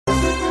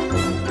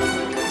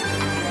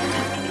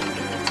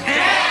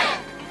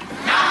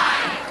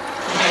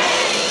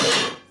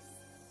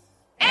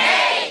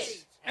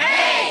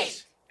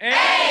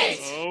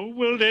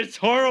this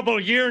horrible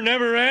year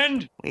never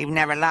end? We've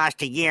never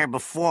lost a year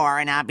before,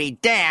 and I'll be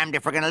damned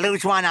if we're gonna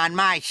lose one on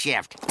my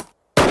shift.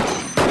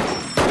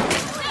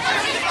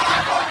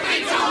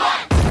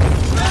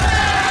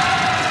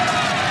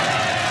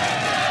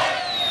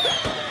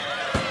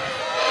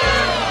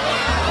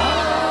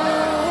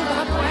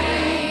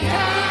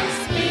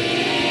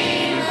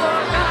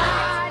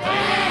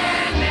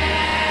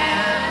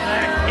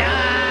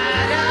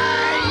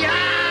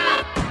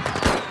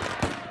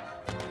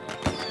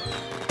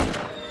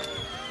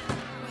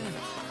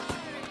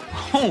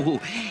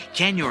 Oh,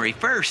 January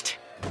 1st.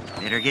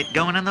 Better get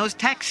going on those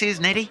taxes,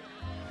 Nettie.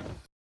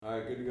 All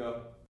right, good to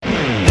go. Oh,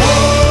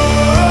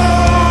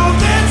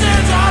 this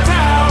is our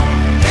town.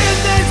 In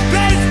this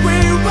place we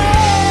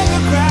wear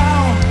the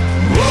crown.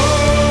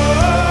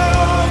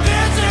 Oh,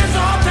 this is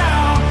our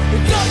town.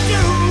 It took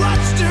too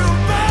much to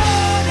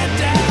burn it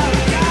down.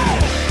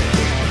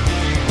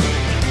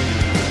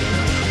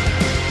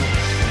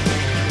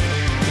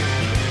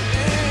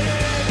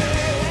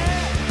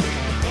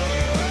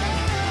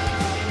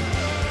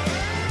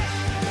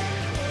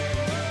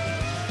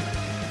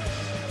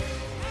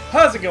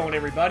 How's it going,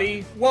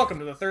 everybody? Welcome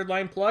to the Third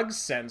Line Plugs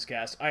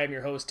Senscast. I am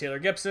your host, Taylor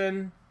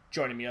Gibson.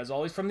 Joining me, as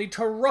always, from the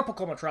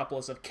tropical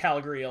metropolis of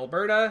Calgary,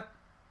 Alberta,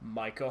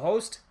 my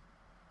co-host,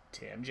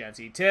 Tim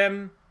Jancy.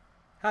 Tim,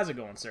 how's it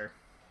going, sir?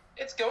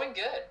 It's going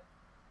good.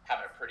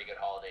 Having a pretty good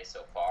holiday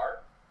so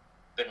far.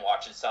 Been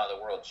watching some of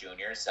the World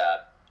Juniors.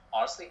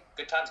 Honestly,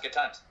 good times, good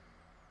times.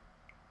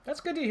 That's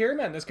good to hear,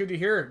 man. That's good to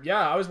hear.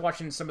 Yeah, I was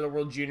watching some of the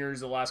World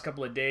Juniors the last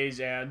couple of days,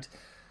 and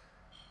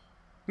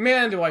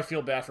man, do I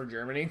feel bad for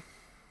Germany.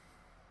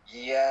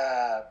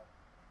 Yeah.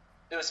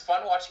 It was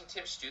fun watching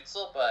Tim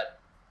Stützle, but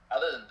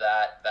other than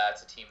that,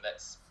 that's a team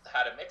that's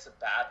had a mix of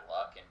bad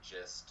luck and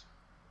just,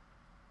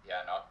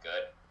 not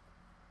good.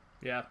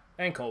 Yeah,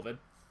 and COVID.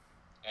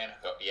 And,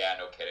 no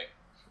kidding.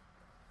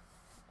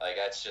 Like,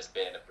 that's just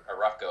been a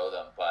rough go of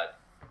them, but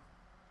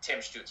Tim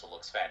Stützle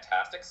looks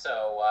fantastic,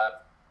 so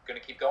going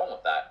to keep going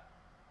with that.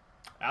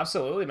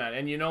 Absolutely, man.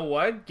 And you know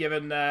what?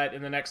 Given that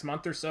in the next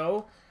month or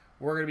so,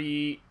 we're going to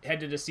be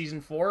headed to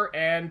Season 4,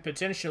 and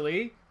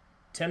potentially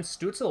Tim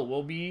Stützle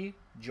will be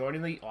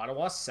joining the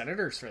Ottawa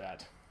Senators for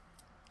that.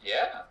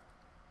 Yeah.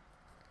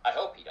 I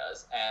hope he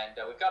does. And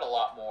we've got a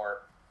lot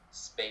more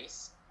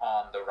space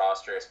on the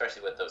roster,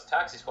 especially with those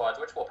taxi squads,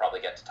 which we'll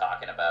probably get to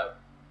talking about.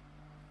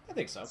 I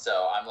think so.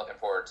 So I'm looking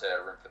forward to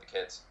Room for the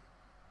Kids.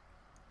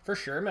 For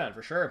sure, man.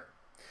 For sure.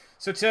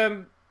 So,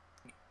 Tim,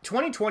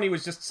 2020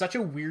 was just such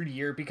a weird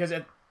year because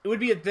it would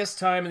be at this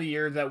time of the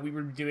year that we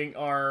were doing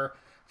our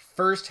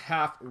first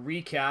half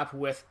recap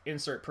with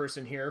insert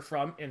person here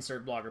from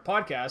Insert Blogger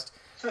Podcast.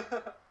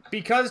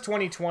 Because the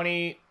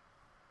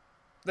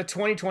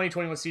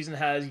 2020-21 season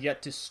has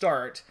yet to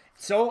start.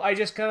 So I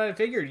just kind of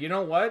figured, you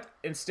know what?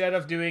 Instead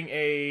of doing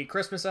a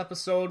Christmas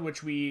episode,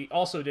 which we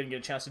also didn't get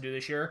a chance to do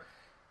this year,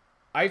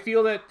 I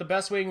feel that the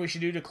best thing we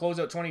should do to close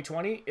out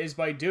 2020 is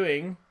by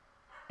doing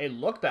a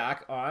look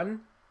back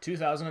on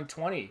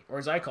 2020, or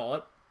as I call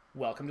it,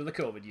 welcome to the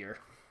COVID year.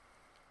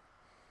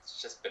 It's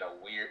just been a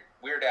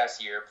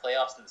weird-ass year.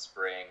 Playoffs in the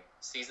spring.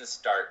 Season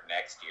start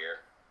next year.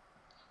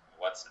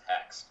 What's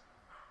next?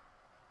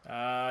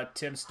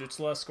 Tim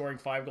Stützle scoring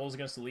 5 goals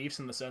against the Leafs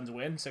and the Sens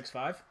win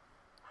 6-5.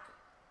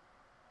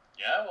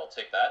 Yeah, we'll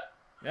take that.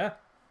 Yeah.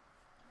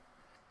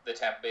 The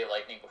Tampa Bay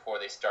Lightning, before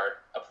they start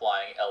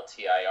applying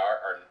LTIR,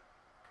 are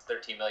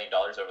 $13 million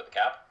over the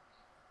cap.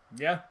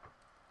 Yeah.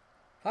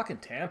 Fucking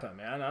Tampa,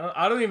 man.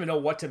 I don't even know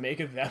what to make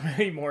of them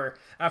anymore.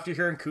 After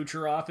hearing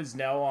Kucherov is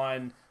now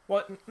on,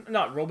 well,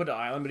 not Robidas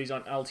Island, but he's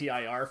on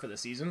LTIR for the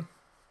season.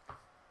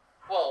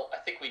 Well, I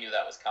think we knew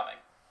that was coming.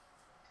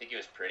 I think he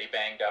was pretty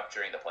banged up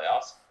during the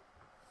playoffs.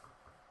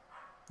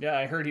 Yeah,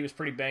 I heard he was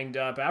pretty banged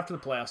up after the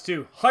playoffs,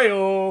 too.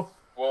 Hi-oh!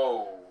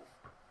 Whoa.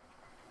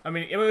 I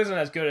mean, it wasn't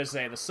as good as,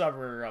 say, the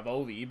summer of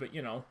Ovi, but,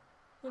 you know,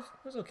 it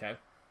was okay.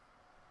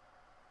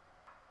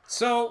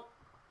 So,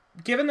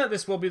 given that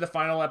this will be the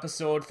final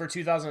episode for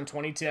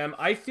 2020, Tim,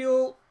 I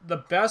feel the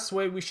best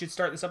way we should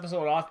start this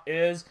episode off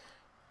is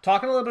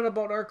talking a little bit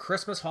about our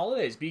Christmas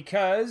holidays,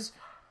 because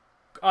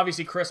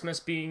obviously Christmas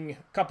being a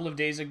couple of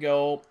days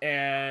ago,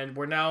 and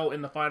we're now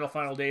in the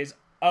final days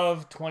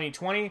of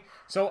 2020.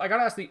 So I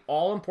gotta ask the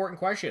all-important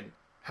question.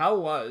 How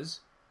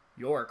was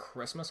your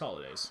Christmas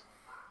holidays?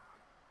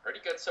 Pretty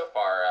good so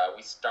far.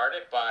 We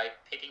started by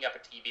picking up a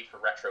TV for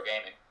retro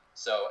gaming.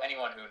 So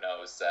anyone who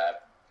knows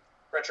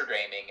retro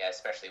gaming,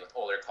 especially with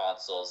older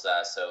consoles,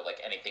 so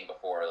like anything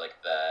before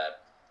like the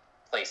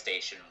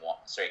PlayStation 1,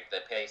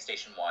 the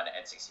PlayStation 1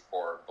 and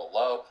 64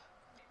 below,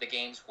 the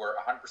games were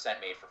 100%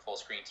 made for full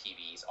screen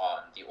TVs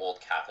on the old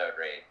cathode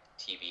ray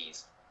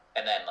TVs.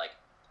 And then like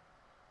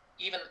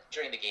even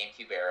during the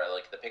GameCube era,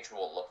 like the picture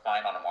will look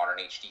fine on a modern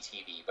HD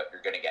TV, but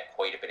you're going to get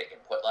quite a bit of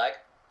input lag.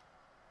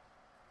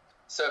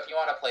 So if you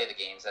want to play the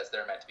games as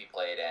they're meant to be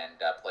played and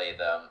play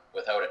them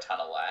without a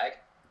ton of lag,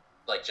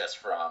 like just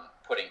from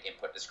putting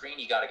input to screen,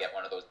 you got to get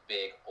one of those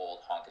big old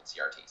honkin'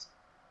 CRTs.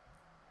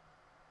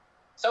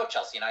 So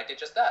Chelsea and I did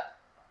just that,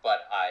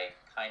 but I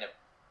kind of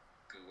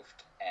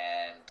goofed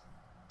and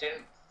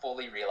didn't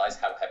fully realize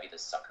how heavy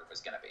this sucker was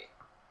going to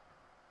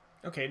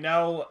be. Okay,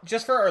 now,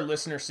 just for our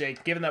listeners'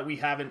 sake, given that we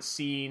haven't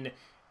seen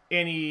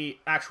any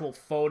actual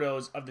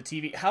photos of the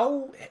TV,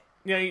 how,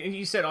 you know,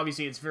 you said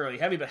obviously it's very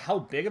heavy, but how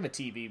big of a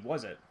TV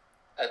was it?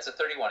 It's a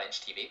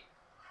 31-inch TV.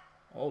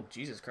 Oh,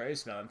 Jesus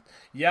Christ, man.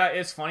 Yeah,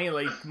 it's funny,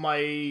 like,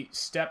 my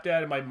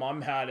stepdad and my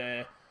mom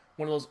had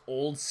one of those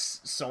old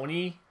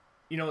Sony,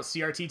 you know,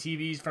 CRT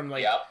TVs from,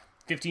 like,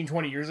 15,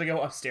 20 years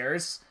ago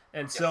upstairs.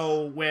 And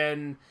so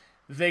when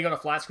they got a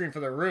flat screen for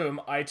their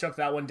room, I took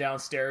that one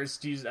downstairs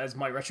to use as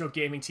my retro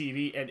gaming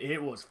TV, and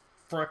it was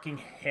freaking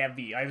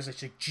heavy. I was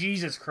like,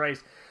 Jesus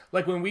Christ.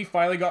 Like, when we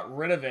finally got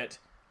rid of it,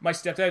 my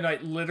stepdad and I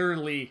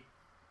literally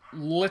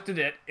lifted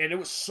it, and it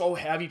was so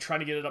heavy trying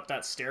to get it up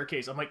that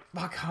staircase. I'm like,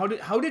 fuck, how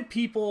did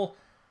people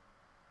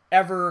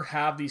ever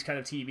have these kind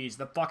of TVs?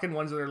 The fucking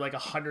ones that are like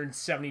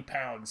 170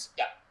 pounds.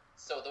 Yeah.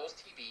 So those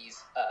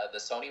TVs, the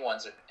Sony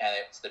ones, and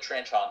it's the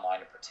Trenchon line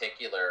in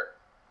particular,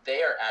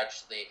 they are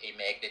actually a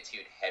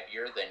magnitude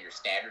heavier than your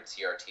standard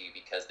CRT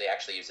because they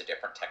actually use a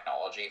different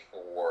technology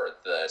for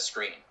the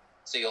screen.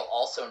 So you'll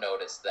also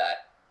notice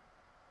that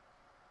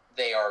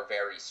they are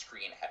very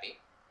screen heavy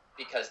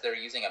because they're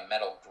using a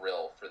metal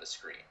grill for the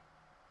screen.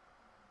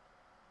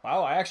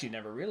 Wow, I actually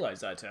never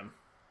realized that, Tim.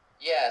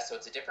 Yeah, so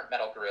it's a different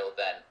metal grill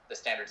than the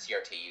standard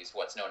CRT use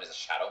what's known as a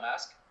shadow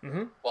mask.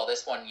 Mm-hmm. Well,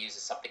 this one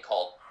uses something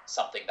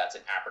that's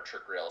an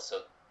aperture grill.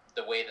 So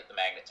the way that the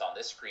magnets on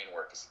this screen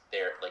work is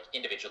they're like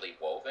individually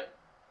woven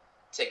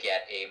to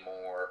get a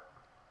more,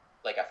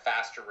 like a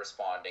faster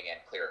responding and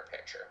clearer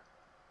picture.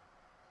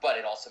 But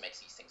it also makes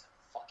these things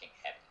fucking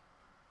heavy.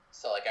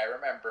 So like I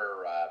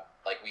remember,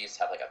 like we used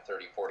to have like a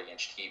 30,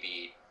 40-inch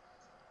TV,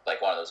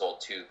 like one of those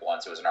old tube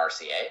ones. It was an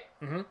RCA.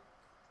 Mm-hmm.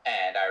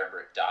 And I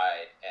remember it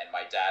died, and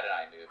my dad and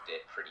I moved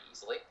it pretty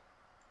easily.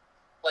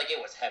 Like it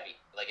was heavy,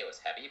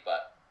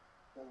 but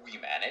we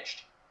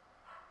managed.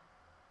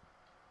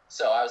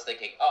 So I was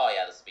thinking, oh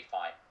yeah, this will be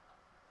fine.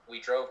 We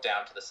drove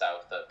down to the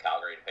south of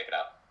Calgary to pick it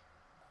up.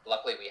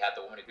 Luckily, we had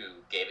the woman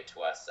who gave it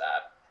to us,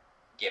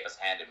 gave us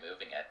a hand in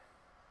moving it.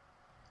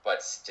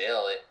 But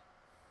still,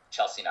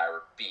 Chelsea and I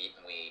were beat,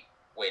 and we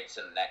waited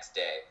till the next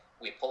day.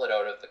 We pull it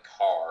out of the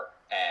car,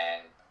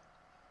 and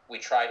we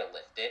try to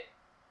lift it,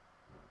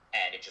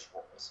 and it just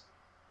rolls.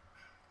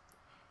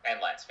 And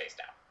lands face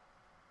down.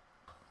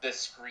 The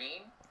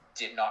screen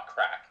did not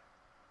crack.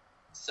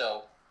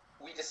 So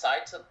we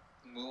decide to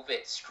move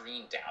it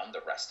screen down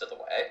the rest of the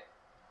way,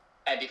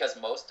 and because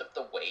most of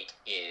the weight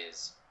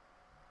is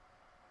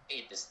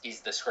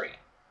the screen,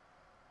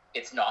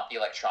 it's not the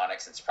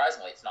electronics, and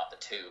surprisingly it's not the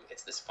tube,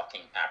 it's this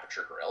fucking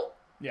aperture grill.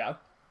 Yeah,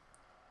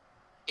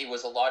 it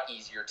was a lot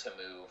easier to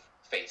move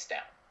face down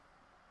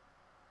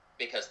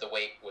because the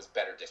weight was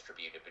better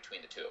distributed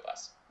between the two of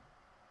us.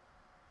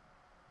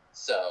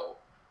 So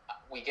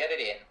we get it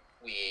in,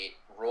 we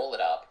roll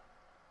it up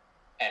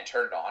and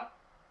turn it on.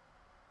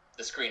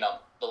 The screen on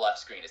the left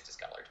screen is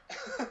discolored.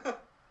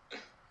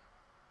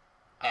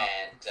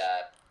 And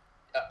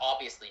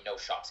obviously no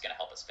shop's going to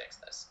help us fix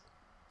this.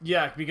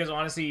 Yeah, because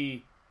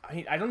honestly,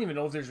 I don't even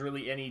know if there's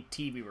really any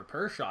TV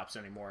repair shops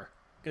anymore.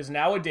 Because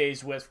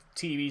nowadays, with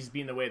TVs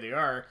being the way they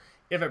are,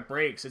 if it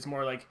breaks, it's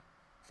more like,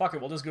 fuck it,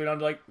 we'll just go down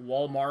to like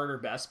Walmart or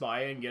Best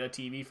Buy and get a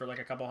TV for like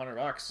a couple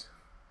 $100.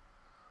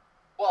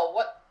 Well,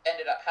 what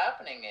ended up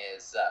happening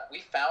is we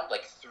found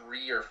like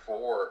 3 or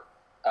 4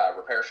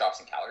 repair shops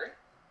in Calgary.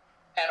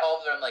 And all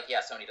of them like, yeah,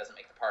 Sony doesn't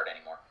make the part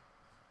anymore.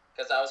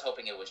 Because I was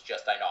hoping it was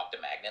just I knocked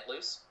a magnet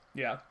loose.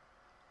 Yeah.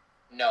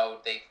 No,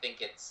 they think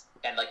it's...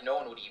 And like no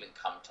one would even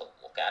come to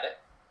look at it.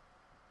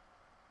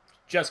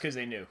 Just because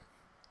they knew.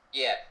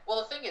 Yeah.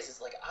 Well, the thing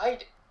is like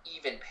I'd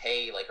even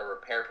pay like a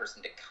repair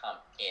person to come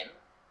in.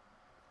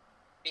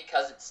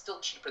 Because it's still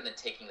cheaper than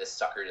taking this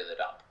sucker to the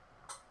dump.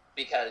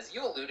 Because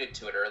you alluded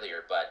to it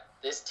earlier, but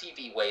this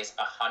TV weighs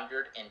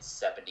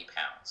 170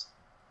 pounds.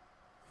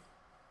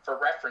 For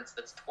reference,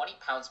 that's 20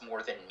 pounds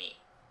more than me.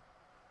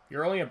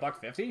 You're only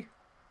 $150?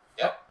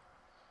 Yep.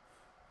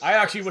 I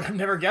actually would have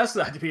never guessed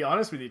that, to be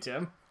honest with you,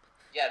 Tim.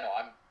 Yeah, no,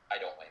 I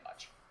don't weigh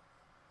much.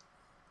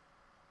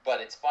 But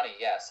it's funny,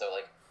 yeah, so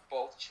like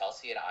both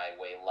Chelsea and I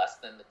weigh less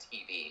than the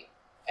TV,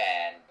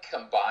 and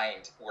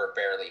combined we're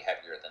barely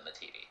heavier than the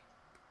TV.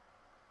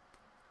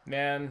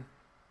 Man,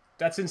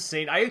 that's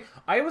insane.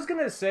 I was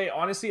gonna say,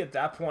 honestly, at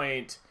that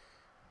point,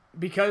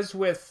 because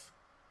with...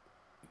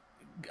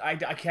 I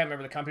can't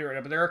remember the company right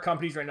now, but there are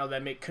companies right now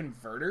that make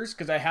converters,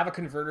 because I have a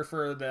converter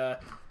for the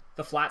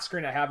flat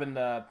screen I have in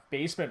the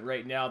basement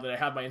right now that I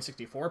have my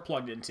N64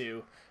 plugged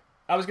into.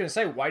 I was going to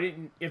say,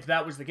 if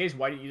that was the case,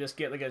 why didn't you just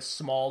get like a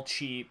small,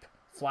 cheap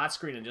flat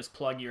screen and just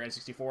plug your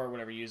N64 or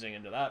whatever you're using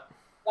into that?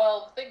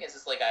 Well, the thing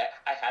is like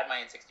I had my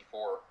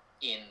N64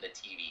 in the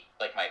TV,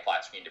 like my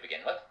flat screen to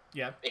begin with.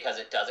 Yeah. Because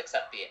it does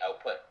accept the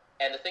output.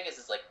 And the thing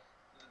is like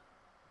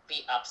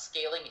the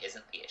upscaling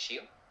isn't the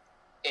issue.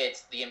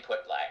 It's the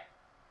input lag.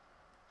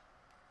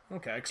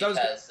 Okay, because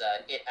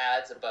it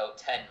adds about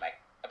 10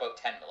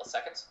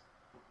 milliseconds.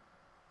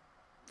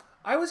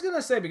 I was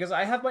gonna say, because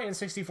I have my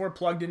N64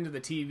 plugged into the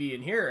TV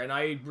in here, and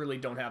I really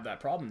don't have that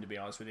problem, to be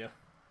honest with you.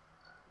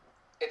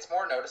 It's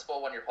more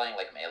noticeable when you're playing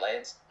like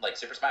Melee. Like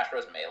Super Smash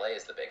Bros. Melee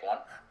is the big one.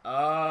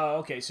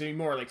 Okay, so you're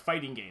more like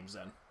fighting games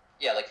then.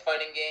 Yeah, like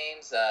fighting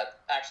games.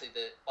 Actually,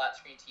 the flat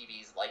screen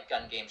TVs, light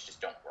gun games,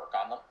 just don't work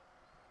on them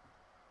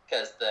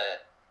because the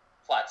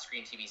flat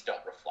screen TVs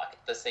don't reflect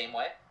the same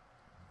way.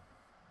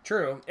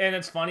 True, and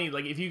it's funny.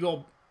 Like if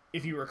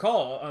you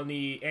recall on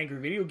the Angry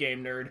Video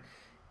Game Nerd,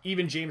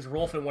 even James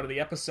Rolfe in one of the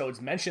episodes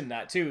mentioned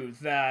that too.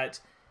 That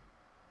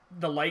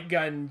the light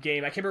gun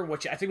game, I can't remember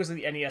which. I think it was in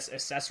the NES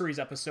Accessories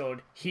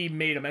episode. He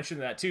made a mention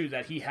of that too.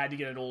 That he had to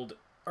get an old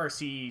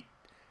CRT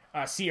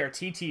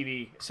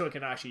TV so it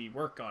can actually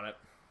work on it.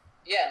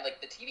 Yeah, and like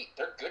the TV,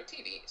 they're good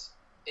TVs.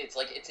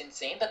 It's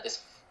insane that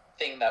this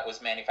thing that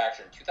was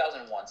manufactured in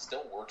 2001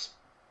 still works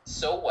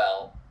so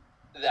well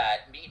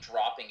that me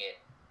dropping it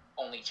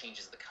only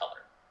changes the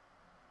color.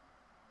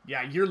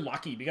 Yeah, you're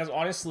lucky because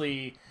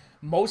honestly,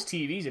 most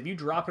TVs, if you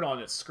drop it on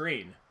its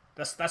screen,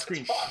 that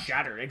screen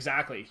shattered.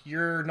 Exactly.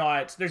 You're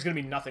not. There's gonna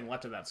be nothing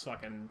left of that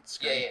fucking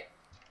screen. Yeah.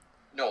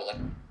 No, like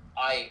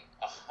I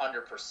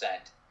 100%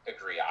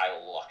 agree. I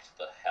lucked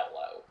the hell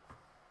out.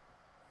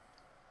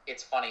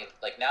 It's funny,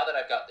 like now that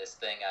I've got this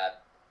thing,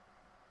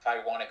 if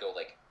I want to go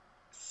like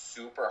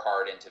super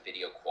hard into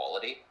video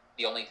quality,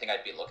 the only thing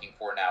I'd be looking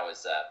for now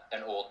is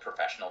an old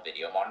professional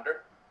video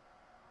monitor.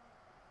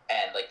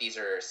 And like these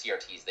are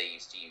CRTs they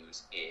used to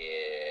use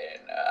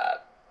in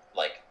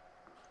like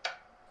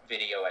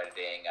video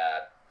editing,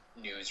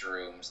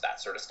 newsrooms, that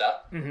sort of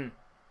stuff,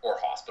 or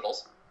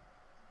hospitals.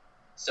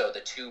 So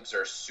the tubes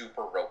are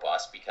super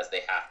robust because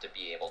they have to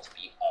be able to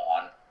be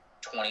on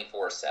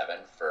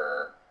 24/7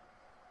 for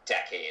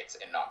decades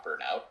and not burn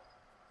out.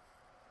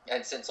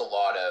 And since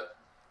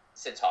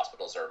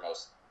hospitals are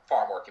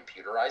far more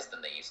computerized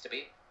than they used to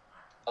be,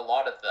 a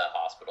lot of the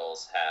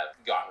hospitals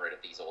have gotten rid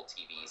of these old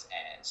TVs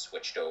and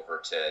switched over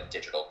to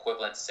digital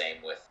equivalents.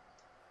 Same with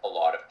a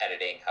lot of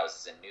editing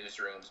houses and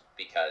newsrooms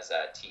because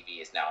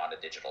TV is now on a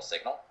digital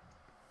signal.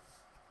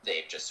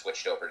 They've just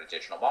switched over to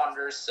digital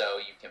monitors, so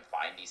you can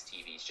find these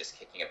TVs just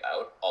kicking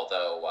about.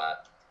 Although,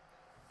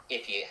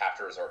 if you have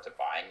to resort to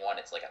buying one,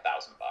 it's like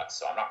 $1,000.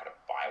 So I'm not going to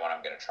buy one.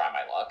 I'm going to try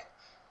my luck.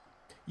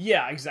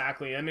 Yeah,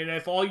 exactly. I mean,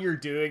 if all you're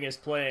doing is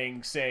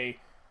playing, say,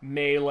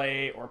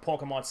 Melee or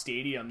Pokemon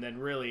Stadium, then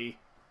really,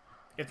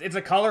 if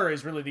the color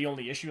is really the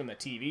only issue in the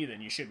TV,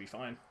 then you should be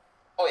fine.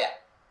 Oh yeah,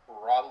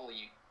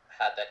 probably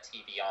had that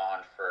TV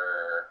on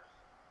for,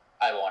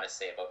 I want to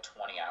say, about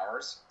 20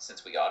 hours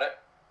since we got it.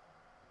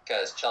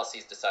 Because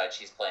Chelsea's decided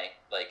she's playing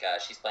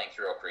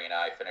through Ocarina.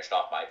 I finished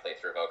off my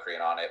playthrough of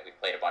Ocarina on it. We've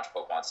played a bunch of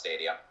Pokemon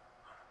Stadium.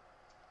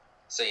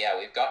 So yeah,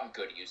 we've gotten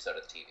good use out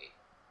of the TV.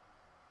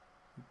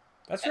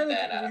 That's really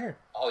good to hear.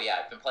 Oh yeah,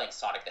 I've been playing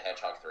Sonic the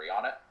Hedgehog 3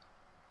 on it.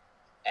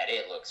 And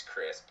it looks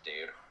crisp,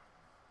 dude.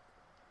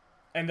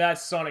 And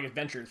that's Sonic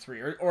Adventure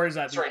 3, or is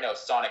that... Sorry, no,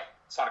 Sonic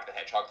the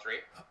Hedgehog 3.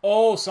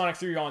 Oh, Sonic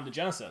 3 on the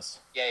Genesis.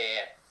 Yeah.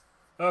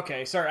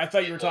 Okay, sorry, I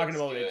thought you were talking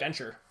about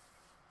Adventure.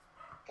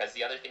 Because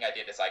the other thing I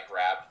did is I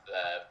grabbed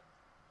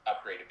the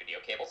upgraded video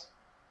cables.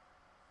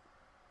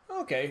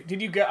 Okay,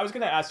 I was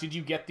going to ask, did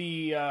you get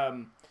the...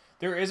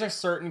 there is a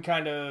certain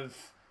kind of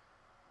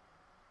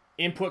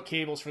input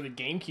cables for the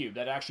GameCube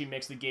that actually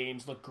makes the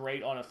games look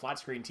great on a flat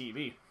screen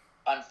TV.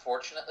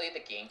 Unfortunately, the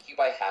GameCube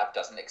I have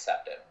doesn't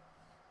accept it.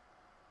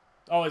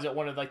 Oh, is it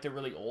one of like the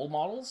really old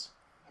models?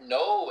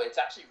 No, it's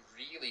actually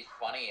really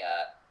funny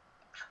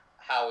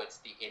how it's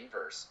the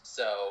inverse.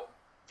 So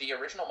the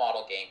original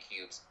model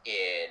GameCubes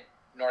in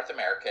North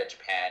America,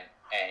 Japan,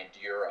 and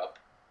Europe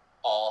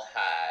all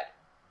had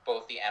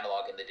both the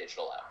analog and the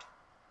digital out.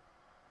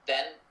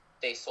 Then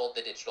they sold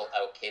the digital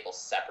out cables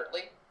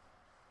separately,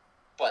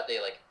 but they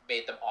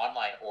made them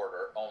online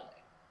order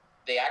only.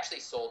 They actually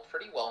sold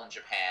pretty well in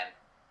Japan.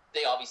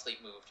 They obviously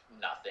moved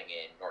nothing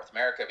in North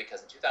America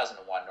because in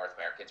 2001, North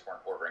Americans weren't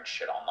ordering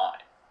shit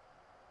online.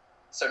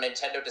 So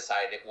Nintendo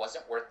decided it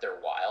wasn't worth their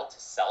while to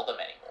sell them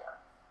anymore.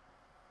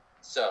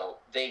 So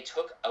they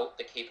took out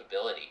the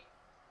capability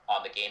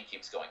on the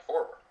GameCubes going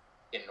forward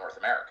in North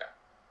America.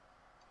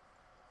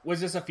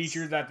 Was this a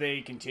feature that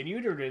they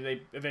continued, or did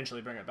they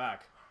eventually bring it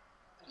back?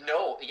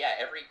 No, yeah,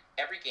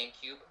 every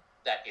GameCube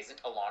that isn't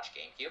a launch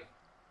GameCube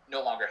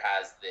no longer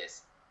has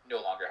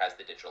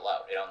the digital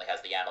out. It only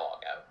has the analog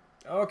out.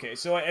 Okay,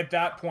 so at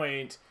that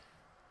point,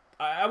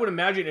 I would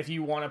imagine if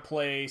you want to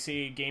play,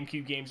 say,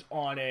 GameCube games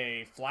on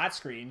a flat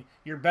screen,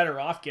 you're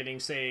better off getting,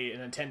 say, a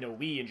Nintendo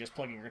Wii and just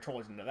plugging your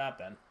controllers into that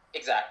then.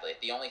 Exactly.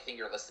 The only thing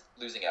you're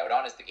losing out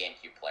on is the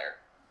GameCube player.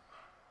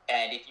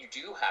 And if you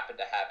do happen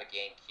to have a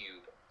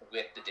GameCube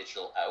with the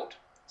digital out,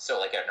 so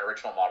like an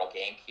original model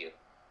GameCube,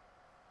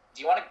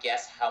 do you want to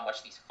guess how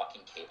much these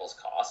fucking cables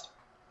cost?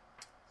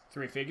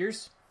 3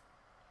 figures?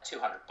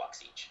 $200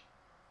 each.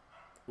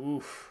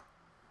 Oof.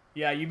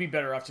 Yeah, you'd be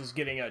better off just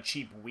getting a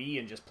cheap Wii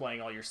and just playing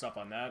all your stuff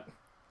on that.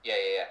 Yeah.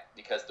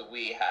 Because the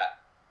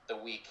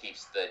Wii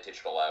keeps the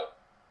digital out.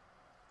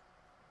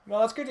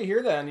 Well, that's good to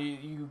hear then.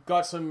 You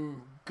got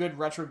some good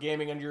retro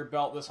gaming under your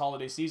belt this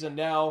holiday season.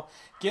 Now,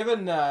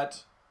 given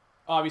that,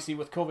 obviously,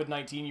 with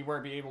COVID-19, you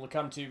weren't able to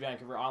come to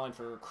Vancouver Island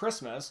for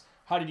Christmas,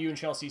 how did you and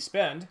Chelsea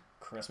spend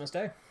Christmas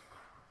Day?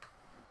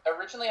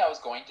 originally I was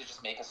going to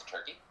just make us a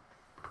turkey.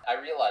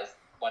 I realized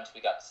once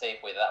we got to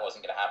Safeway that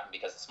wasn't going to happen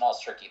because the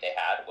smallest turkey they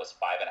had was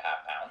 5.5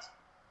 pounds.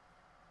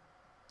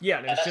 Yeah,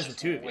 and it was that's just the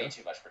two of way you.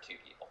 too much for two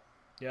people.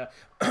 Yeah.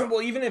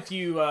 Well, even if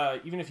you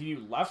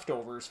do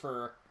leftovers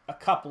for a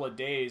couple of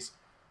days,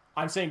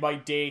 I'm saying by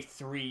day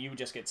 3 you would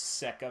just get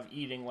sick of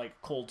eating like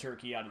cold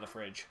turkey out of the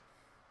fridge.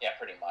 Yeah,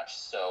 pretty much.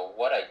 So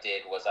what I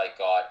did was I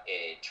got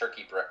a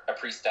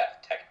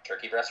pre-stuffed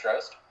turkey breast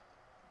roast,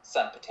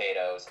 some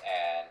potatoes,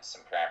 and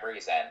some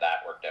cranberries, and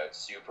that worked out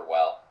super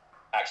well.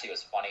 Actually, it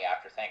was funny,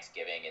 after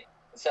Thanksgiving,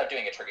 instead of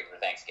doing a turkey for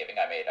Thanksgiving,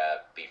 I made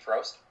a beef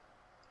roast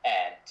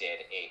and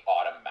did a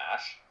autumn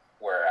mash,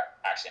 where,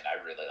 actually, and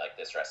I really like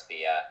this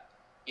recipe,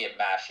 you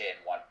mash in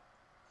one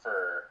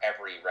for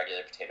every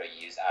regular potato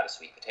you use, add a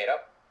sweet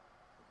potato,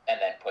 and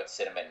then put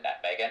cinnamon and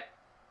nutmeg in.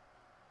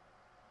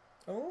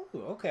 Oh,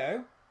 okay.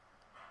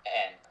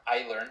 And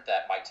I learned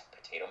that my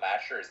potato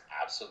masher is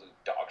absolute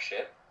dog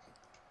shit.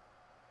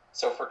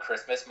 So for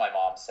Christmas, my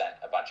mom sent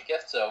a bunch of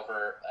gifts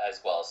over,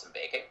 as well as some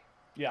baking.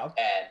 Yeah.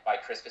 And my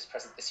Christmas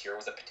present this year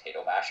was a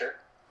potato masher.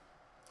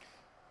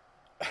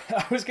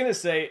 I was gonna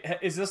say,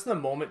 is this the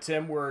moment,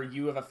 Tim, where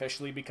you have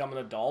officially become an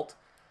adult?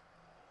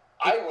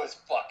 I was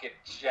fucking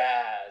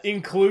jazzed.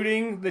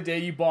 Including the day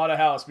you bought a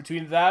house.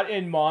 Between that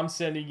and Mom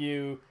sending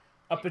you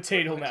a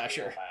potato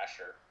masher.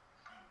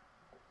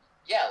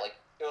 Yeah, like,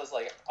 it was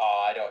like,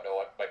 oh, I don't know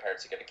what my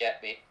parents are gonna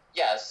get me.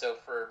 Yeah, so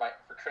for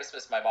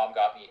Christmas, my mom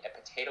got me a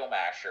potato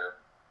masher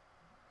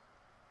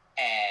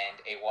and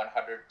a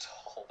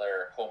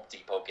 $100 Home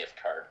Depot gift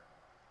card.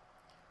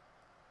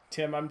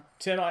 Tim,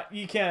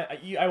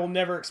 I will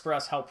never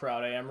express how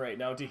proud I am right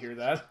now to hear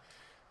that.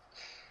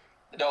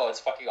 No, it's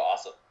fucking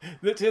awesome.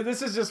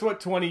 This is just what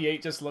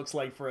 28 just looks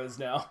like for us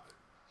now.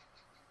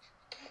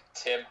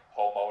 Tim,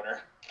 homeowner,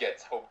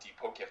 gets Home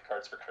Depot gift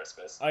cards for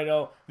Christmas. I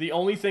know. The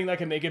only thing that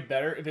can make it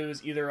better if it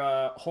was either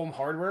a Home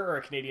Hardware or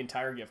a Canadian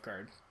Tire gift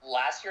card.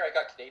 Last year I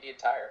got Canadian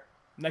Tire.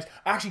 Nice.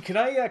 Actually, can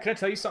I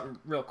tell you something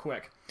real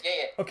quick?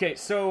 Yeah. Okay,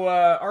 so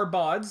our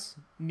bods,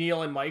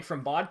 Neil and Mike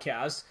from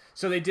Bodcast,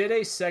 so they did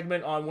a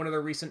segment on one of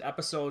their recent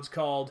episodes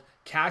called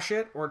Cash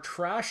It or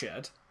Trash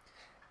It.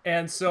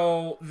 And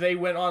so they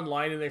went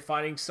online and they're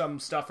finding some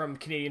stuff from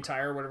Canadian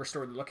Tire or whatever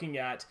store they're looking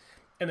at.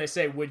 And they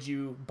say, would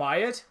you buy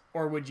it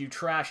or would you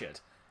trash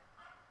it?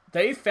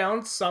 They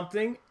found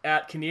something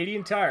at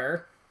Canadian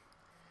Tire.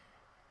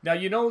 Now,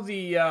 you know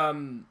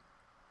the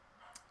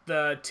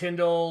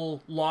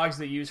Tyndall logs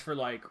they use for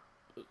like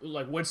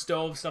wood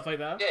stove, stuff like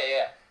that?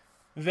 Yeah.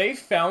 They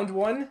found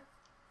one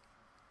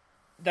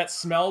that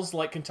smells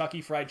like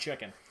Kentucky Fried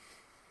Chicken.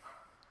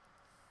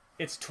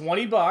 It's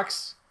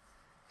 $20.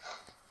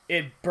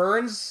 It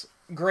burns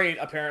great,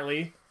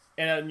 apparently,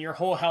 and your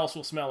whole house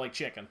will smell like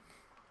chicken.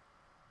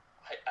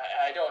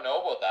 I don't know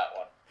about that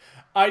one.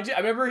 I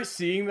remember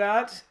seeing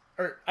that,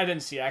 or I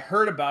didn't see it, I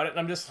heard about it, and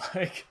I'm just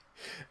like,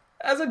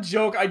 as a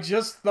joke, I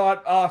just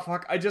thought, oh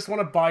fuck, I just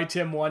want to buy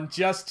Tim one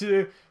just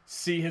to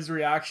see his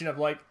reaction of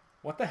like,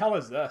 what the hell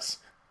is this?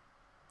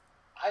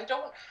 I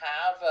don't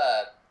have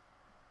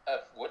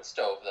a wood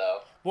stove, though.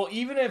 Well,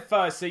 even if,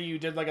 say you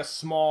did like a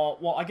small,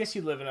 well, I guess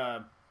you live in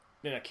a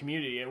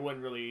community, it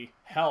wouldn't really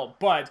help,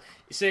 but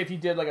say if you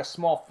did like a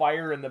small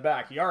fire in the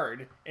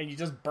backyard and you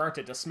just burnt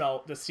it to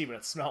see what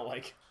it smelled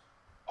like.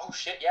 Oh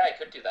shit, yeah, I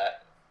could do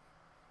that.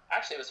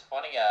 Actually, it was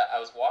funny, I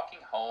was walking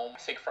home, I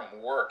think from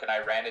work, and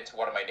I ran into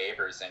one of my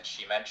neighbors, and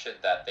she mentioned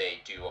that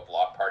they do a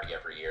block party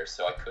every year,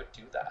 so I could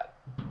do that.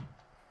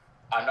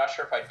 I'm not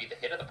sure if I'd be the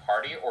hit of the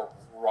party or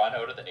run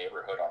out of the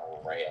neighborhood on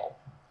a rail.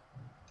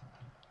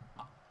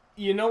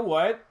 You know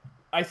what?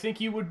 I think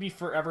you would be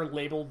forever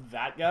labeled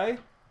that guy.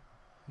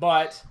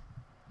 But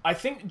I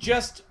think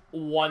just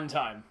one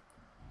time.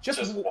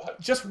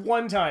 Just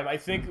one time. I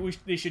think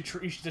you should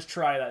just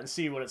try that and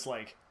see what it's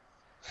like.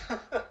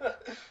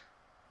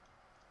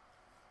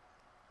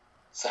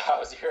 So how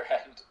was your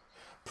end?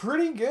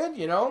 Pretty good,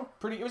 you know.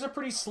 It was a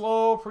pretty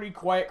slow, pretty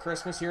quiet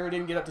Christmas here.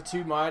 Didn't get up to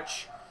too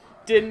much.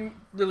 Didn't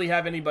really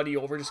have anybody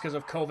over just because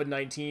of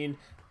COVID-19.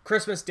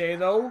 Christmas Day,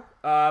 though,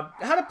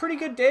 had a pretty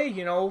good day,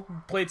 you know.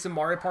 Played some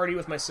Mario Party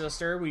with my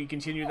sister. We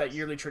continued that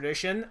yearly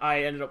tradition.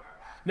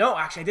 No,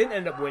 actually, I didn't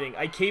end up winning.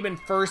 I came in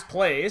first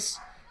place,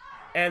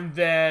 and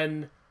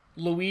then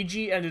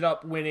Luigi ended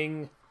up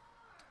winning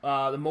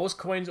the most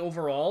coins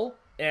overall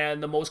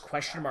and the most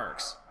question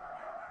marks.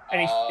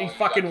 And he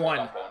fucking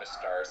won. Bonus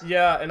stars.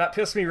 Yeah, and that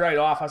pissed me right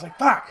off. I was like,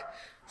 fuck!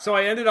 So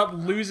I ended up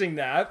losing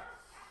that.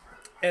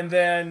 And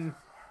then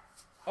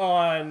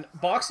on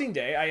Boxing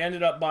Day, I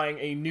ended up buying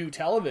a new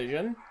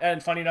television.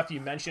 And funny enough, you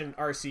mentioned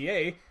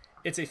RCA.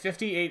 It's a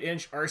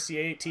 58-inch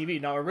RCA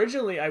TV. Now,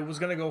 originally, I was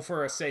going to go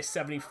for a, say,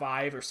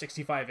 75 or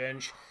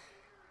 65-inch.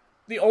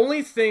 The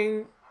only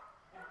thing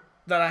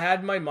that I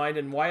had in my mind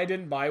and why I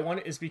didn't buy one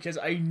is because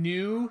I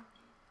knew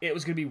it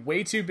was going to be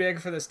way too big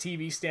for this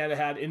TV stand I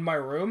had in my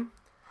room.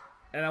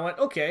 And I went,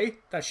 okay,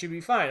 that should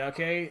be fine.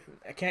 Okay,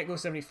 I can't go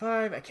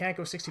 75. I can't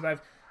go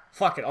 65.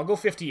 Fuck it, I'll go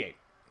 58.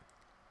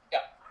 Yeah.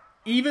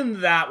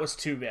 Even that was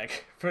too big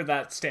for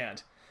that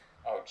stand.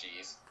 Oh,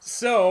 jeez.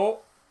 So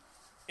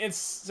And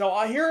so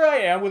here I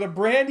am with a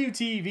brand new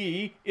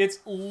TV. It's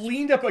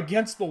leaned up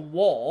against the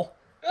wall.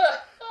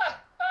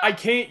 I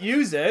can't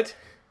use it.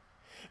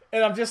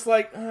 And I'm just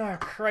like, oh,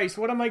 Christ,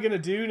 what am I going to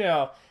do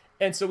now?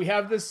 And so we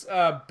have this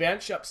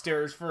bench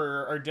upstairs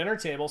for our dinner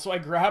table. So I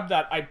grabbed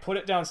that. I put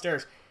it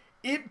downstairs.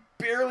 It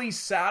barely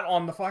sat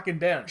on the fucking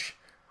bench.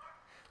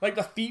 Like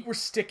the feet were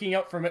sticking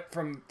out from it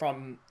from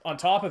on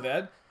top of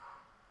it.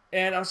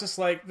 And I was just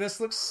like,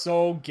 this looks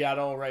so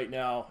ghetto right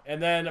now.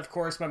 And then, of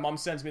course, my mom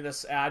sends me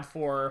this ad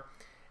for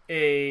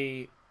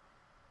a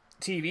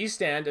TV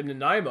stand in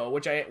Nanaimo,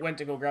 which I went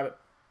to go grab it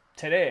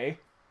today.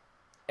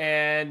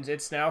 And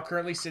it's now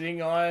currently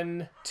sitting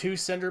on 2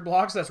 cinder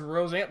blocks. That's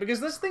Roseanne. Because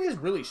this thing is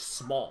really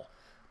small.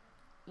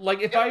 Like,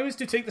 if I was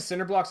to take the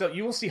cinder blocks out,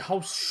 you will see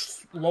how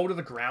low to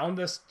the ground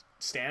this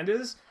stand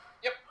is.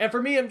 Yep. And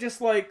for me, I'm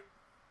just like,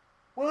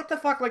 what the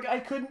fuck? Like, I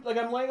couldn't, like,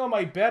 I'm laying on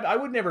my bed. I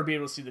would never be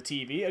able to see the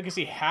TV. I could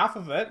see half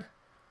of it. Because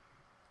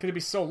it'd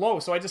be so low.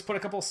 So I just put a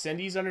couple of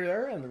Cindy's under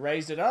there and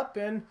raised it up,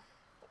 and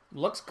it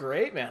looks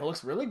great, man. It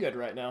looks really good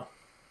right now.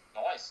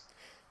 Nice.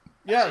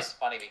 Yes. Actually, it's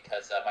funny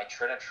because my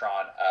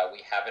Trinitron,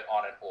 we have it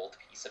on an old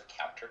piece of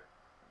counter.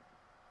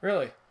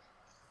 Really?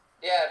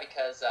 Yeah,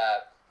 because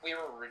we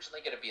were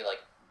originally going to be like,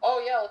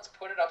 oh yeah, let's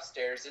put it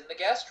upstairs in the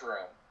guest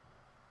room.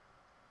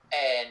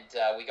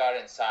 And we got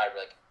inside,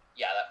 we're like,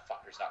 yeah, that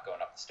fucker's not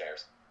going up the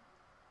stairs.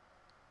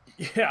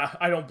 Yeah,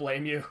 I don't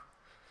blame you.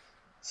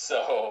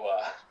 So,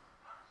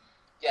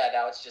 yeah,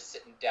 now it's just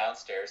sitting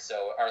downstairs.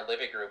 So our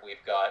living room,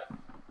 we've got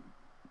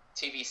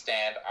TV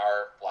stand,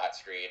 our flat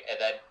screen, and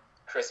then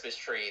Christmas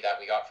tree that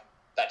we got from,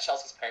 that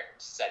Chelsea's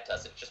parents sent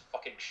us. It just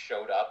fucking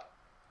showed up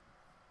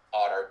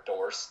on our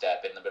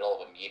doorstep in the middle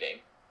of a meeting.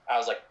 I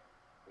was like,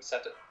 we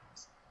sent it.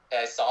 And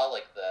I saw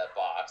like the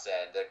box,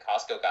 and the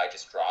Costco guy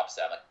just drops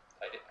it. I'm like,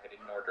 I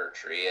didn't order a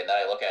tree. And then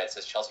I look at it, it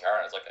says Chelsea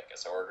Heart. I was like, I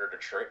guess I ordered a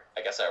tree.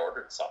 I guess I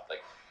ordered something.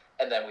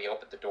 And then we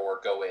opened the door,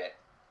 go in,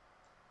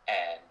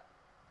 and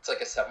it's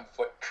like a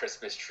 7-foot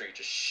Christmas tree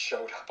just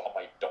showed up on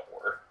my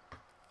door.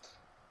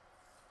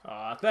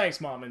 Aw, thanks,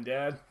 Mom and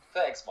Dad.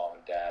 Thanks, Mom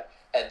and Dad.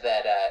 And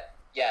then,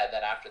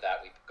 then after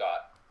that, you've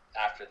got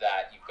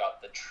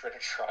the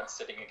Trinitron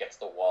sitting against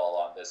the wall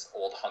on this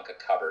old hunk of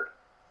cupboard.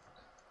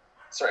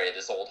 Sorry,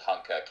 this old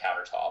hunk of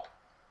countertop.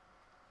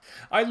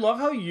 I love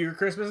how your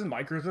Christmas and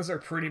my Christmas are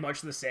pretty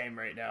much the same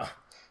right now.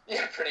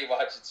 Yeah, pretty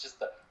much. It's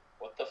just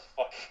what the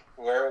fuck?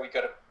 Where are we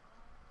gonna...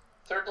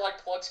 Third Line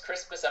Plugs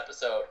Christmas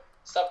episode.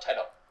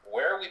 Subtitle,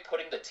 where are we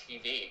putting the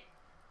TV?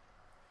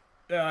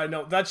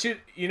 No, that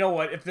should... You know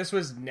what? If this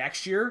was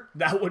next year,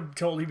 that would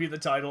totally be the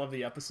title of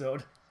the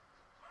episode.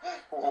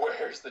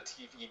 Where's the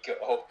TV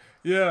go?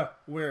 Yeah,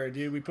 where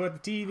do we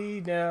put the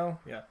TV now?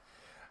 Yeah.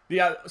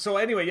 Yeah, so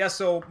anyway,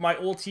 so my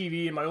old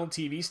TV and my old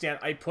TV stand,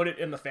 I put it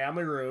in the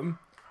family room,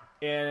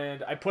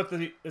 and I put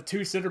the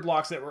 2 cinder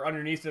blocks that were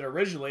underneath it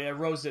originally, I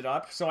rose it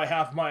up, so I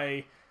have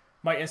my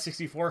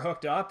N64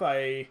 hooked up.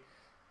 I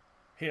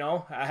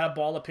had a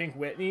ball of Pink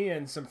Whitney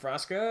and some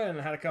Fresca, and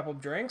had a couple of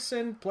drinks,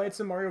 and played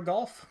some Mario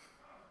Golf.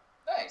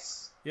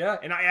 Nice. Yeah,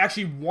 and I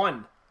actually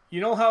won.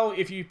 You know how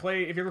if you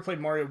ever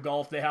played Mario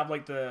Golf, they have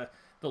like the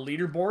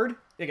leaderboard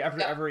like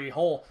after every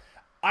hole.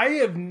 I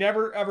have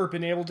never ever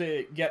been able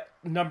to get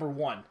number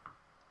 1.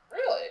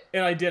 Really?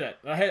 And I did it.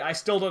 I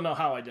still don't know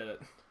how I did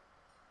it.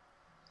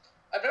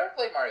 I've never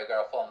played Mario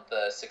Golf on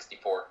the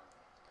 64.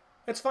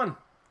 It's fun.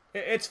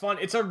 It's fun.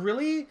 It's a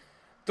really...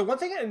 The one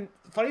thing, and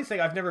funny thing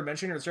I've never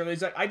mentioned here earlier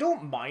is that I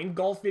don't mind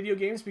golf video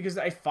games because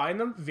I find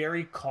them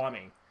very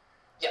calming.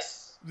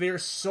 Yes. They're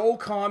so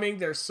calming.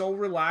 They're so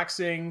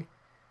relaxing.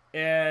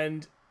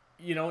 And...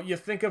 you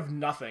think of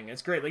nothing.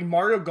 It's great. Like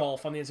Mario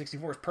Golf on the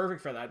N64 is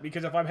perfect for that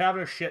because if I'm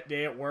having a shit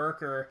day at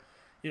work or,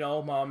 my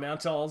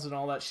mentals and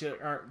all that shit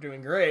aren't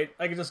doing great,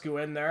 I can just go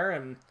in there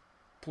and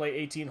play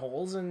 18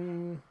 holes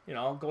and,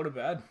 go to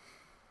bed.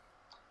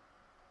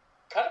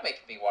 Kind of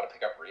making me want to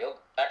pick up real...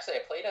 Actually, I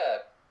played a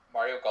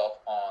Mario Golf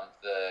on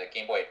the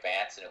Game Boy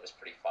Advance and it was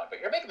pretty fun, but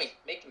you're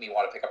making me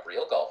want to pick up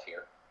real golf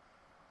here.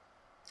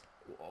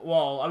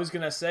 Well, I was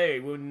going to say,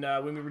 when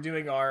we were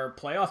doing our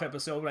playoff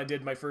episode, when I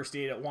did my first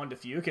date at Juan de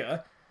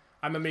Fuca,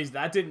 I'm amazed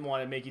that didn't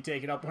want to make you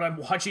take it up when I'm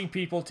watching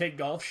people take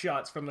golf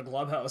shots from the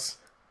clubhouse.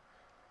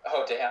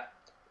 Oh, damn.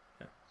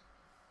 Yeah.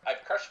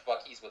 I've crushed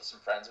Bucky's with some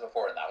friends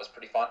before, and that was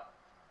pretty fun.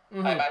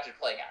 Mm-hmm. I imagine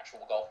playing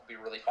actual golf would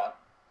be really fun.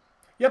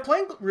 Yeah,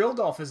 playing real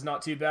golf is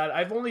not too bad.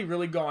 I've only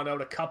really gone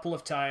out a couple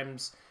of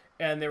times,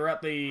 and they were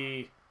at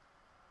it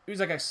was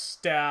like a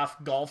staff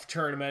golf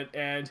tournament,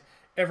 and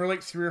every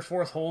like 3 or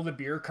 4th hole, the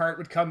beer cart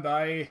would come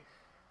by,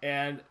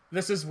 and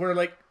this is where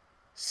like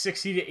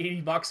 $60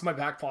 to $80 in my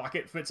back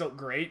pocket fits out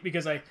great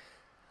because I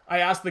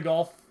asked the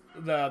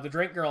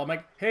drink girl, I'm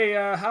like, hey,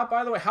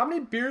 by the way, how many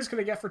beers can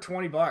I get for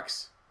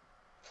 $20?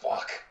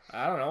 Fuck.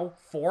 I don't know,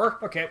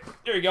 4? Okay,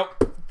 there you go.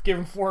 Give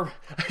him 4.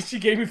 She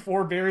gave me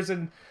 4 beers,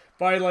 and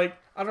by like,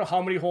 I don't know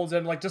how many holes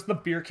in, like just the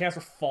beer cans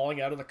were falling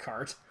out of the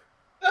cart.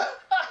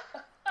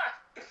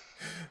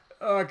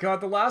 Oh god,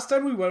 the last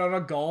time we went on a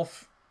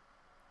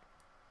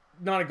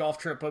not a golf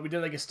trip, but we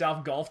did like a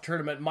staff golf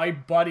tournament, my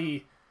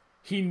buddy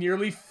he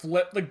nearly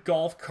flipped the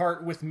golf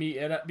cart with me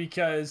in it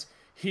because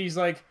he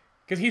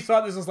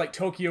thought this was like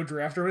Tokyo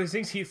Drift or one of these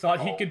things. He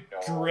thought he could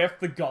drift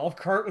the golf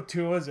cart with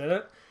two of us in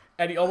it,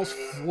 and he almost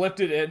flipped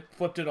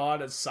it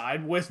on its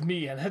side with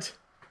me in it.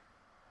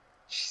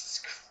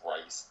 Jesus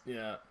Christ.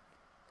 Yeah.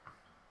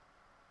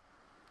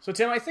 So,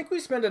 Tim, I think we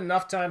spent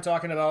enough time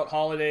talking about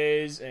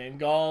holidays and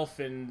golf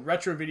and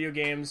retro video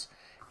games.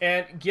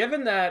 And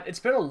given that it's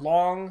been a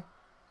long,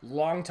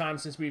 long time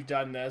since we've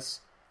done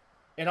this,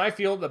 and I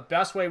feel the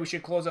best way we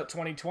should close out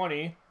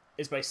 2020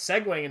 is by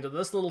segueing into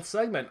this little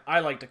segment I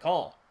like to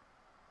call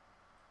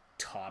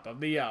Top of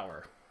the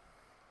Hour.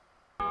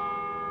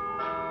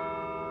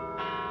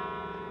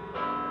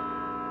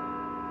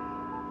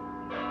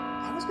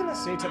 I was going to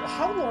say, Tim,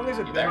 how long has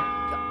it been?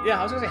 Yeah,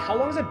 I was going to say, how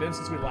long has it been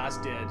since we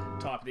last did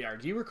Top of the Hour?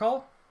 Do you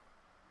recall?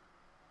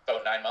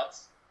 About 9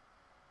 months.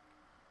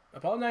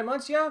 About 9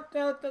 months? Yeah,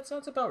 that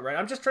sounds about right.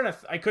 I'm just trying to...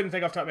 I couldn't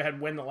think off the top of my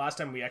head when the last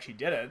time we actually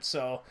did it,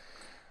 so...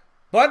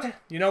 But,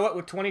 you know what?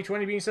 With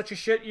 2020 being such a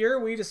shit year,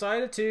 we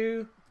decided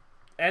to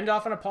end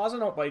off on a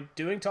positive note by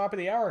doing Top of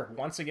the Hour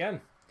once again.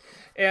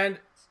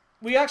 And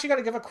we actually got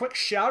to give a quick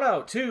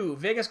shout-out to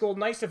Vegas Golden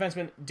Knights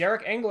defenseman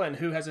Derek Englund,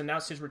 who has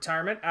announced his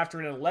retirement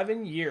after an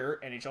 11-year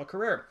NHL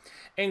career.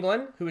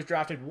 Englund, who was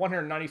drafted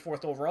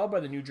 194th overall by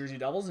the New Jersey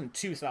Devils in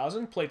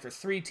 2000, played for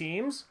 3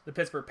 teams, the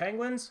Pittsburgh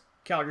Penguins,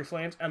 Calgary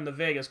Flames, and the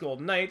Vegas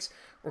Golden Knights,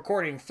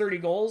 recording 30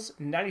 goals,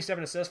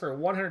 97 assists for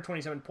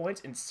 127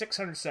 points in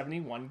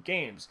 671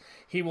 games.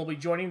 He will be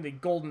joining the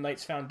Golden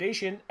Knights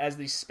Foundation as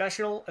the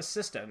special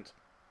assistant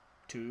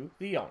to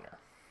the owner.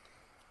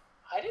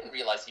 I didn't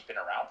realize he'd been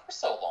around for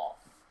so long.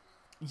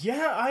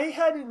 Yeah, I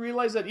hadn't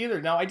realized that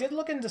either. Now, I did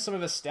look into some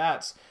of his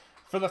stats.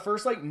 For the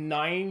first,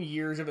 9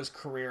 years of his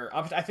career,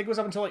 I think it was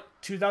up until,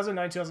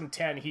 2009,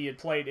 2010, he had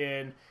played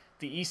in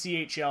the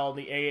ECHL and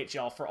the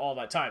AHL for all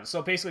that time.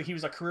 So basically, he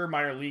was a career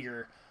minor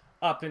leaguer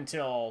up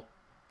until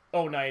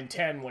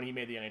 09-10 when he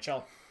made the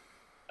NHL.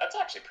 That's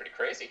actually pretty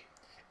crazy.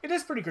 It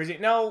is pretty crazy.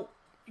 Now,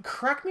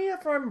 correct me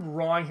if I'm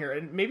wrong here,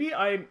 and maybe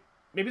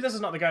this is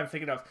not the guy I'm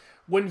thinking of.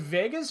 When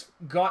Vegas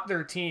got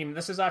their team,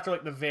 this is after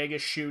the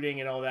Vegas shooting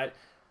and all that,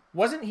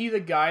 wasn't he the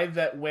guy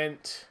that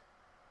went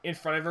in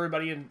front of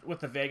everybody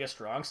with the Vegas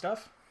Strong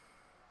stuff?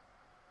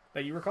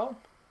 That you recall?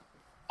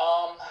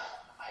 I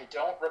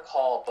don't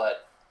recall,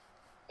 but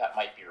that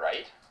might be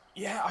right.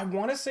 Yeah, I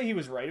want to say he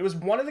was right. It was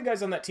one of the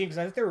guys on that team, because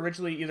I think they were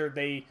originally either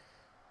they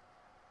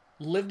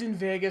lived in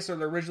Vegas or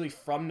they're originally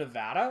from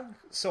Nevada.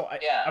 So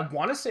I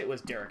want to say it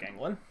was Derek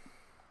Englund.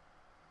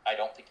 I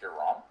don't think you're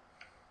wrong.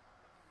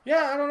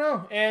 Yeah, I don't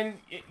know. And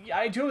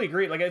I totally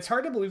agree. It's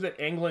hard to believe that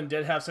Englund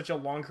did have such a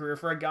long career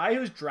for a guy who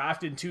was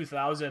drafted in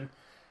 2000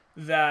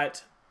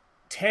 that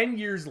 10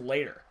 years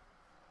later,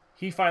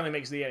 he finally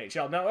makes the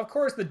NHL. Now, of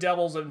course, the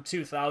Devils in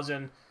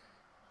 2000,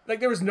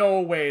 there was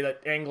no way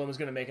that Englund was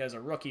going to make it as a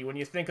rookie. When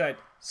you think that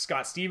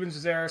Scott Stevens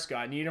was there,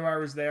 Scott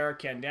Niedermayer was there,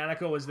 Ken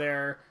Danica was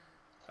there,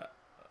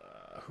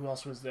 who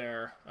else was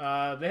there?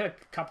 They had a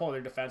couple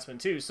other defensemen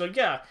too. So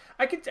yeah,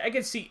 I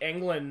could see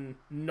Englund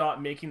not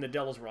making the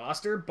Devils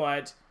roster,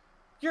 but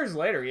years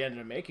later he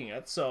ended up making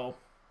it. So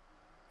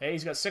hey,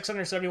 he's got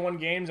 671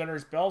 games under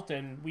his belt,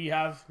 and we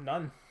have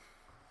none.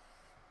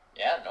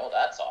 Yeah, no,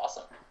 that's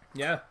awesome.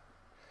 Yeah.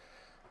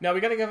 Now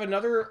we got to give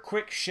another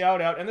quick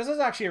shout out, and this is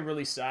actually a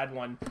really sad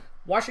one.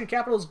 Washington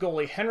Capitals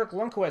goalie Henrik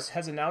Lundqvist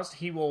has announced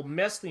he will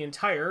miss the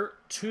entire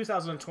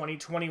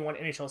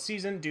 2020-21 NHL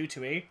season due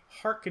to a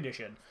heart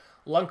condition.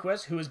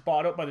 Lundqvist, who was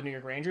bought out by the New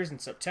York Rangers in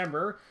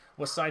September,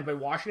 was signed by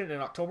Washington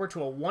in October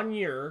to a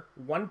 1-year,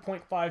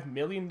 $1.5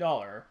 million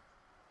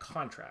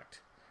contract.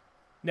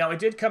 Now, it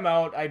did come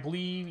out, I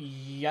believe,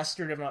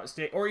 yesterday, if I'm not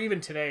mistaken, or even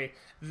today,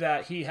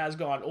 that he has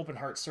gone open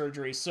heart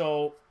surgery.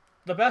 So,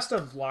 the best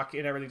of luck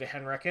and everything to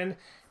Henrik. And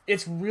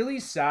it's really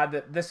sad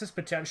that this is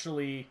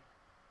potentially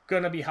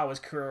going to be how his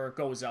career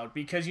goes out.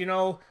 Because,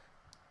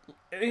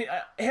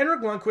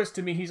 Henrik Lundqvist,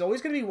 to me, he's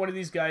always going to be one of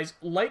these guys,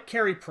 like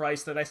Carey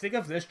Price, that I think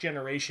of this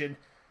generation,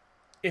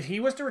 if he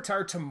was to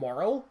retire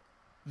tomorrow,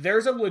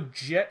 there's a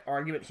legit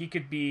argument he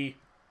could be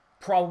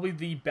probably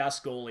the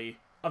best goalie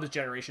of his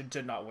generation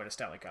to not win a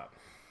Stanley Cup.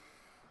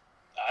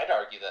 I'd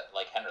argue that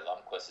Henrik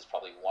Lundqvist is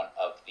probably one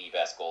of the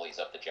best goalies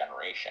of the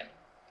generation.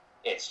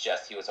 It's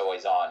just he was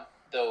always on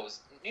those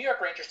New York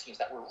Rangers teams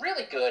that were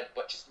really good,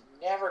 but just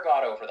never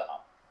got over the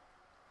hump.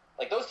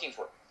 Those teams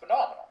were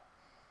phenomenal.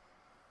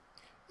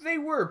 They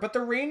were, but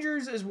the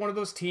Rangers is one of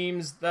those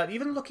teams that,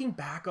 even looking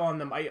back on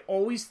them, I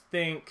always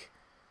think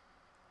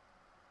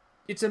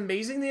it's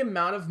amazing the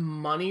amount of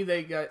money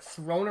they got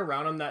thrown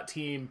around on that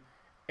team.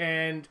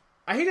 And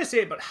I hate to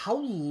say it, but how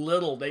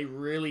little they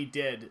really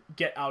did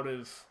get out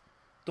of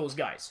those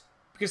guys.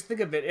 Because think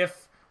of it,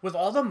 if with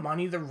all the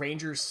money the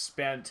Rangers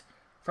spent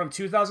from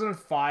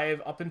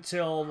 2005 up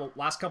until the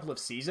last couple of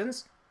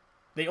seasons,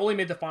 they only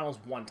made the finals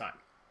one time.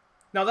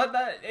 Now,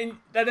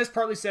 that is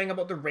partly saying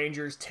about the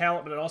Rangers'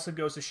 talent, but it also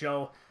goes to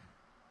show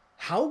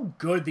how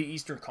good the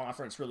Eastern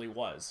Conference really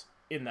was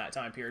in that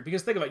time period.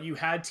 Because think about it, you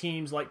had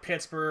teams like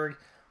Pittsburgh,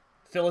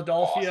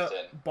 Philadelphia,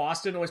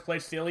 Boston always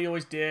played, Philly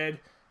always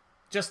did.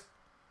 Just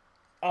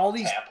all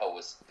these... Tampa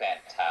was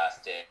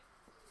fantastic.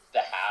 The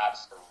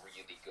Habs were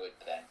really good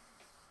then.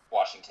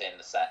 Washington,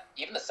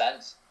 even the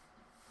Sens.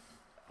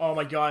 Oh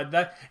my god,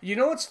 that you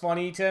know what's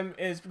funny, Tim,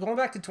 is going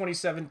back to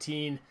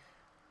 2017,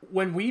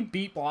 when we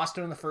beat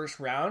Boston in the first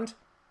round,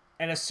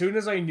 and as soon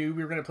as I knew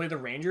we were going to play the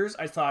Rangers,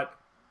 I thought,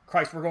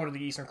 Christ, we're going to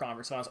the Eastern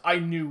Conference Finals. I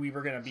knew we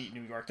were going to beat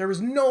New York. There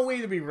was no way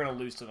that we were going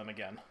to lose to them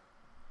again.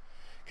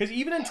 Because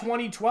even in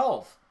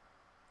 2012,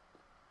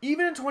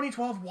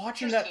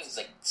 watching that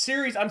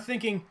series, I'm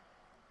thinking,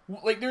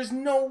 like, there's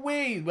no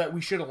way that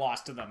we should have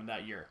lost to them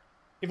that year.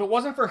 If it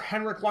wasn't for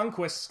Henrik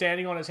Lundqvist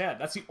standing on his head,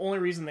 that's the only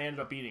reason they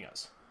ended up beating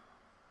us.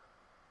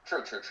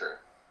 True.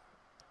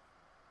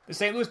 The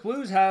St. Louis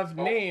Blues have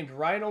named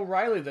Ryan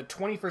O'Reilly the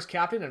 21st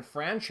captain in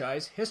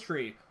franchise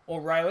history.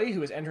 O'Reilly,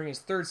 who is entering his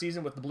third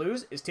season with the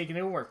Blues, is taking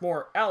over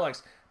for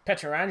Alex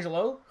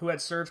Pietrangelo, who had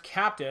served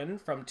captain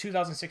from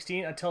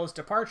 2016 until his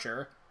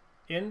departure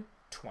in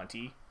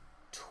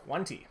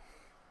 2020.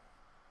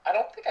 I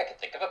don't think I could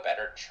think of a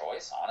better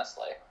choice,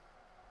 honestly.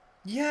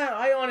 Yeah,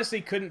 I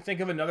honestly couldn't think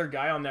of another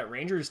guy on that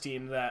Rangers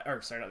team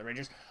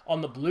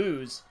on the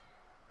Blues,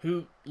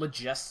 who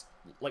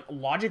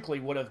logically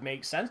would have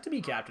made sense to be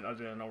captain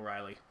other than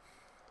O'Reilly.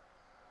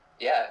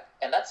 Yeah,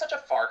 and that's such a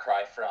far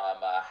cry from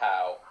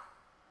how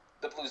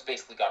the Blues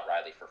basically got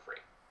Riley for free.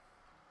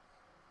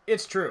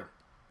 It's true.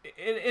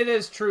 It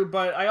is true,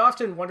 but I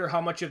often wonder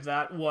how much of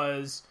that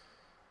was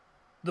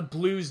the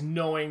Blues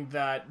knowing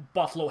that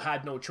Buffalo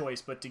had no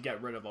choice but to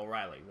get rid of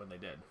O'Reilly when they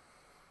did.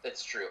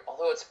 It's true.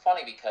 Although it's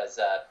funny because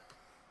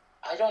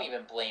I don't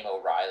even blame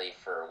O'Reilly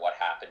for what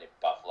happened in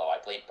Buffalo. I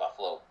blame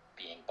Buffalo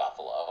being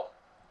Buffalo.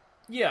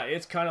 Yeah,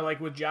 it's kind of like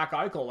with Jack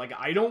Eichel. Like,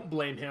 I don't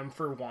blame him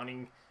for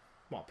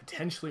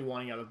potentially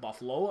wanting out of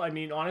Buffalo. I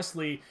mean,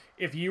 honestly,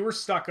 if you were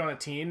stuck on a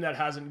team that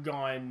hasn't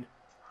gone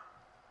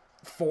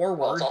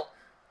forward,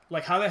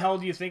 like, how the hell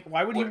do you think,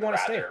 why would he want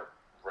to stay?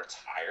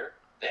 Retire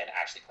than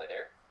actually play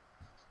there.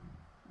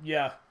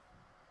 Yeah.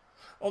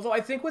 Although I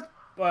think with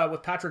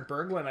Patrick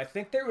Berglund, I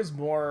think there was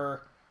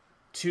more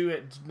to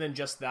it than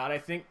just that. I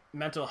think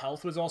mental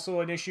health was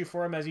also an issue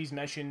for him, as he's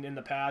mentioned in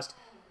the past.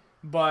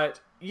 But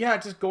yeah,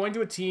 just going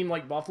to a team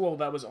like Buffalo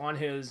that was on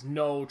his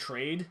no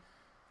trade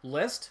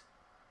list,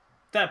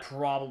 that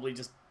probably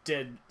just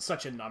did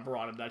such a number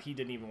on him that he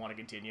didn't even want to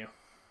continue.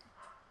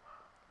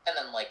 And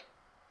then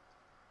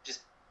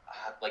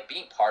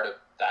being part of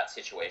that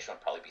situation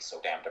would probably be so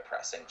damn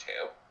depressing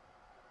too.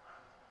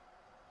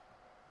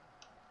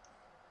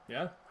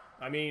 Yeah,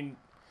 I mean,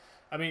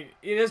 it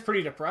is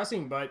pretty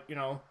depressing, but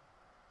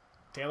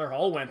Taylor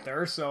Hall went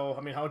there, so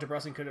I mean, how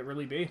depressing could it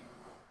really be?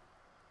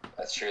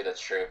 That's true.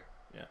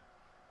 Yeah.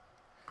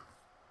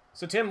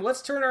 So Tim,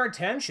 let's turn our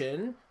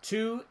attention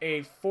to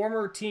a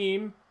former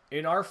team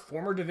in our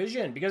former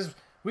division, because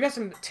we got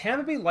some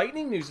Tampa Bay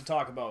Lightning news to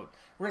talk about.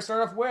 We're going to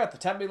start off with the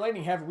Tampa Bay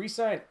Lightning have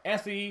re-signed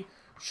Anthony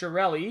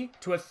Cirelli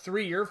to a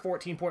 3-year,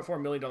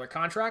 $14.4 million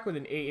contract with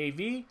an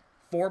AAV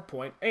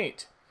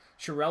 4.8.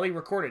 Cirelli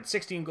recorded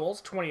 16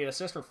 goals, 28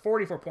 assists for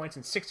 44 points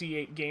in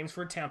 68 games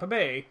for Tampa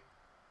Bay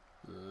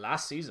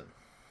last season.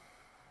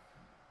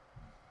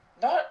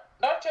 Not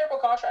a terrible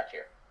contract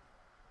here.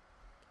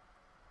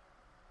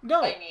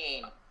 No. I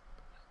mean,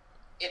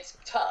 it's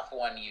tough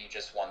when you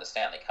just won the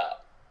Stanley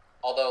Cup.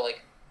 Although,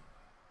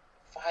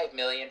 $5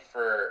 million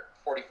for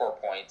 44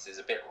 points is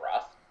a bit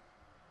rough.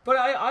 But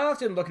I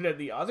often look at it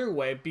the other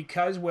way,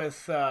 because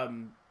with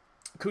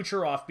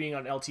Kucherov being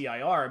on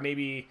LTIR,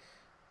 maybe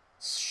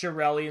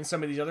Cirelli and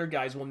some of these other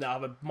guys will now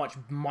have a much,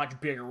 much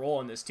bigger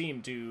role in this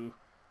team to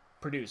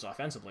produce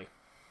offensively.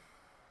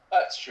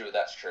 That's true.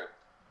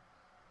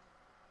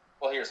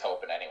 Well, here's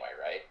hoping anyway,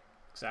 right?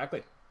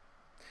 Exactly.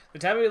 The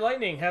Tampa Bay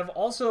Lightning have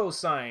also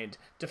signed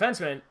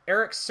defenseman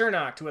Eric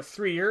Cernak to a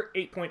 3-year,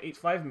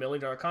 $8.85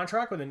 million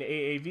contract with an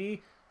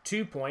AAV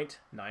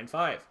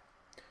 2.95.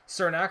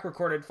 Cernak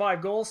recorded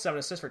 5 goals, 7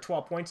 assists for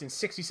 12 points in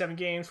 67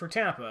 games for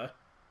Tampa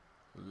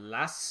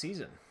last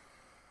season.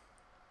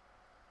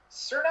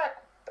 Cernak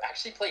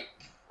actually played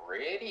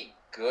pretty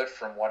good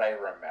from what I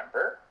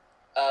remember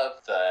of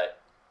the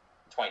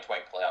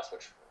 2020 playoffs,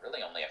 which were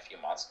really only a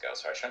few months ago,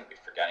 so I shouldn't be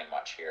forgetting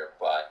much here,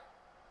 but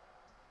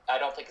I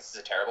don't think this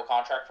is a terrible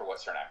contract for what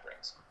Cernak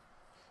brings.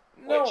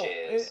 No, which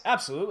is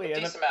absolutely a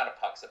decent amount of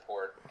puck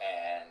support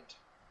and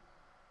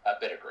a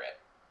bit of grit.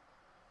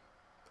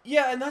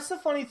 Yeah, and that's the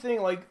funny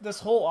thing, this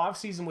whole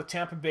offseason with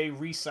Tampa Bay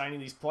re-signing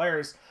these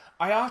players,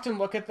 I often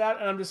look at that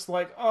and I'm just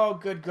like, oh,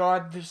 good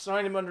God, they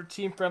signed him under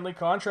team-friendly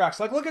contracts.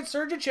 Look at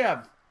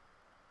Sergachev.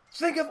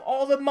 Think of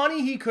all the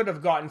money he could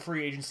have gotten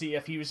free agency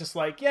if he was just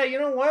like, yeah, you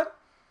know what?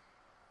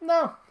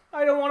 No,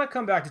 I don't want to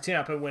come back to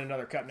Tampa and win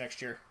another cup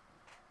next year.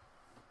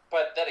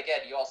 But then again,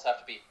 you also have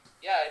to be,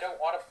 I don't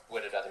want to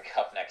win another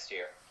cup next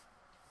year.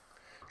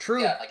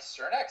 True. Yeah,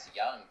 Cernak's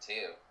young,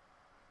 too.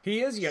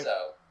 He is young.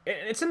 So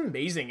it's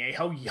amazing,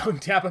 how young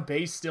Tampa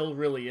Bay still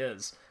really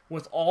is.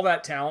 With all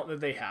that talent that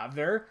they have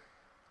there,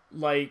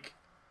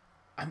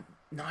 I'm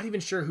not even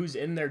sure who's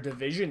in their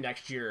division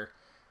next year.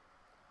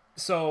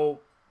 So,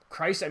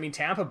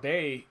 Tampa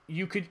Bay,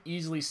 you could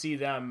easily see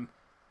them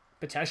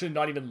potentially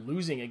not even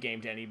losing a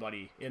game to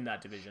anybody in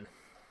that division.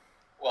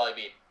 Well, I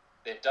mean,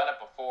 they've done it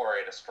before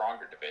in a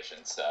stronger division,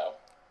 so...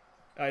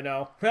 I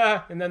know.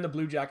 And then the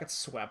Blue Jackets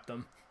swept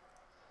them.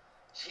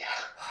 Yeah.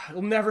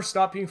 It'll never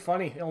stop being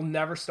funny. It'll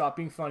never stop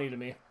being funny to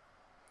me.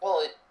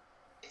 Well,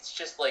 it's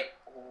just like,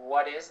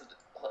 what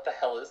the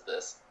hell is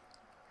this?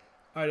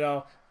 I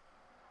know.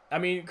 I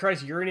mean,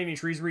 Christ, Urinating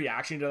Tree's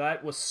reaction to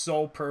that was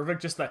so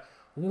perfect. Just that,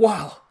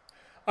 wow.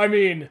 I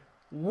mean,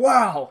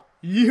 wow.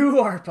 You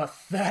are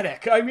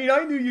pathetic. I mean,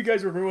 I knew you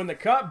guys would ruin the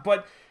cup,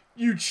 but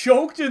you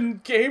choked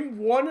in game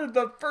 1 of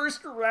the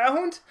first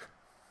round?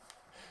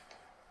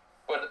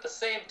 But at the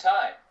same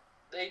time,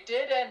 they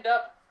did end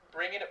up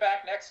bringing it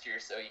back next year,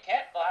 so you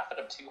can't laugh at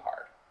them too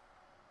hard.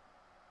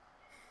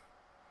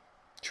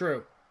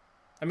 True.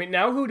 I mean,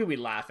 now who do we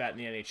laugh at in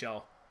the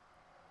NHL?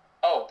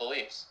 Oh, the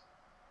Leafs.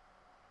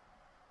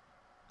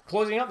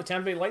 Closing out the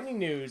Tampa Bay Lightning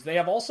news, they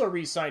have also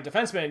re-signed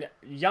defenseman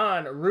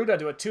Jan Rutta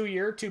to a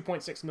 2-year,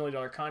 $2.6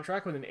 million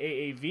contract with an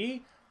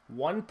AAV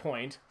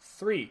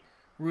 1.3.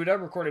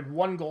 Rutta recorded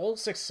 1 goal,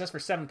 6 assists for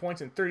 7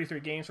 points in 33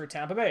 games for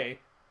Tampa Bay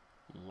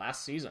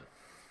last season.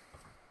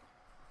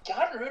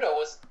 Jan Rutta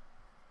was...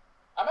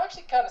 I'm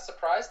actually kind of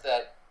surprised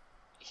that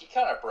he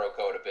kind of broke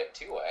out a bit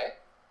too, eh?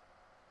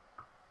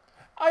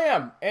 I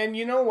am. And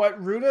you know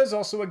what? Rutta is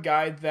also a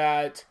guy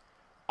that,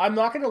 I'm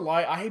not going to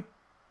lie, I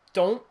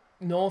don't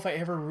know if I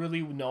ever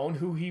really known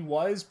who he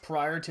was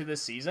prior to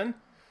this season.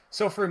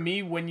 So for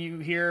me, when you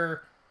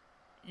hear,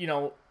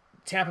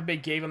 Tampa Bay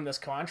gave him this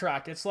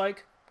contract, it's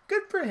like,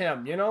 good for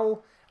him,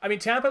 I mean,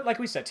 like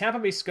we said, Tampa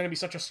Bay's going to be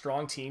such a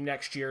strong team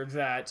next year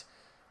that,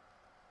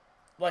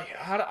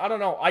 I don't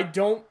know. I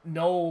don't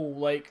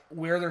know,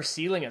 where their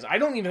ceiling is. I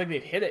don't even think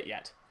they've hit it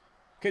yet.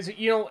 Because,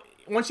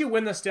 once you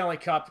win the Stanley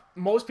Cup,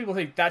 most people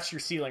think that's your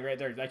ceiling right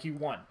there. Like, you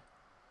won.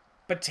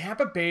 But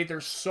Tampa Bay,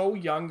 they're so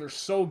young, they're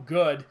so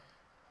good,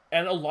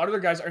 and a lot of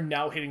their guys are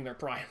now hitting their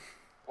prime.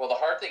 Well, the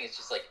hard thing is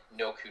just,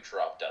 no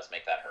Kucherov does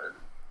make that hurt.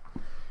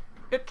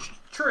 It's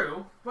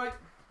true, but...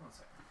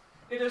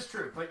 It is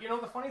true. But,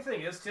 the funny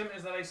thing is, Tim,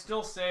 is that I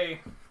still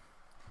say...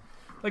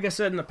 Like I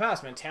said in the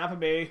past, man, Tampa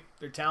Bay,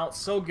 their talent's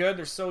so good,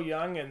 they're so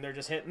young, and they're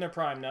just hitting their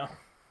prime now.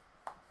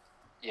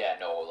 Yeah,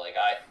 no,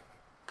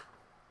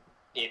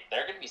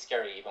 they're going to be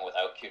scary even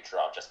without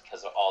Kucherov just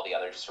because of all the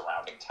other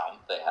surrounding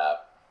talent they have.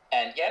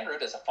 And Jan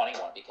Rutta is a funny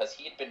one because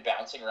he had been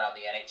bouncing around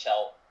the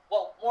NHL,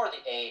 well, more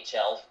the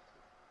AHL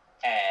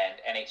and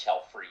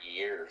NHL for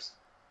years.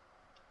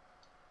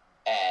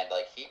 And,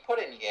 he put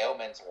in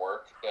yeoman's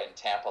work in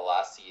Tampa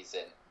last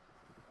season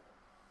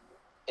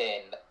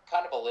in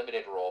kind of a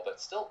limited role, but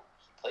still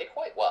played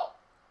quite well.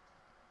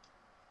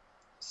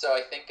 So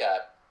I think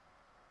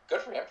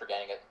good for him for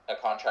getting a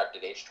contract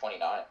at age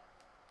 29.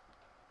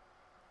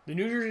 The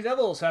New Jersey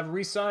Devils have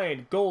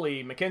re-signed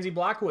goalie Mackenzie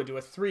Blackwood to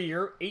a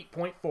 3-year,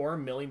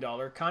 $8.4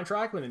 million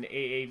contract with an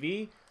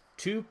AAV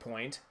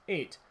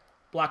 2.8.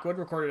 Blackwood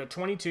recorded a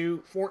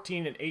 22,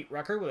 14, and 8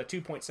 record with a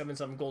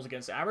 2.77 goals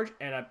against average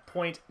and a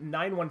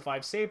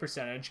 .915 save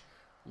percentage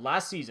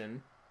last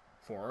season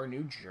for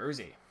New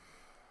Jersey.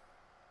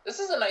 This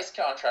is a nice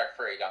contract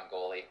for a young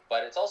goalie,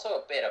 but it's also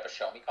a bit of a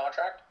show-me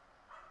contract.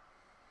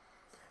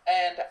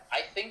 And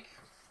I think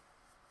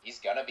he's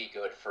going to be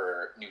good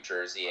for New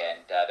Jersey, and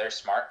they're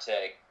smart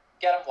to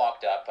get him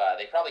locked up.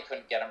 They probably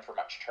couldn't get him for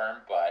much term,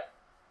 but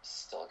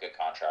still a good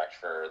contract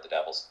for the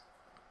Devils.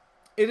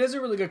 It is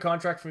a really good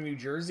contract for New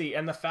Jersey,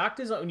 and the fact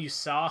is that when you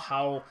saw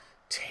how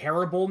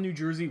terrible New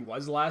Jersey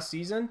was last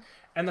season,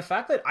 and the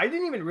fact that I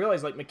didn't even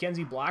realize,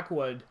 Mackenzie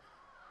Blackwood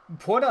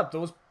put up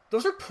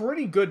those are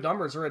pretty good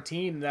numbers for a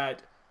team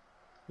that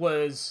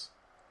was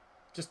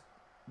just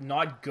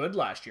not good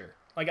last year.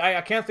 I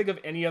can't think of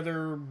any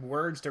other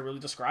words to really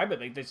describe it.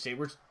 They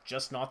were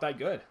just not that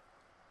good.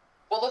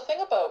 Well, the thing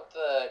about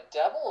the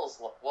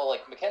Devils,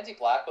 Mackenzie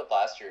Blackwood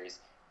last year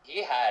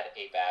he had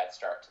a bad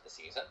start to the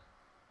season.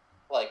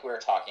 We were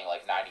talking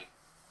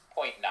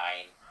 90.9,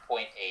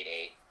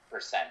 0.88%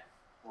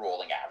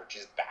 rolling average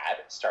is bad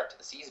start to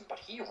the season, but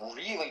he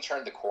really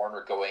turned the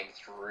corner going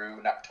through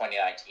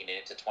 2019 and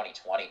into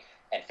 2020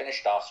 and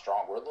finished off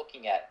strong. We're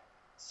looking at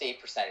save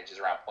percentages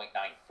around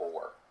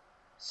 0.94.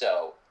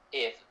 So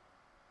if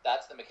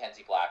that's the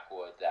Mackenzie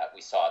Blackwood that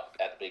we saw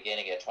at the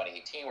beginning of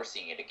 2018, we're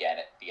seeing it again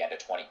at the beginning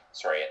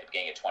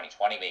of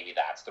 2020. Maybe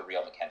that's the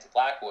real Mackenzie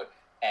Blackwood.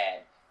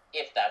 And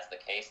if that's the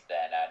case,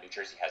 then New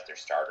Jersey has their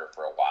starter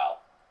for a while.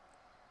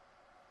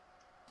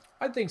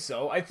 I think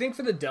so. I think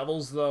for the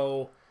Devils,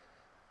 though,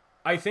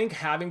 I think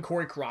having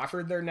Corey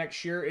Crawford there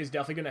next year is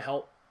definitely going to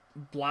help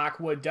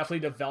Blackwood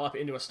definitely develop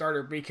into a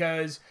starter,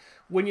 because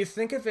when you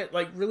think of it,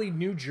 really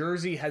New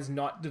Jersey has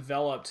not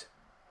developed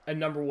a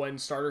number one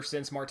starter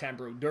since Martin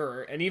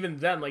Brodeur, and even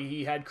then,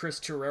 he had Chris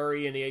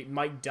Terreri and he had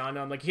Mike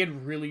Dunham. He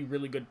had really,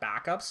 really good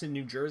backups in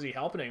New Jersey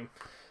helping him.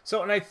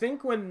 So, and I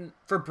think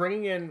for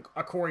bringing in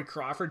a Corey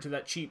Crawford to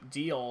that cheap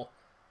deal,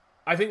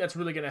 I think that's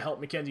really going to help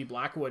Mackenzie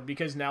Blackwood,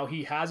 because now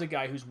he has a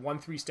guy who's won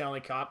 3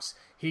 Stanley Cups.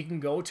 He can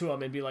go to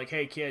him and be like,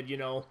 hey, kid,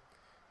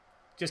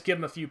 just give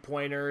him a few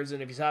pointers,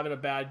 and if he's having a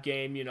bad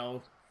game,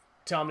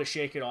 tell him to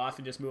shake it off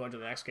and just move on to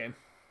the next game.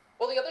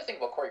 Well, the other thing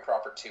about Corey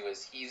Crawford, too,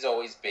 is he's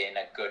always been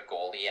a good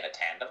goalie in a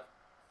tandem.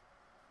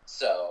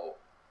 So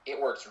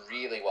it works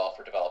really well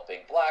for developing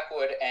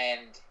Blackwood,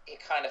 and it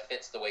kind of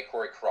fits the way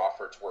Corey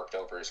Crawford's worked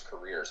over his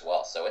career as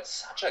well. So it's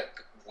such a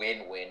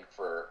win-win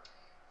for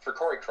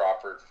Corey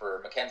Crawford, for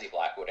Mackenzie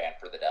Blackwood, and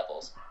for the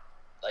Devils.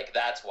 Like,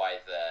 that's why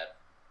the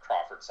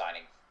Crawford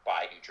signing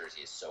by New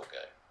Jersey is so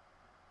good.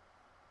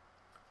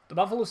 The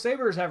Buffalo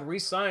Sabres have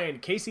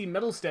re-signed Casey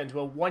Middleston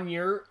to a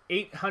 1-year,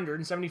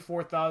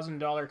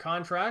 $874,000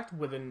 contract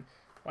with an,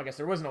 well, I guess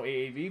there was no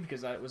AAV because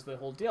that was the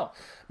whole deal.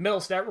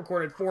 Middleston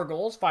recorded 4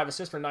 goals, 5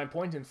 assists for 9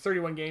 points in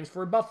 31 games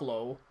for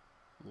Buffalo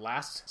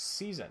last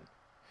season.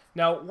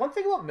 Now, one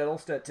thing about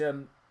Middleston,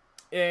 Tim,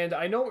 and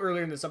I know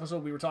earlier in this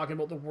episode we were talking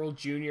about the World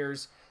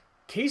Juniors,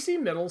 Casey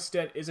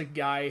Middleston is a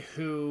guy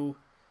who,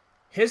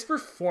 his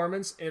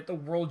performance at the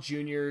World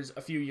Juniors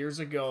a few years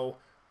ago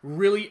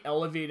really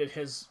elevated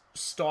his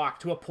stock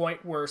to a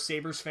point where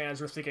Sabres fans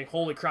were thinking,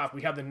 holy crap,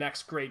 we have the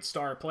next great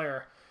star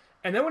player.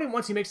 And then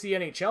once he makes the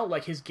NHL,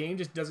 like, his game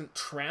just doesn't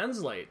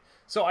translate.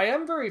 So I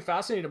am very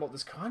fascinated about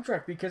this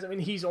contract because, I mean,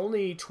 he's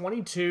only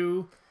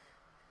 22.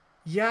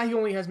 Yeah, he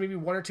only has maybe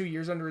 1 or 2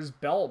 years under his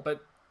belt,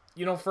 but,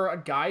 you know, for a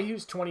guy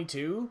who's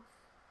 22,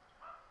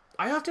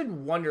 I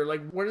often wonder,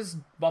 like, what is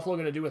Buffalo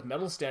going to do with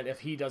Middleston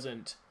if he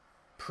doesn't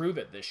prove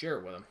it this year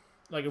with him?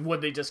 Like,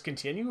 would they just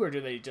continue, or do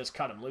they just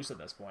cut him loose at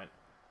this point?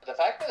 The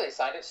fact that they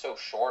signed it so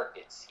short,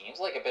 it seems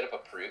like a bit of a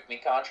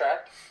prove-me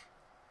contract.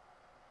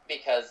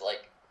 Because,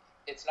 like,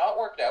 it's not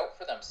worked out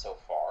for them so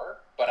far,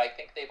 but I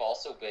think they've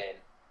also been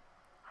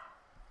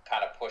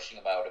kind of pushing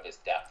him out of his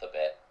depth a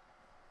bit.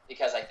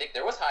 Because I think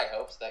there was high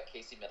hopes that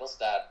Casey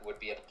Middlestat would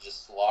be able to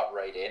just slot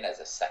right in as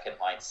a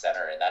second-line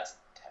center, and that's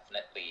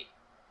definitely...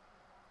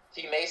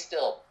 He may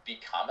still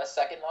become a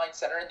second-line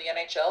center in the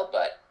NHL,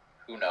 but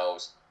who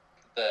knows.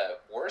 The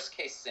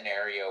worst-case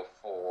scenario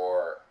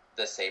for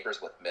the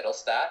Sabres with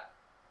Middlestat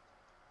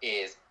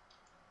is,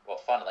 well,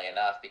 funnily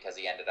enough, because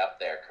he ended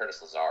up there,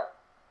 Curtis Lazar.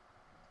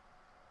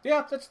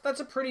 Yeah, that's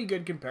a pretty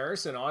good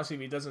comparison, honestly,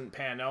 if he doesn't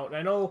pan out. And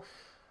I know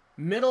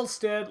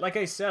Middlestat, like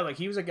I said, like,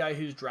 he was a guy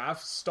whose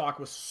draft stock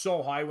was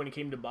so high when he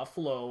came to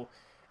Buffalo.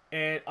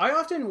 And I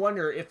often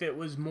wonder if it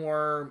was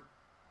more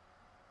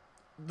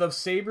the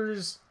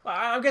Sabres...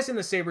 I'm guessing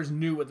the Sabres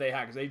knew what they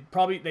had,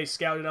 because they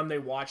scouted him, they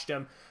watched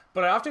him.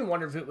 But I often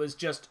wonder if it was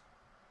just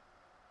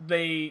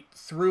they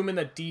threw him in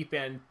the deep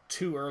end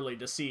too early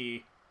to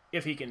see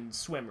if he can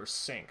swim or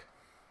sink.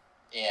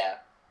 Yeah.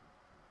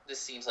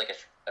 This seems like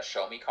a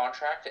show-me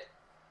contract,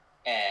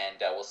 and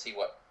we'll see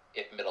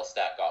if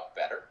Middlestat got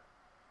better.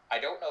 I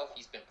don't know if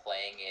he's been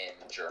playing in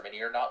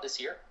Germany or not this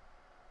year,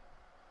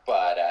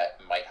 but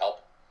it might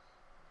help.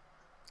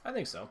 I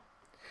think so.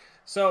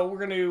 So we're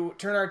going to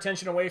turn our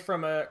attention away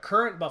from a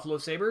current Buffalo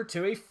Sabre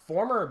to a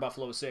former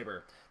Buffalo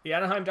Sabre. The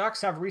Anaheim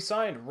Ducks have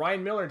re-signed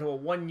Ryan Miller to a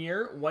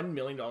 1-year, $1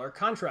 million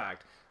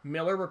contract.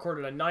 Miller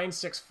recorded a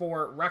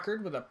 .964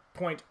 record with a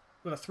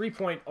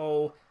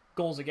 3.0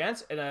 goals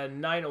against and a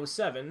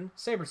 .907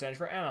 save percentage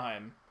for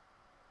Anaheim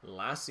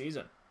last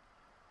season.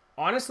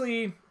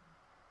 Honestly,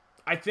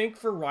 I think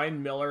for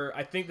Ryan Miller,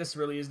 I think this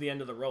really is the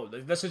end of the road.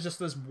 This is just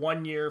this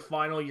 1-year,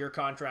 final year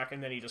contract,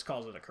 and then he just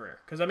calls it a career.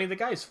 Because, I mean, the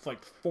guy's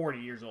like 40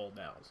 years old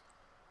now.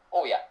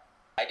 Oh, yeah.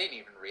 I didn't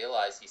even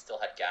realize he still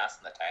had gas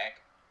in the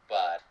tank,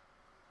 but...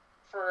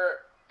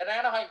 For an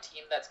Anaheim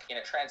team that's in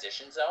a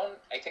transition zone,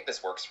 I think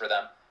this works for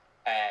them.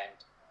 And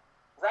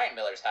Ryan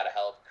Miller's had a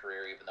hell of a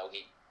career, even though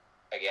he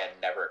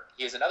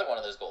was another one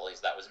of those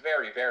goalies that was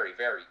very, very,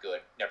 very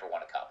good, never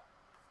won a cup.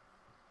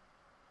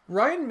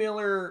 Ryan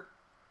Miller,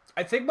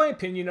 I think my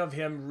opinion of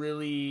him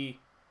really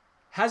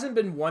hasn't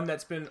been one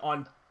that's been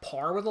on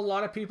par with a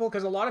lot of people,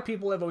 because a lot of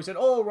people have always said,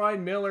 oh,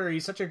 Ryan Miller,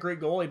 he's such a great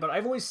goalie, but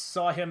I've always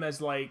saw him as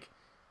like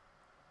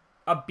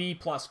a B+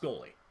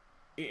 goalie.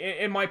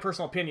 In my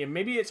personal opinion.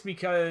 Maybe it's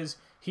because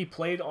he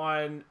played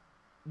on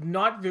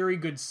not very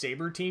good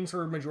Sabre teams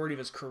for a majority of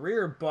his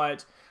career,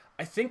 but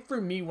I think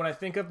for me, when I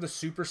think of the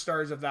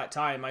superstars of that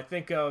time, I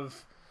think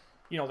of,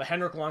 you know, the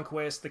Henrik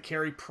Lundqvist, the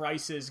Carey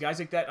Prices, guys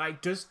like that. I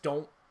just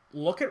don't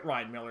look at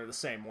Ryan Miller the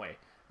same way.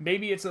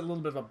 Maybe it's a little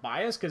bit of a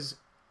bias because,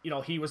 you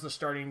know, he was the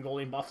starting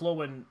goalie in Buffalo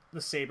when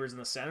the Sabres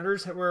and the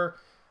Senators were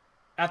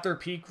at their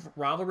peak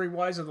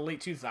rivalry-wise of the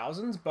late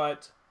 2000s,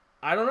 but...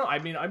 I don't know. I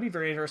mean, I'd be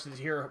very interested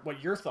to hear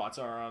what your thoughts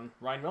are on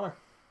Ryan Miller.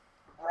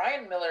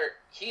 Ryan Miller,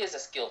 he is a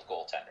skilled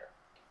goaltender.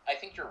 I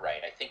think you're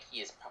right. I think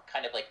he is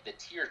kind of like the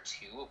tier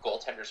 2 of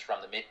goaltenders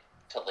from the mid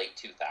to late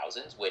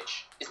 2000s,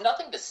 which is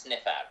nothing to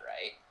sniff at,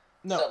 right?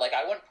 No. So, like,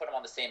 I wouldn't put him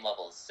on the same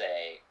level as,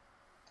 say,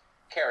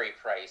 Carey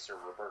Price or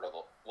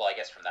Roberto... Well, I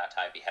guess from that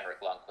time, it'd be Henrik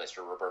Lundqvist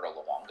or Roberto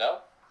Luongo.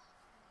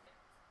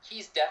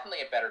 He's definitely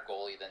a better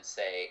goalie than,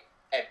 say,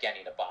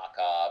 Evgeny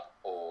Nabokov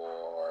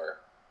or...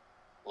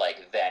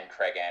 like then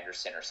Craig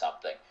Anderson or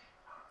something,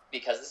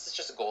 because this is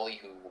just a goalie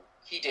who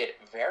he did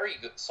very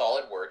good,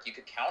 solid work. You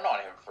could count on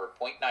him for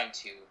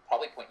 .92,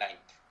 probably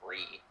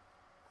 .93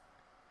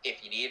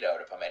 if you needed out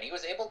of him, and he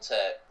was able to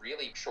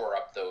really shore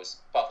up those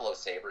Buffalo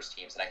Sabres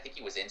teams, and I think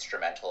he was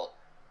instrumental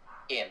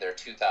in their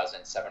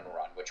 2007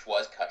 run, which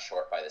was cut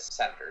short by the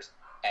Senators.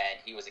 and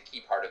he was a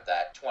key part of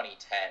that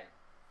 2010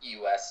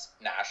 U.S.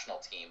 national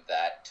team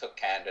that took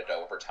Canada to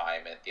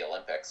overtime at the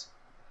Olympics.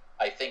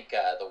 I think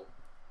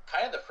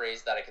the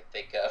phrase that I could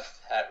think of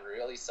that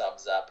really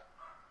sums up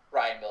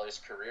Ryan Miller's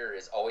career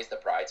is always the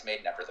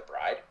bridesmaid, never the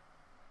bride.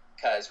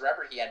 Because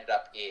remember, he ended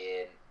up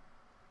in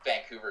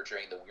Vancouver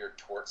during the weird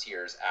torts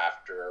years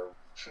after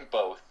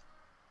both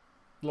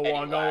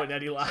Luongo and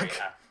Eddie Lack.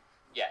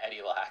 Yeah,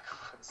 Eddie Lack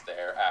was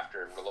there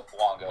after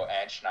Luongo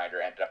and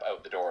Schneider ended up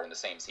out the door in the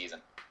same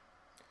season.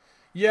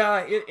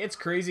 Yeah, it's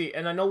crazy.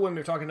 And I know when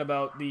we're talking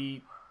about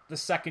the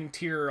second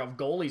tier of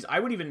goalies, I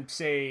would even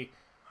say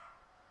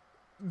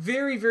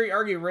very, very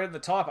arguably right at the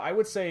top, I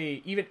would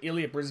say even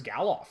Ilya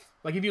Bryzgalov.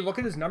 Like, if you look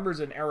at his numbers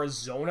in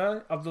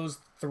Arizona of those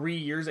 3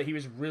 years that he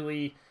was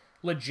really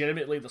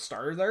legitimately the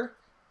starter there,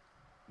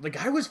 the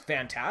guy was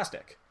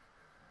fantastic.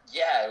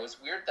 Yeah, it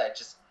was weird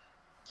that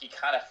he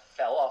kind of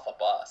fell off a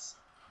bus.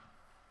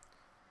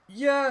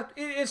 Yeah,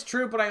 it's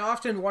true, but I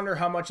often wonder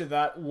how much of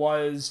that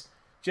was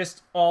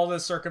just all the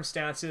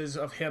circumstances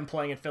of him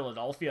playing in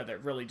Philadelphia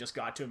that really just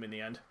got to him in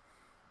the end.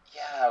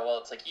 Yeah, well,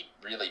 it's like he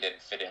really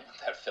didn't fit in with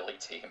that Philly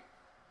team.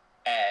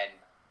 And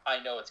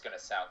I know it's going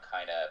to sound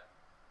kind of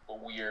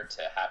weird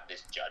to have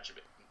this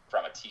judgment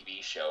from a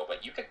TV show,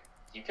 but you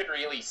could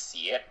really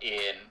see it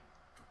in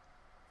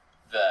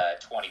the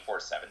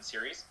 24/7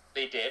 series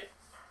they did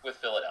with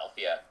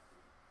Philadelphia.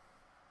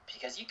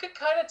 Because you could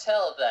kind of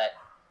tell that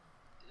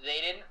they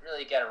didn't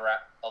really get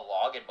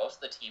along, and most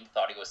of the team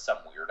thought he was some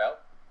weirdo.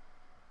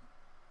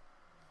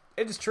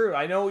 It is true.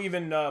 I know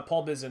even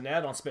Paul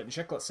Bissonnette on Spit and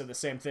Chicklets said the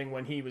same thing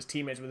when he was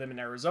teammates with him in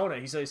Arizona.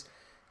 He says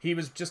he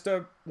was just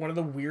one of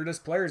the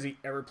weirdest players he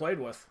ever played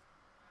with.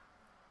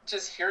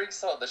 Just hearing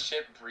some of the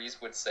shit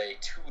Breeze would say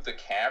to the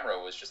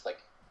camera was just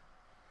like,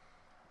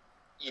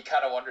 you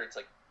kind of wonder, it's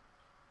like,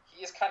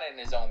 he is kind of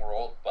in his own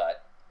world,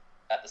 but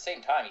at the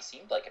same time, he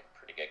seemed like a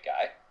pretty good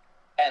guy.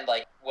 And,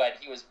 like, when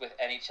he was with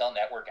NHL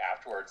Network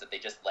afterwards, that they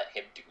just let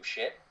him do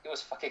shit, it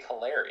was fucking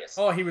hilarious.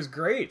 Oh, he was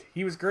great.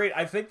 He was great.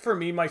 I think for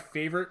me, my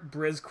favorite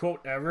Briz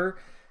quote ever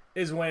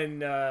is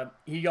when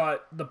he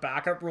got the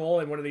backup role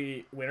in one of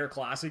the Winter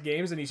Classic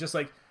games, and he's just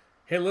like,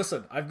 hey,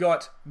 listen, I've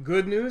got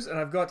good news, and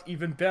I've got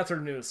even better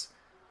news.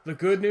 The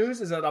good news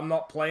is that I'm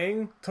not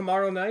playing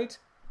tomorrow night.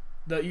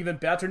 The even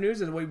better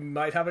news is we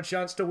might have a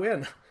chance to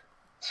win.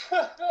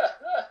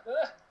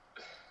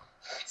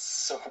 It's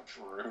so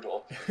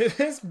brutal. It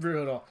is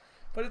brutal,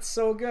 but it's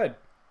so good.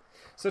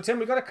 So, Tim,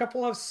 we got a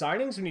couple of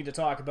signings we need to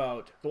talk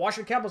about. The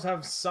Washington Capitals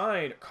have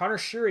signed Connor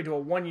Sheary to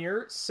a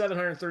 1-year,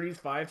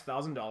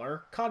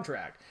 $735,000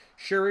 contract.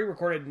 Sheary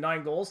recorded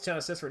 9 goals, 10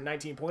 assists for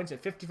 19 points in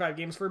 55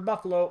 games for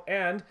Buffalo,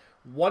 and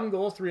 1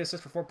 goal, 3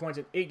 assists for 4 points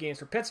in 8 games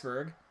for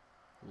Pittsburgh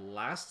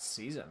last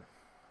season.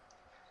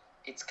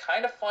 It's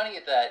kind of funny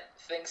that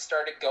things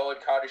started going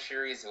Connor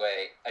Sheary's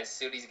way as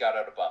soon as he got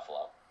out of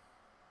Buffalo.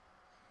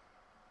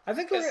 I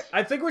think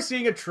we're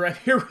seeing a trend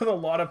here with a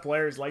lot of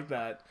players like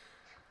that.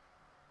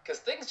 Because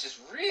things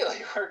just really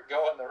weren't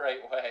going the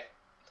right way.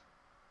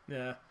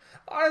 Yeah.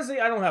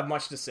 Honestly, I don't have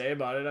much to say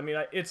about it. I mean,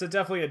 it's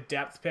definitely a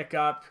depth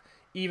pickup,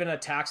 even a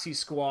taxi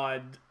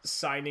squad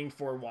signing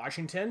for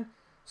Washington.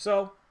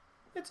 So,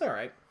 it's all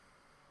right.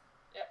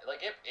 Yeah,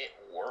 like, it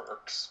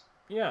works.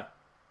 Yeah.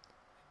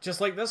 Just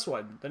like this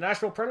one. The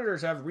Nashville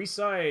Predators have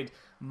re-signed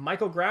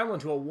Michael Granlund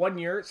to a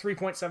 1-year,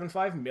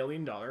 $3.75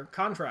 million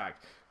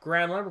contract.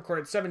 Granlund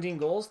recorded 17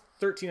 goals,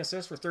 13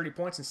 assists for 30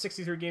 points in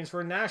 63 games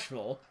for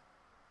Nashville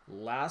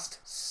last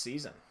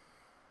season.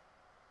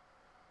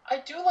 I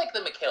do like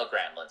the Mikhail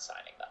Granlund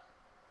signing, though.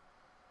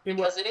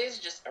 Because it is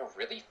just a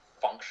really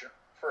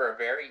for a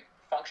very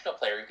functional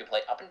player who can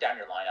play up and down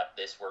your lineup,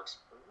 this works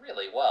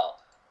really well.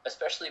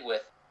 Especially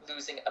with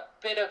losing a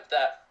bit of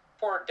that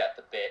forward depth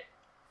a bit,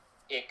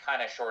 it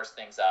kind of shores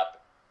things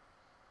up.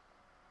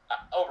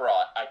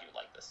 Overall, I do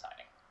like this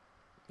signing.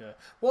 Yeah.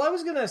 Well, I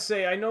was going to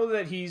say, I know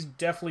that he's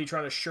definitely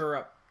trying to shore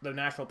up the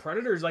Nashville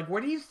Predators. Like,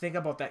 what do you think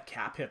about that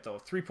cap hit, though?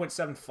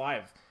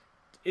 3.75.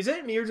 Is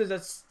it me, or does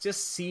that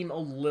just seem a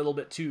little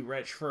bit too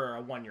rich for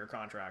a 1-year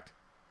contract?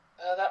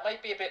 That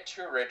might be a bit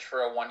too rich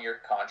for a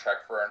 1-year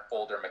contract for an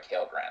older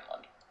Mikhail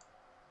Granlund.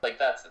 Like,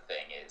 that's the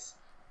thing, is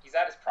he's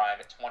at his prime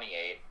at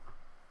 28.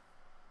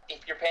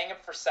 If you're paying him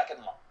for second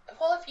line,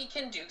 well, if he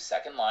can do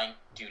second line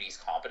duties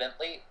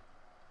competently,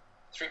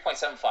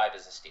 3.75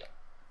 is a steal.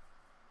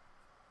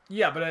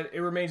 Yeah, but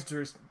it remains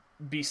to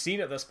be seen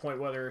at this point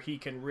whether he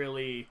can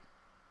really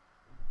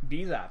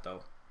be that,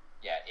 though.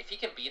 Yeah, if he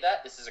can be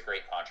that, this is a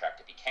great contract.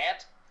 If he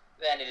can't,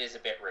 then it is a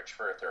bit rich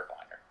for a third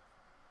liner.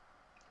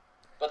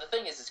 But the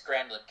thing is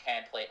Granlund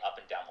can play up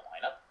and down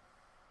the lineup,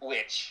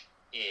 which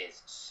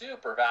is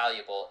super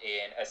valuable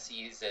in a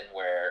season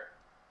where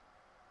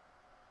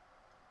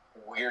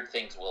weird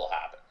things will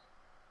happen.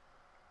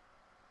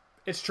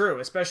 It's true,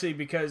 especially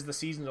because the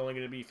season's only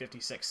going to be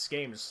 56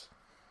 games.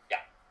 Yeah,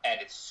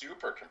 and it's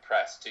super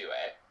compressed too,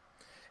 eh?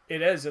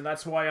 It is, and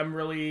that's why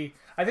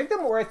I think the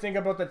more I think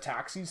about the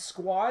taxi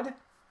squad,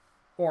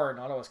 or in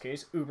Ottawa's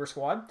case, Uber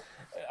squad,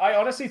 I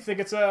honestly think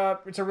it's a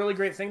really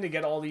great thing to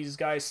get all these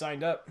guys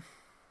signed up.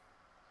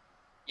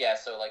 Yeah,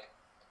 so like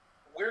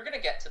we're going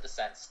to get to the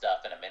Sens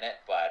stuff in a minute,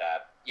 but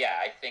yeah,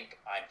 I think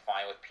I'm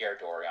fine with Pierre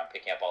Dorion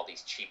picking up all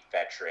these cheap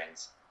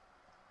veterans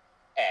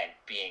and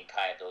being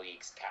kind of the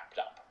league's cap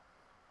dump.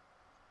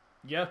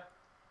 Yeah.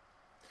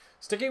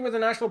 Sticking with the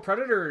Nashville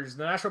Predators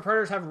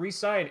have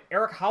re-signed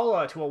Eric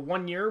Haula to a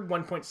 1-year,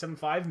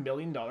 $1.75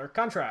 million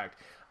contract.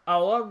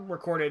 Haula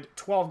recorded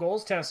 12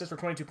 goals, 10 assists for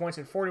 22 points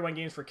in 41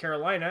 games for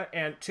Carolina,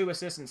 and 2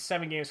 assists in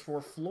 7 games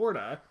for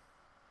Florida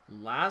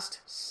last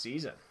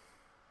season.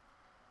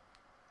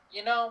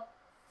 You know,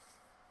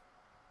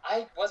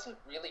 I wasn't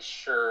really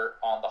sure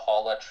on the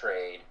Haula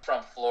trade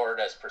from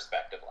Florida's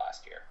perspective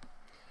last year.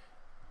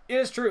 It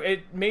is true.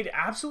 It made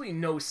absolutely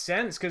no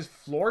sense because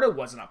Florida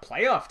wasn't a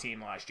playoff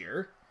team last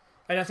year.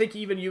 And I think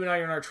even you and I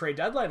in our trade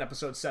deadline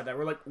episode said that.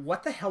 We're like,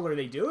 what the hell are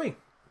they doing?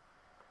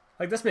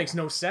 Like, this makes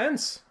no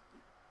sense.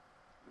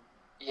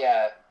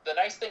 Yeah, the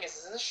nice thing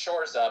is this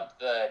shores up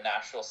the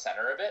Nashville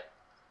center a bit.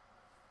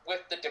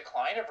 With the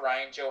decline of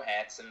Ryan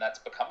Johansson, that's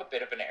become a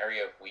bit of an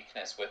area of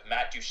weakness with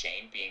Matt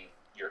Duchene being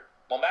your...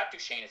 Well, Matt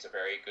Duchene is a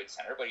very good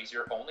center, but he's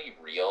your only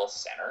real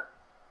center.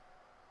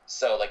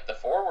 So, like, the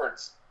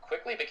forwards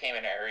quickly became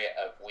an area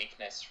of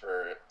weakness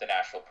for the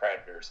Nashville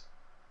Predators.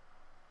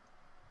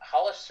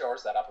 Haula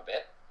shores that up a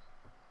bit,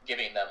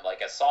 giving them,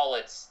 like, a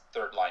solid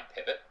third-line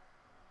pivot.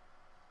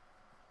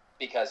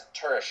 Because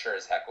Turris sure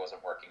as heck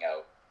wasn't working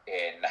out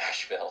in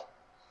Nashville.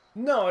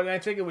 No, and I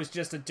think it was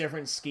just a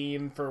different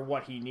scheme for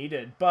what he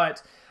needed.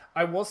 But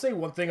I will say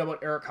one thing about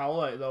Eric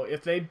Haula, though.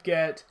 If they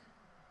get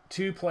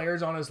 2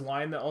 players on his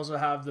line that also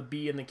have the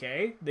B and the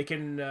K, they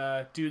can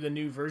do the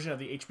new version of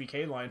the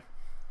HBK line.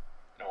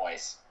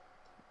 Nice.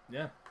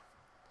 Yeah.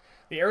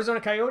 The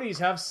Arizona Coyotes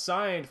have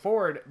signed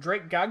forward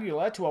Drake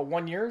Caggiula to a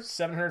 1-year,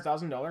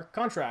 $700,000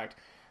 contract.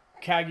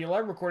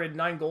 Caggiula recorded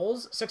 9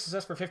 goals, 6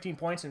 assists for 15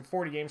 points in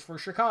 40 games for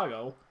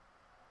Chicago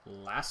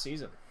last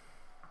season.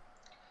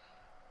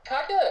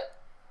 Caggiula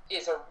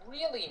is a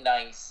really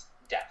nice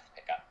depth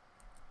pickup.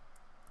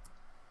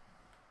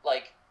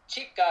 Like,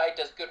 cheap guy,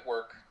 does good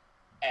work,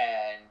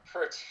 and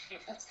for a team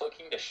that's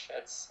looking to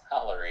shed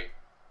salary,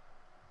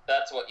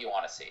 that's what you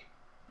want to see.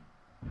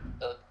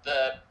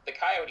 The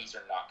Coyotes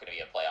are not going to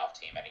be a playoff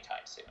team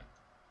anytime soon.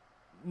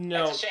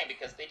 No. It's a shame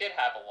because they did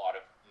have a lot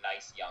of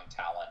nice young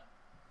talent.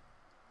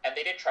 And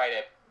they did try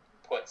to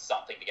put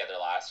something together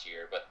last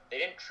year, but they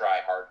didn't try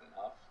hard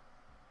enough.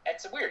 And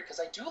it's weird because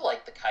I do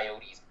like the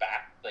Coyotes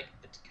back. Like,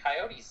 the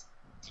Coyotes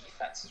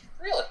defense is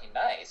really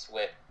nice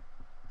with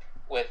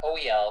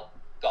OEL,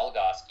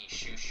 Goligoski,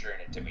 Schuster,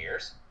 and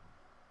Demirs.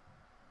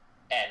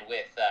 And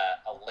with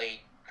a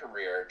late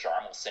career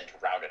Jarmelson to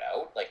round it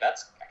out. Like,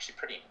 that's actually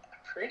pretty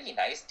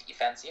nice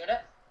defense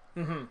unit.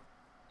 Mm-hmm.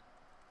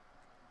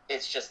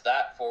 It's just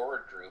that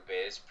forward group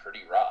is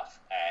pretty rough,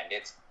 and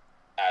it's,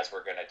 as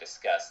we're going to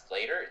discuss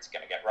later, it's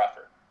going to get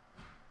rougher.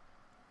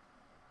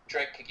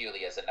 Drake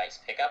Caggiula is a nice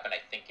pickup, and I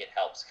think it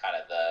helps kind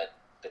of the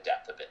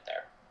depth a bit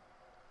there.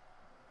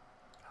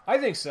 I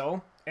think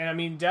so. And I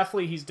mean,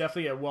 he's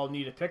definitely a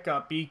well-needed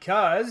pickup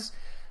because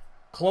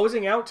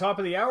closing out top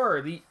of the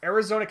hour, the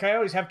Arizona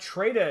Coyotes have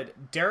traded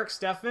Derek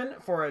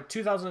Steffen for a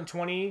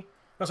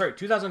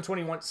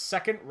 2021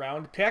 second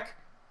round pick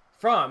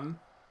from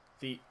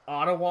the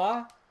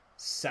Ottawa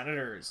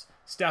Senators.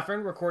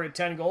 Steffen recorded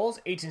 10 goals,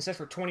 18 assists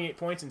for 28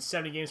 points in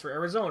 70 games for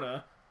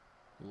Arizona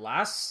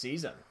last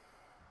season.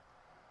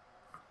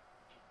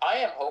 I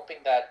am hoping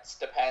that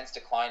Stepan's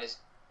decline has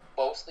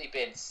mostly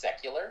been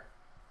secular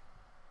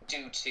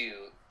due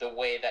to the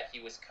way that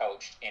he was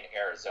coached in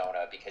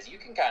Arizona, because you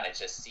can kind of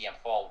just see him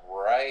fall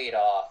right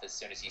off as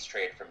soon as he's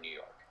traded from New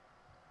York.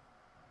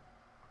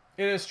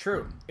 It is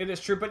true.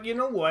 But you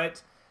know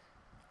what?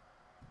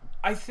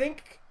 I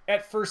think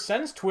at first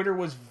Sens Twitter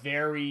was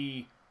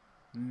very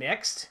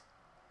mixed,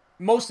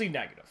 mostly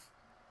negative.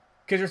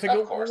 Because you're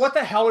thinking, what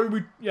the hell are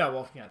we...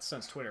 Yeah, it's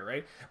Sens Twitter,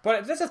 right?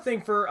 But that's the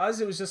thing for us.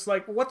 It was just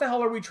like, what the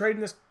hell are we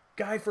trading this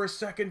guy for a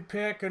second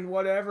pick and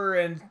whatever?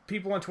 And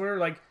people on Twitter are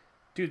like,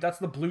 dude, that's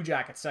the Blue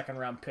Jackets second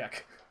round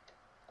pick.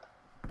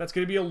 That's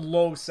going to be a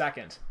low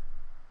second.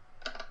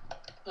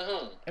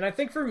 Mm-hmm. And I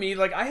think for me,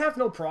 like, I have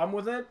no problem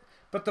with it.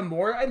 But the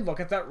more I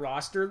look at that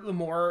roster, the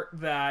more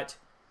that...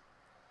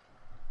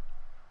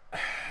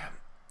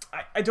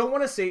 I don't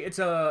want to say it's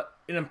an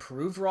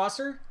improved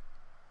roster,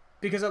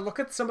 because I look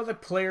at some of the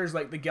players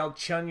like the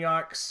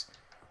Galchenyuks,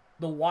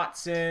 the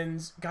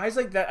Watsons, guys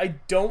like that. I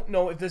don't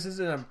know if this is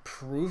an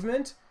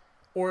improvement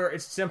or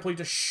it's simply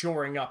just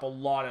shoring up a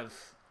lot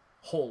of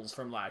holes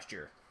from last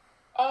year.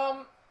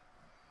 I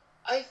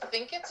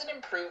think it's an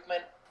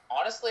improvement.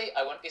 Honestly,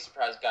 I wouldn't be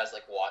surprised if guys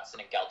like Watson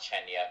and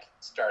Galchenyuk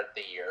start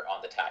the year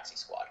on the taxi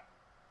squad.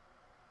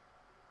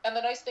 And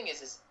the nice thing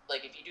is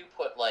like, if you do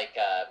put like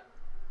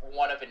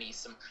one of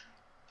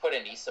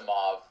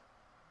Anisimov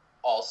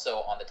also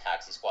on the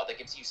taxi squad, that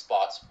gives you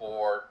spots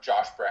for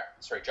Josh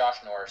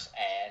Norris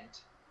and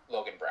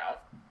Logan Brown.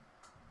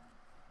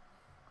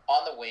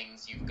 On the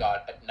wings, you've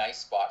got a nice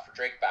spot for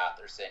Drake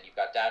Batherson. You've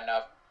got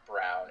Dadonov,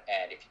 Brown,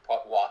 and if you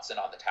put Watson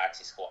on the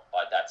taxi squad,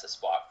 that's a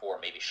spot for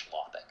maybe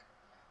Schlopik.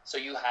 So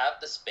you have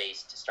the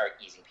space to start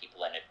easing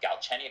people in. If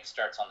Galchenyuk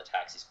starts on the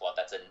taxi squad,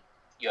 that's a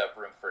you have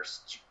room for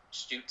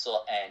Stutzel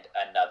and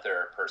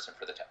another person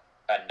for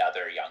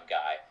another young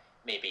guy,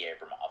 maybe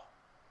Abramov.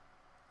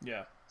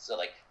 Yeah. So,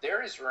 like,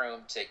 there is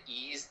room to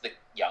ease the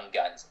young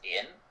guns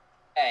in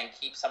and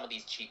keep some of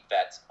these cheap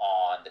vets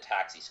on the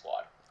taxi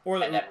squad.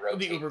 Or and then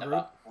the Uber them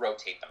group.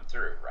 Rotate them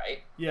through, right?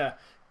 Yeah.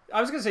 I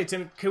was going to say,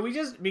 Tim, can we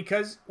just,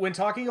 because when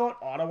talking about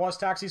Ottawa's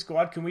taxi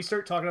squad, can we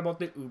start talking about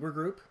the Uber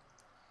group?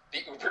 The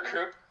Uber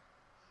group?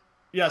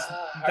 Yes.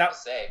 Hard to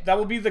say. That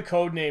will be the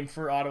code name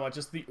for Ottawa,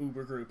 just the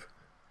Uber group.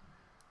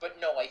 But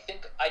no,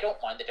 I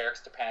don't mind the Derek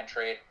Stepan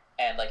trade,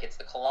 and, like, it's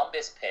the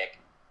Columbus pick,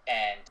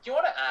 and you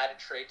want to add a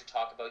trade to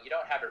talk about. You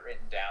don't have it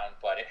written down,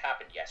 but it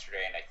happened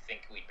yesterday, and I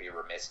think we'd be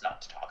remiss not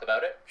to talk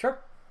about it. Sure.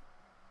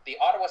 The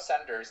Ottawa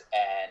Senators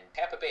and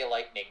Tampa Bay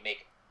Lightning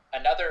make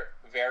another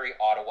very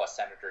Ottawa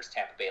Senators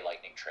Tampa Bay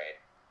Lightning trade.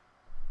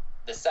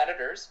 The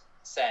Senators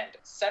send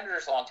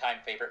Senators' longtime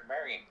favorite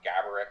Marian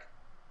Gaborik,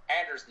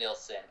 Anders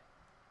Nilsson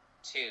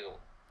to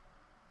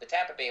the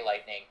Tampa Bay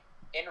Lightning.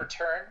 In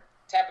return,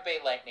 Tampa Bay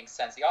Lightning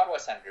sends the Ottawa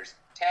Senators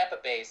Tampa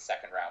Bay's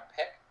second-round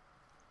pick,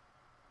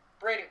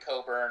 Braden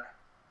Coburn,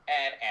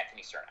 and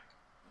Anthony Cernak.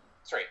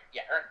 Sorry,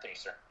 yeah, Anthony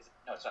Cernak.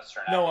 No, it's not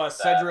Cernak. No,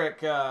 it's, Cedric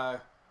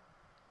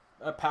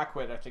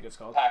Paquette, I think it's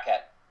called.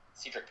 Paquette.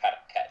 Cedric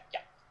Paquette,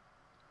 yeah.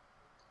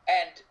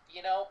 And,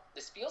 you know,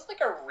 this feels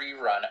like a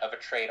rerun of a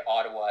trade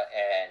Ottawa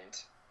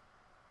and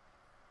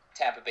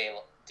Tampa Bay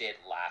did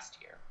last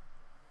year,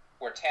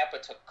 where Tampa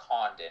took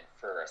Condon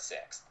for a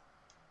sixth.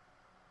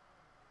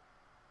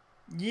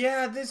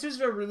 Yeah, this is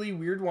a really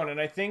weird one, and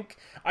I think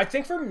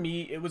for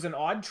me it was an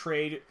odd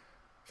trade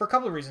for a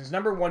couple of reasons.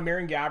 Number one,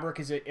 Marian Gaborik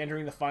is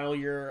entering the final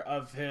year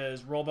of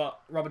his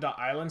Robidas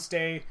Island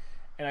stay,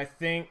 and I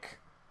think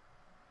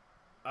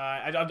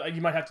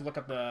you might have to look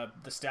up the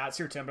stats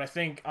here, Tim, but I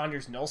think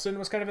Anders Nilsson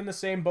was kind of in the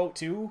same boat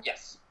too.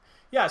 Yes.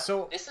 Yeah,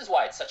 so this is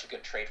why it's such a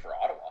good trade for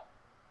Ottawa.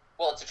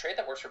 Well, it's a trade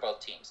that works for both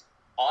teams.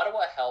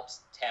 Ottawa helps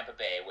Tampa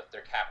Bay with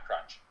their cap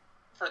crunch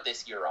for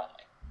this year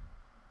only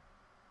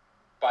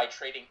by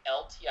trading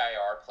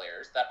LTIR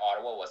players that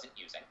Ottawa wasn't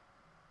using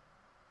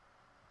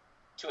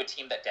to a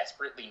team that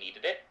desperately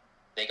needed it.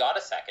 They got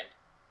a second,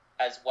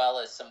 as well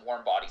as some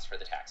warm bodies for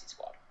the taxi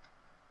squad.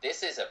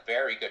 This is a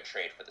very good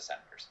trade for the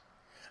Senators.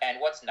 And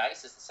what's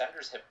nice is the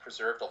Senators have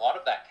preserved a lot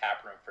of that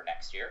cap room for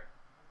next year,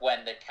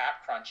 when the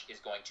cap crunch is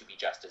going to be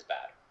just as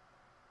bad.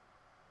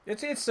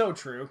 It's so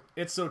true.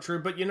 It's so true.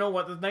 But you know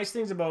what? The nice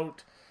things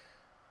about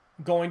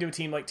going to a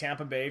team like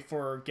Tampa Bay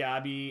for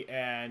Gabby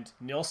and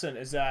Nilsson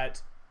is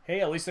that,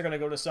 hey, at least they're going to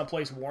go to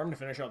someplace warm to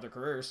finish out their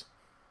careers.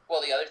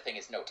 Well, the other thing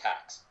is no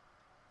tax.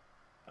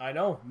 I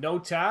know. No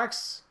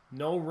tax,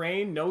 no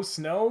rain, no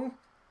snow.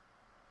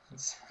 It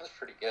sounds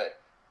pretty good.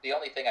 The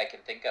only thing I can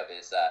think of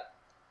is that,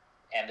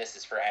 and this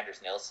is for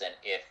Anders Nilsson,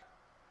 if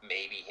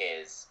maybe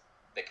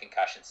the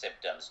concussion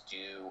symptoms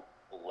do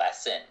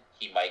lessen,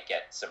 he might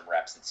get some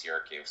reps in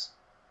Syracuse.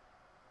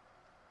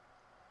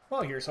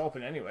 Well, here's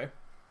hoping anyway.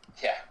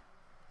 Yeah.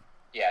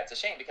 Yeah, it's a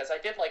shame because I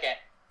did like it.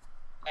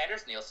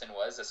 Anders Nilsson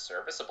was a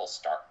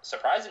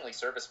surprisingly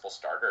serviceable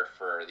starter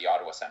for the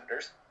Ottawa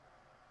Senators.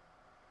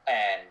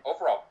 And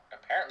overall,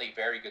 apparently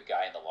very good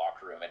guy in the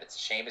locker room, and it's a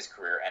shame his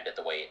career ended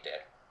the way it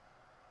did.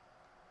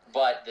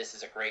 But this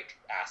is a great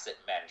asset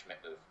management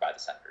move by the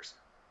Senators.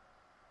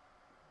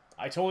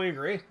 I totally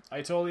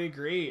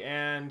agree.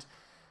 And,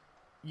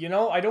 you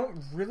know, I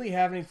don't really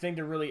have anything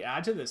to really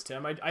add to this,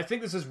 Tim. I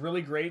think this is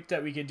really great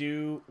that we could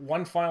do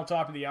one final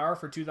top of the hour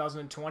for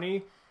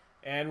 2020,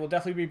 and we'll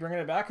definitely be bringing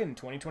it back in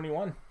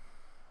 2021.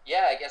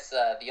 Yeah, I guess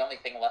the only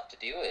thing left to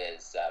do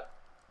is,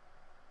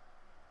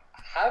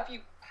 how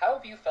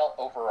have you felt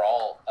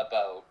overall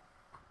about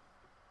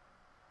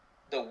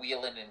the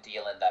wheeling and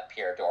dealing that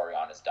Pierre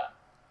Dorion has done?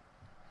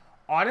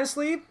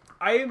 Honestly,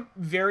 I'm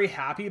very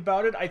happy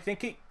about it. I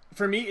think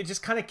for me, it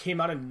just kind of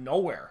came out of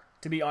nowhere,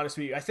 to be honest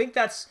with you. I think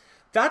that's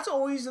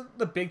always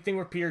the big thing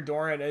with Pierre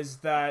Dorion, is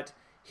that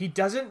he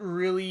doesn't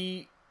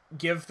really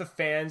give the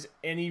fans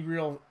any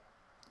real,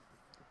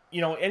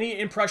 any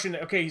impression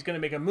that, okay, he's going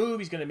to make a move,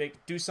 he's going to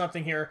do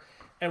something here.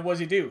 And what does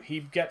he do?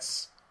 He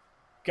gets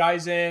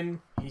guys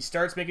in, he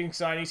starts making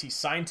signings, he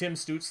signed Tim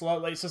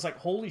Stützle. Like, it's just like,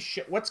 holy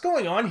shit, what's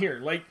going on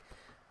here? Like,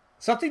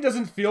 something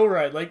doesn't feel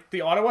right. Like,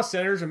 the Ottawa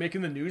Senators are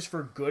making the news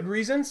for good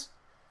reasons.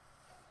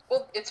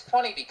 Well, it's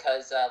funny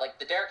because,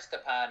 the Derek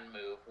Stepan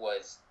move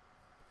was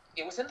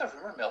in the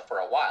rumor mill for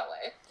a while,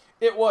 eh?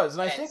 It was,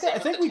 and I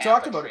think we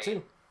talked about it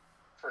too.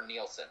 For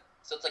Nielsen.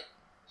 So it's like,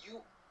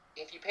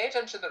 if you pay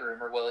attention to the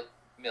rumor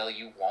mill,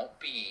 you'll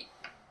be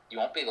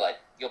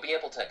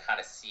able to kind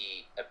of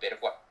see a bit of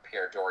what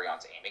Pierre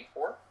Dorion's aiming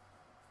for.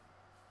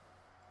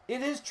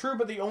 It is true,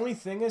 but the only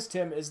thing is,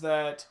 Tim, is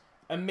that,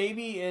 and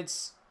maybe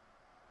it's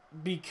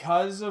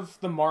because of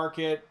the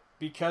market,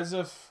 because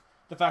of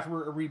the fact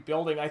we're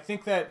rebuilding, I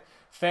think that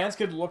fans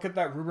could look at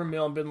that rumor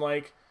mill and been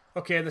like,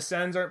 okay, the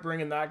Sens aren't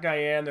bringing that guy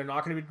in, they're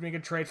not going to be making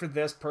a trade for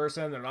this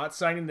person, they're not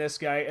signing this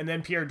guy, and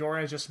then Pierre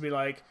Dorion's just to be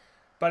like,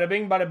 bada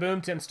bing, bada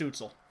boom, Tim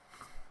Stützle.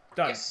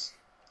 Done. Yes.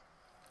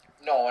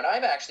 No, and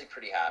I'm actually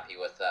pretty happy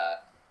with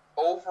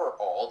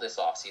overall this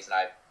offseason.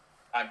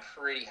 I'm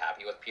pretty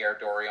happy with Pierre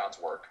Dorion's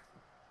work.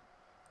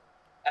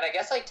 And I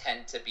guess I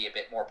tend to be a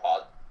bit more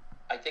positive.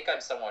 I think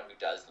I'm someone who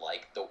does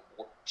like the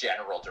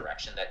general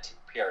direction that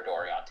Pierre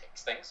Dorion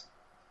takes things.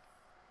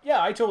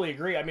 Yeah, I totally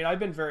agree. I mean, I've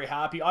been very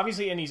happy.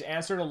 Obviously, and he's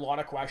answered a lot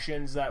of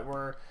questions that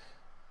were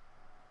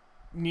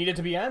needed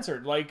to be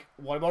answered. Like,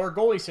 what about our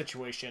goalie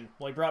situation?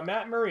 Well, he brought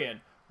Matt Murray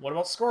in. What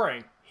about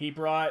scoring? He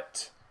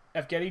brought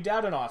Evgeny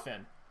Dadonov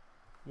in.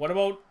 What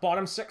about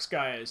bottom six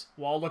guys?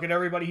 Well, look at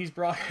everybody he's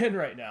brought in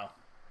right now.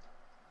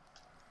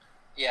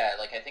 Yeah,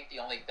 like, I think the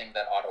only thing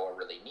that Ottawa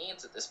really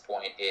needs at this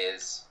point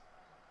is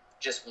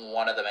just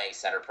one of the many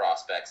center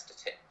prospects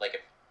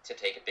to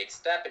take a big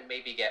step and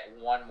maybe get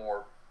one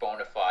more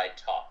bona fide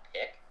top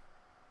pick.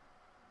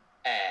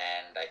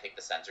 And I think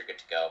the Sens are good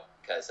to go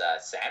because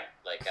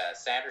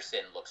Sanderson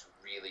looks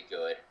really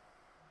good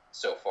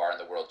so far in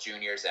the World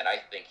Juniors, and I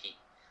think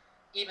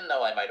even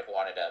though I might have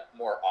wanted a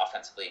more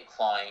offensively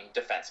inclined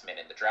defenseman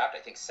in the draft, I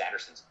think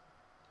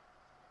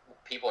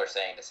people are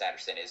saying that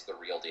Sanderson is the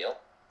real deal.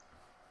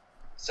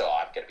 So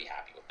I'm going to be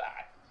happy with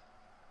that.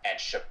 And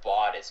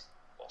Shabbat.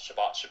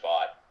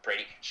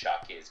 Brady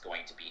Tkachuk is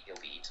going to be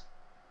elite.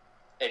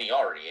 And he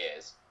already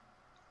is.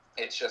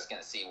 It's just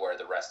going to see where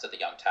the rest of the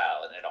young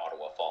talent in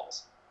Ottawa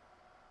falls.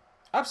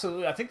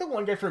 Absolutely. I think the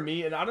one guy for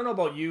me, and I don't know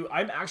about you,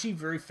 I'm actually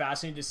very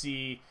fascinated to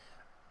see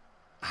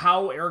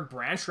how Eric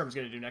Brandstrom's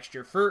going to do next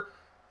year.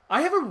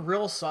 I have a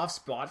real soft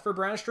spot for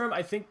Brandstrom,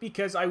 I think,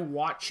 because I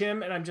watch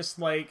him and I'm just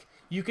like,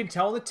 you can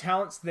tell the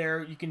talent's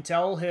there. You can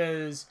tell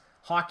his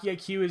hockey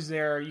IQ is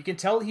there. You can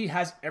tell he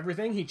has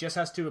everything. He just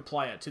has to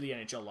apply it to the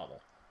NHL level.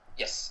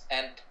 Yes,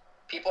 and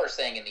people are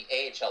saying in the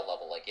AHL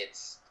level, like,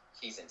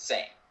 he's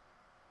insane.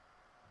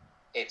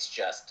 It's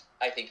just,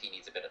 I think he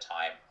needs a bit of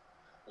time.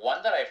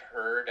 One that I've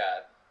heard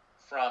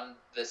from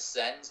the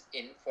Sens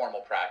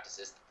informal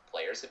practices that the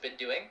players have been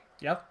doing.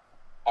 Yep.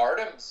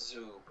 Artem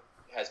Zub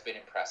has been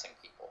impressing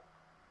people.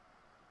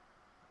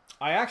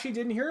 I actually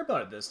didn't hear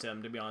about it this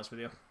time, to be honest with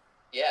you.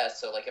 Yeah,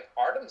 so like if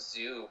Artem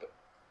Zub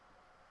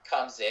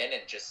comes in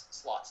and just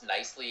slots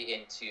nicely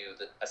into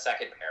a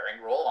second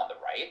pairing role on the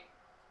right,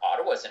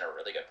 Ottawa's in a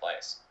really good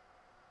place.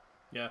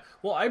 Yeah.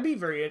 Well, I'd be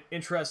very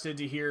interested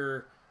to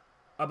hear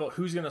about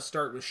who's going to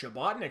start with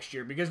Shabbat next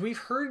year, because we've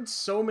heard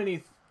so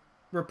many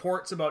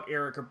reports about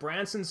Erica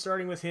Branson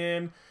starting with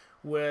him,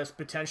 with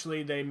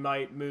potentially they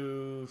might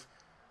move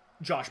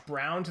Josh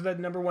Brown to that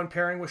number one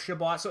pairing with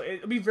Shabbat. So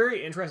it'll be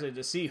very interesting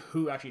to see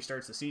who actually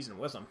starts the season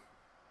with him.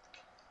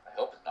 I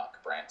hope it's not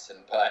Branson,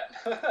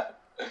 but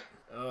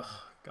Ugh,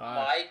 God.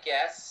 My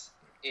guess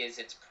is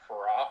they're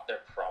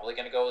probably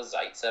going to go with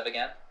Zaitsev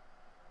again.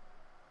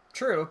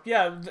 True.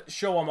 Yeah,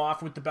 show him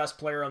off with the best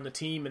player on the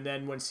team, and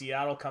then when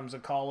Seattle comes a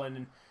call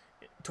in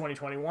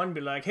 2021, be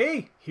like,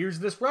 hey, here's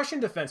this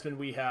Russian defenseman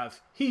we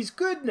have. He's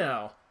good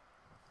now.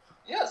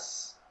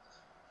 Yes.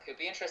 It'd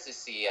be interesting to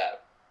see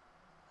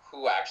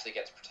who actually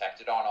gets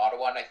protected on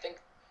Ottawa. And I think,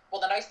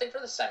 the nice thing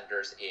for the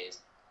Senators is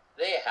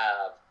they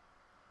have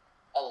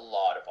a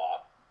lot of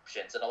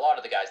options, and a lot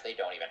of the guys they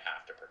don't even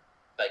have to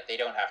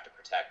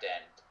protect,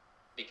 and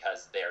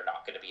because they're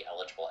not going to be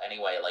eligible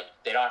anyway. Like,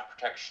 they don't have to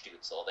protect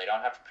Stützle, they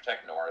don't have to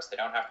protect Norris, they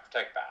don't have to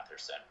protect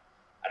Batherson.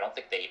 I don't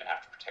think they even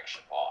have to protect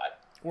Shabbat.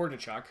 Or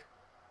Tkachuk.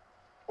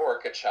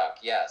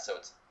 Yeah. So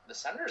the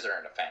Senators are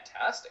in a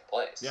fantastic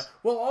place. Yeah.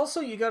 Well,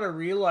 also you got to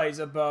realize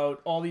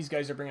about all these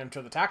guys are bringing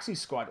to the taxi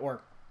squad,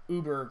 or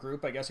Uber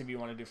group, I guess, if you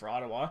want to do for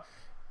Ottawa.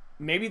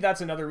 Maybe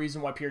that's another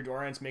reason why Pierre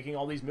Dorion's making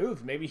all these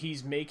moves. Maybe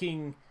he's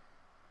making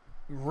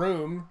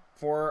room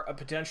for a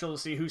potential to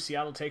see who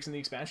Seattle takes in the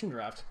expansion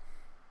draft.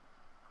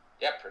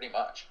 Yeah, pretty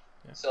much.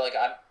 Yeah. So, like,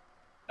 I'm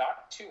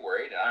not too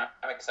worried, and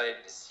I'm excited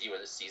to see where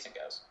this season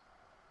goes.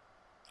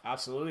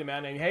 Absolutely,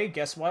 man. And hey,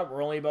 guess what?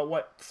 We're only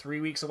about 3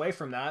 weeks away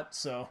from that,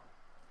 so.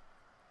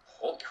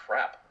 Holy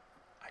crap.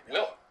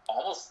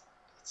 Ottawa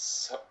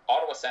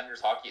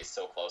Senators hockey is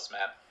so close,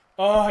 man.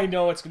 Oh, I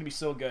know. It's going to be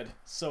so good.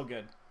 So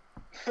good.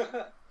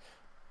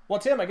 Well,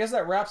 Tim, I guess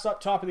that wraps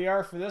up Top of the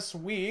Hour for this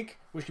week,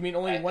 which can mean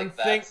only one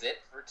thing. That's it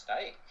for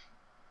tonight.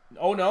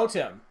 Oh, no,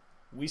 Tim.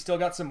 We still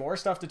got some more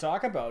stuff to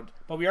talk about,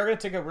 but we are going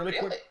to take a really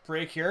quick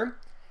break here,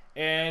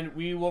 and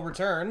we will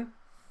return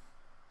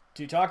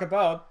to talk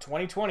about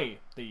 2020,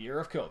 the year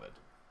of COVID.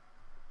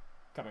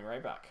 Coming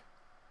right back.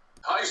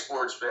 Hi,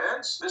 sports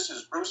fans. This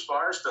is Bruce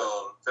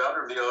Firestone,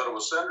 founder of the Ottawa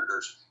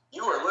Senators.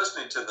 You are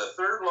listening to the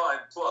Third Line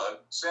Plug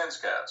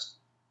Senscast.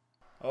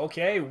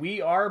 Okay,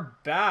 we are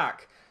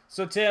back.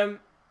 So, Tim,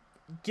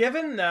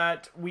 given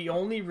that we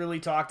only really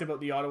talked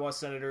about the Ottawa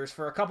Senators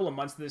for a couple of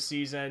months this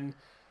season,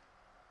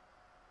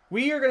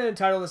 we are going to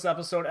entitle this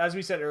episode, as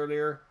we said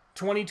earlier,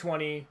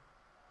 2020,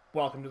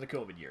 Welcome to the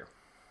COVID Year.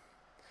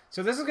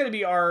 So this is going to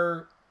be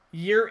our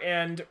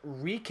year-end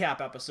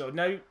recap episode.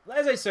 Now,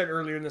 as I said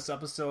earlier in this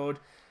episode,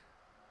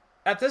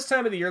 at this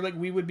time of the year, like,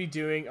 we would be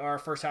doing our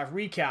first half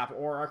recap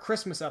or our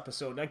Christmas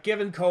episode. Now,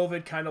 given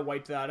COVID kind of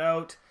wiped that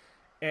out,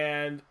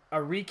 and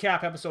our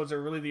recap episodes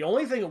are really the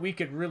only thing that we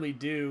could really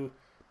do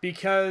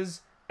because,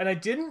 and I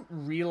didn't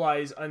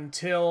realize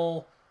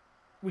until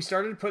we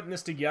started putting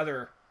this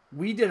together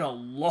we did a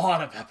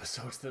lot of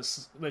episodes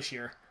this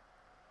year.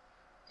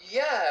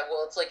 Yeah,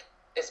 well, it's like,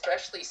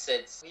 especially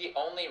since we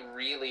only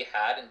really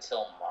had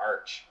until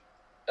March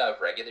of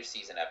regular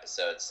season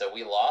episodes, so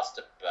we lost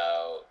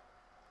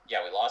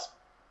we lost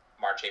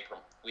March, April,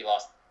 we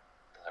lost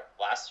the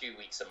last few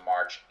weeks of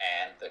March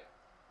and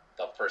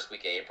the first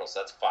week of April, so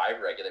that's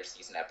 5 regular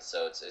season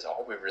episodes is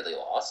all we really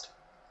lost.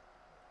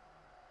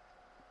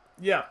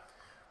 Yeah.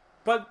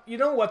 But you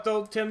know what,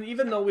 though, Tim?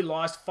 Even though we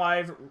lost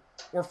 4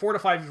 to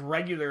 5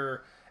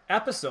 regular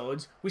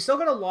episodes, we still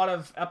got a lot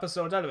of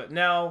episodes out of it.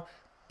 Now,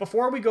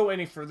 before we go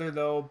any further,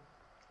 though,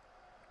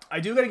 I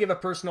do got to give a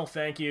personal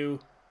thank you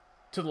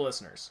to the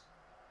listeners.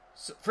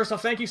 So, first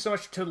off, thank you so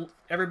much to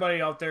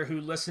everybody out there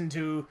who listened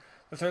to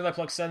the Third Eye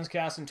Plug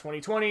Senscast in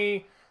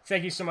 2020.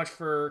 Thank you so much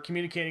for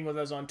communicating with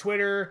us on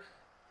Twitter.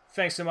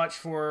 Thanks so much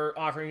for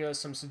offering us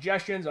some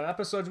suggestions on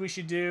episodes we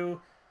should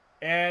do.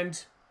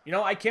 And, you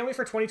know, I can't wait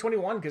for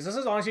 2021 because this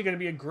is honestly going to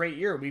be a great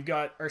year. We've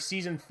got our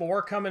season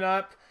 4 coming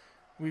up.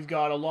 We've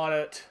got a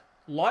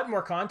lot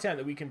more content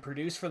that we can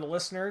produce for the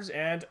listeners,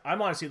 and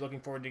I'm honestly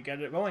looking forward to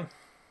getting it going.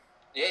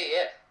 Yeah,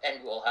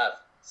 and we'll have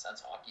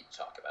Sens hockey to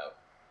talk about.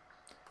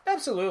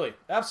 Absolutely.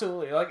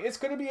 Like, it's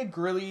going to be a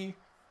really,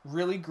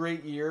 really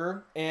great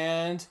year,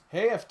 and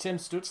hey, if Tim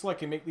Stutzle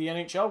can make the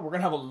NHL, we're going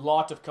to have a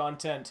lot of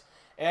content,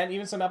 and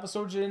even some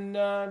episodes in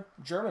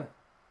German.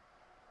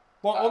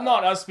 Well,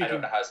 not us speaking. I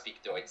don't know how to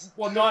speak Deutsch.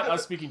 Well, not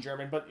us speaking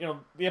German, but, you know,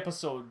 the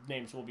episode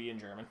names will be in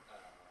German.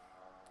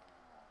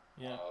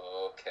 Yeah.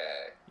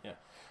 Okay. Yeah.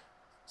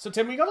 So,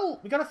 Tim, we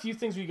got a few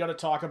things we got to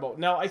talk about.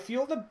 Now, I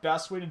feel the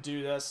best way to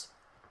do this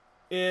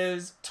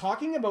is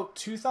talking about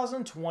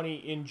 2020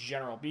 in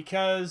general,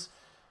 because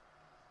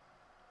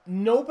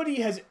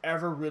nobody has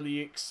ever really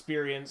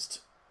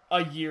experienced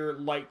a year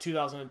like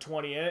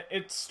 2020. And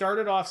it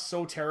started off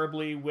so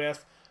terribly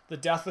with the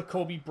death of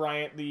Kobe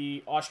Bryant,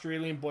 the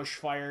Australian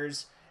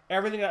bushfires,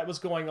 everything that was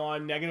going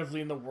on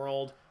negatively in the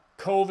world.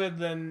 COVID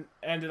then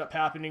ended up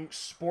happening.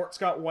 Sports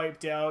got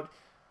wiped out.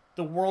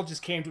 The world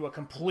just came to a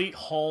complete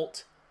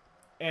halt.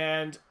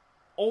 And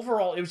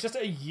overall, it was just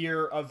a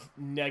year of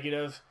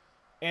negative.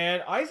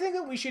 And I think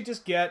that we should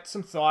just get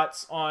some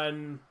thoughts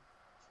on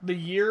the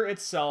year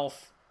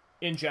itself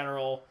in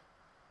general,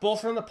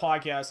 both from the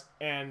podcast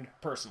and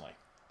personally.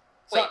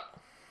 Wait,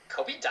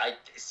 Kobe died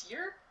this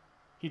year?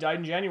 He died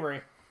in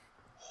January.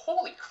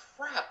 Holy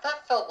crap,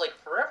 that felt like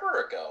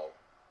forever ago.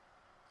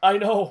 I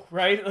know,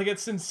 right? Like,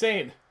 it's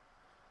insane.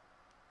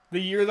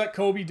 The year that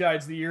Kobe died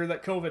is the year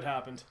that COVID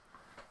happened.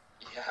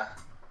 Yeah.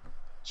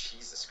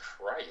 Jesus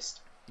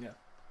Christ. Yeah.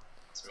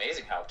 It's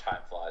amazing how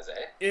time flies,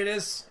 eh? It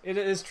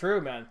is true,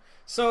 man.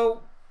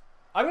 So,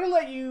 I'm going to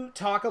let you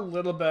talk a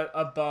little bit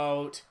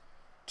about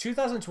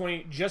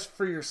 2020 just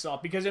for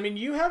yourself, because, I mean,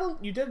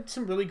 you did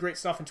some really great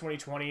stuff in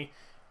 2020,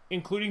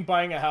 including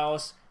buying a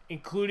house,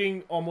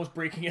 including almost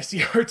breaking a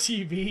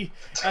CRTV,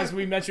 as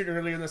we mentioned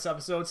earlier in this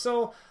episode.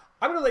 So,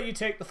 I'm going to let you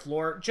take the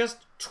floor.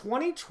 Just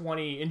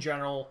 2020 in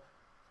general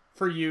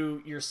for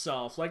you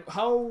yourself. Like,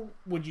 how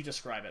would you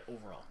describe it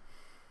overall?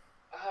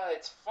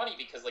 It's funny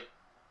because, like,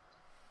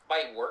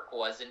 my work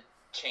wasn't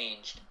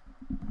changed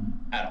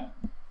at all.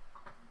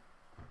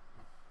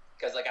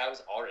 Because, like, I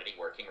was already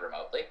working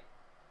remotely.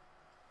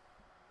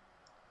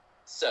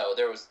 So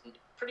there was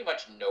pretty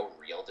much no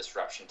real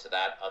disruption to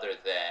that other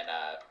than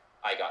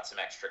I got some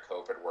extra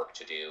COVID work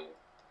to do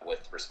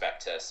with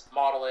respect to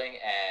modeling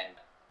and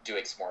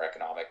doing some more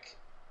economic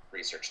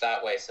research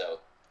that way. So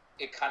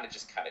it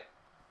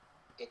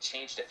it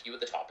changed a few of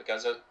the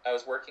topics I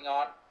was working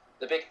on.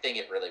 The big thing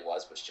it really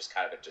was just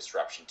kind of a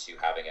disruption to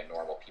having a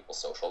normal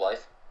people's social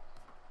life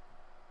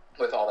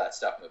with all that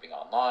stuff moving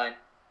online.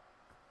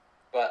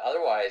 But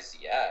otherwise,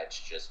 yeah, it's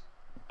just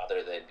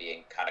other than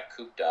being kind of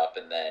cooped up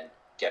and then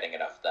getting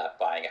enough of that,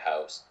 buying a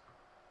house.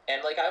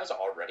 And, like, I was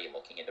already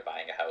looking into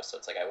buying a house, so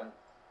it's like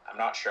I'm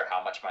not sure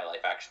how much my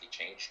life actually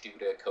changed due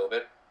to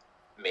COVID.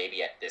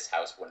 Maybe this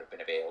house wouldn't have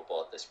been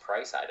available at this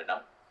price, I don't know.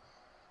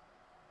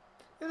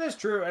 It is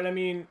true, and I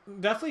mean,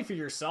 definitely for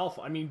yourself,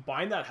 I mean,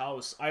 buying that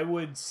house, I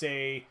would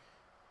say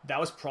that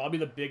was probably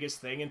the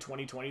biggest thing in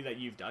 2020 that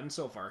you've done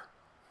so far.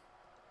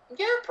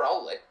 Yeah,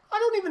 probably. I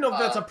don't even know if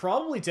that's a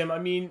probably, Tim. I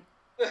mean,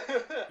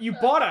 you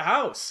bought a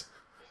house.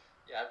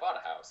 Yeah, I bought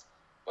a house.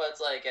 But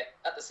it's like,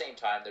 at the same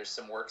time, there's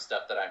some work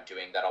stuff that I'm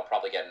doing that I'll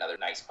probably get another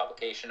nice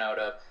publication out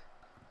of.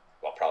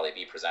 I'll probably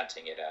be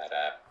presenting it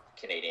at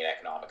Canadian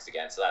Economics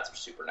again, so that's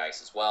super nice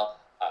as well.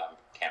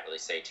 Can't really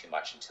say too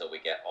much until we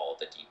get all of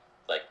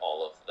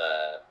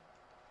the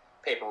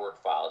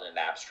paperwork filed and an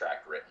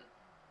abstract written.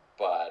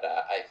 But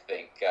I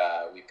think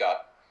we've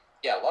got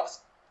a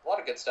lot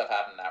of good stuff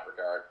happening in that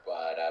regard.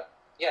 But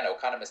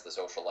kind of miss the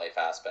social life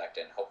aspect,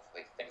 and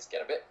hopefully things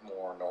get a bit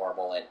more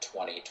normal in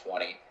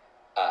 2020.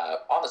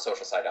 On the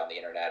social side, on the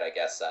internet, I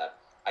guess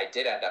I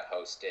did end up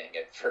hosting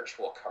a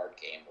virtual card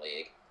game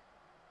league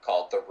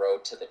called The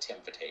Road to the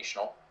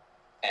Timvitational.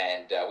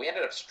 And we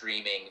ended up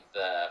streaming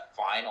the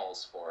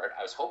finals for it.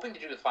 I was hoping to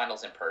do the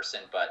finals in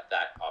person, but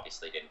that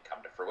obviously didn't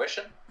come to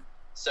fruition.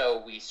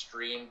 So we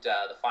streamed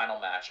the final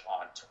match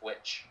on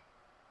Twitch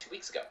 2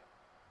 weeks ago.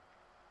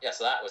 Yeah,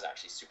 so that was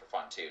actually super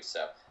fun too.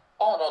 So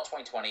all in all,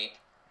 2020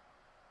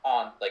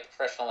 on like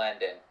professional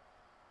end and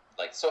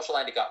like social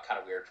end, it got kind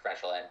of weird.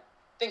 Professional end,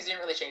 things didn't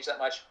really change that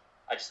much.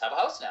 I just have a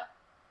house now,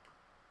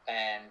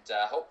 and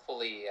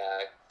hopefully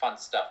fun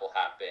stuff will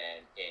happen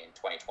in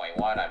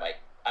 2021. I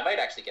might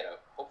actually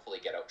hopefully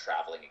get out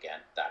traveling again.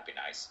 That'd be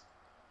nice.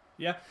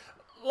 Yeah,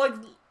 like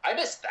I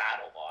miss that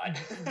a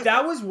lot.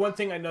 that was one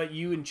thing I know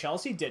you and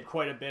Chelsea did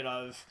quite a bit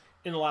of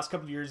in the last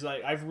couple of years.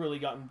 That I've really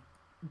gotten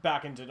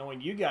back into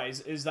knowing you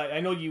guys is that I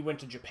know you went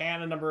to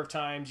Japan a number of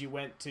times. You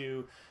went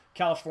to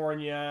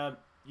California.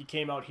 You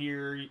came out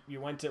here. You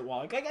went to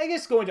I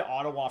guess going to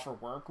Ottawa for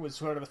work was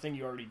sort of a thing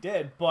you already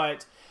did.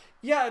 But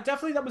yeah,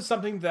 definitely that was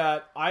something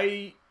that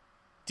I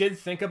did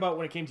think about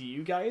when it came to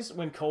you guys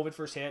when COVID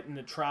first hit and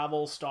the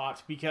travel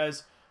stopped,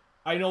 because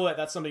I know that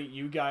that's something that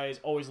you guys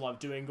always love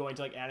doing, going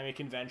to like anime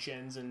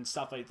conventions and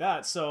stuff like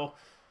that. So,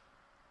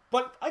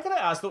 but I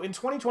gotta ask though, in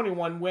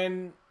 2021,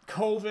 when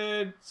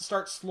COVID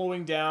starts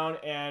slowing down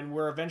and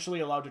we're eventually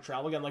allowed to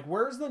travel again, like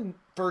where's the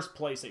first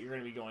place that you're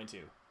going to be going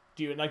to?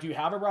 Do you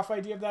have a rough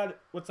idea of that?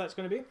 What that's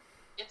going to be?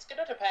 It's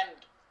going to depend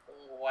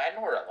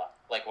when we're allowed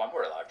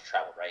to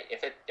travel, right?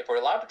 If we're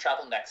allowed to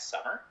travel next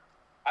summer,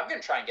 I'm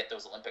going to try and get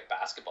those Olympic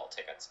basketball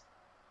tickets.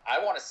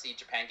 I want to see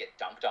Japan get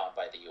dunked on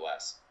by the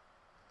U.S.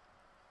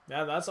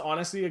 Yeah, that's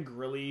honestly a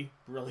really,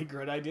 really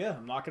great idea.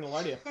 I'm not going to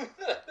lie to you.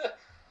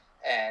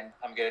 And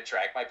I'm going to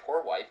drag my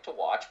poor wife to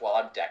watch while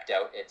I'm decked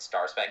out in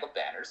Star Spangled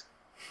Banners.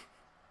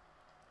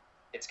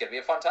 It's going to be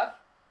a fun time.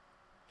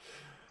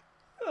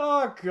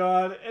 Oh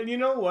God! And you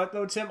know what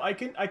though, Tim? I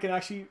can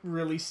actually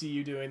really see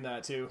you doing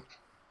that too.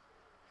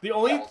 The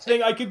only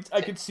thing I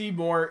could see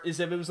more is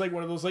if it was like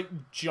one of those like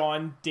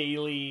John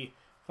Daly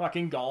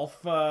fucking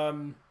golf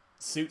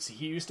suits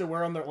he used to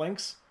wear on the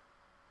links.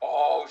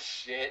 Oh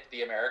shit!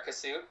 The America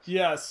suit.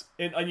 Yes,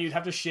 and you'd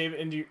have to shave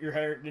it into your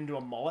hair into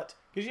a mullet,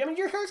 because I mean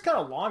your hair's kind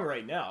of long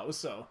right now.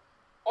 So.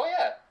 Oh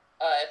yeah,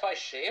 if I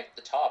shaved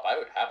the top, I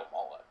would have a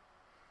mullet.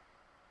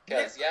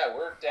 Because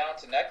we're down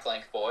to neck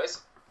length,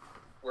 boys.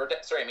 We're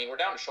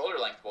down to shoulder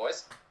length,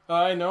 boys.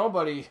 I know,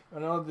 buddy. I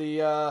know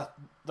the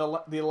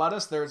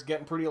lettuce there is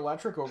getting pretty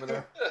electric over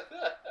there.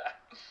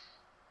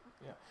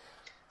 Yeah.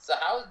 So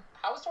how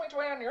was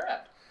 2020 on your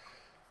end?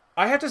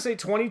 I have to say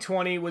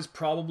 2020 was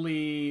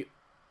probably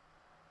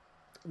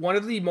one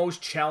of the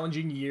most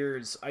challenging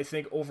years, I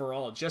think,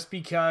 overall, just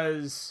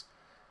because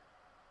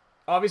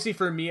obviously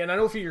for me, and I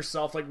know for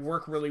yourself, like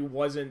work really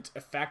wasn't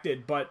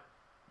affected, but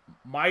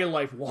my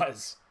life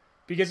was,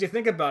 because you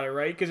think about it,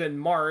 right? Because in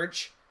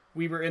March,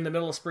 we were in the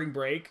middle of spring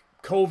break.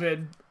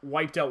 COVID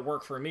wiped out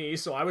work for me,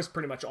 so I was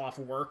pretty much off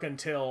work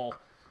until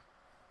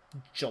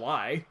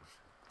July.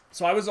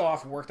 So I was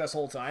off work this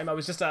whole time. I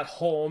was just at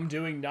home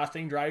doing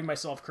nothing, driving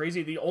myself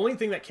crazy. The only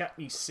thing that kept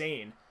me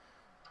sane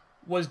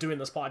was doing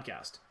this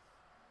podcast.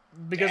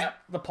 Because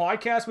the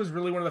podcast was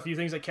really one of the few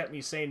things that kept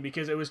me sane,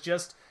 because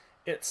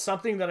it's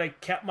something that I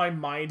kept my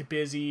mind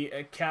busy.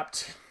 It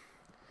kept,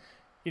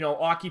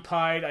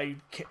 occupied. I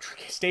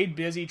stayed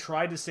busy,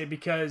 tried to stay,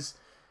 because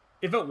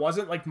if it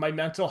wasn't, like, my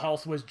mental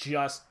health was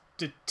just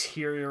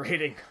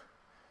deteriorating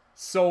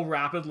so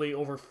rapidly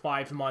over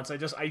 5 months.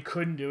 I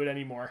couldn't do it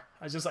anymore.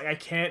 I was just like, I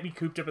can't be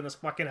cooped up in this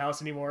fucking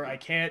house anymore. I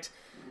can't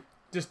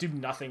just do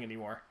nothing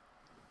anymore.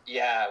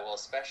 Yeah, well,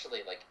 especially,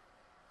 like,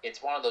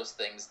 it's one of those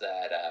things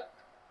that,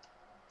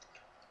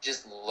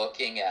 just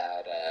looking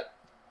at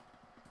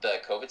the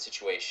COVID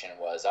situation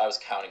I was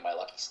counting my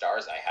lucky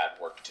stars I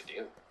had work to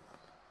do.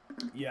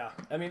 Yeah,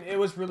 I mean, it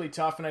was really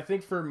tough, and I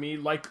think for me,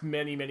 like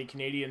many, many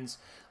Canadians,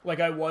 like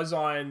I was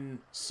on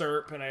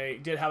CERP, and I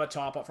did have a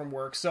top-up from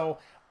work, so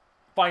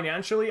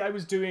financially I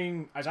was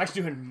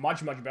actually doing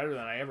much, much better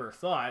than I ever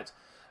thought,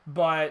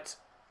 but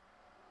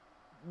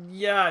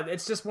yeah,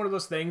 it's just one of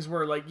those things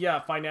where, like,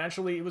 yeah,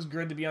 financially it was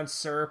good to be on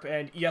CERP,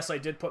 and yes, I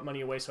did put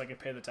money away so I could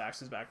pay the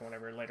taxes back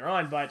whenever later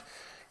on, but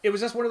it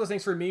was just one of those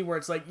things for me where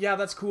it's like, yeah,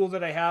 that's cool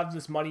that I have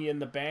this money in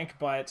the bank,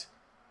 but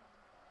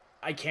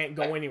I can't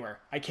go anywhere.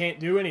 I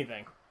can't do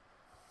anything.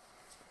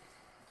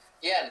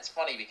 Yeah, and it's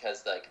funny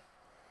because, like,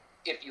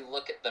 if you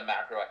look at the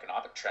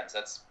macroeconomic trends,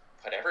 that's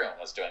what everyone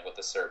was doing with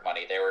the CERB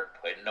money. They were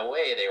putting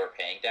away, they were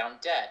paying down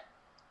debt,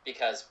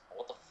 because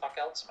what the fuck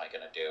else am I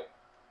going to do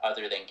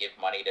other than give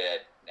money to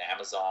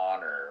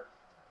Amazon or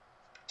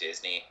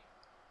Disney?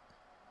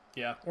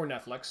 Yeah, or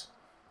Netflix.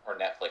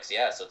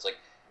 Yeah, so it's like,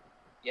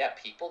 yeah,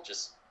 people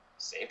just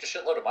saved a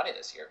shitload of money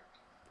this year.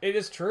 It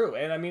is true,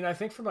 and I mean, I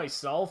think for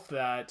myself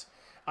that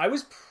I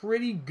was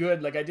pretty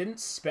good. Like, I didn't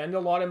spend a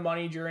lot of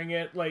money during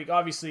it. Like,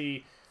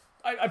 obviously,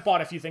 I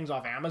bought a few things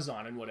off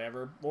Amazon and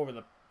whatever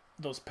over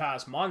those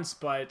past months,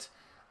 but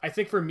I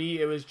think for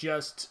me, it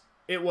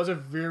was a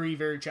very,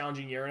 very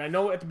challenging year. And I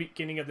know at the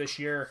beginning of this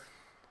year,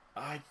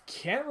 I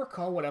can't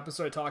recall what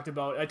episode I talked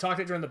about. I talked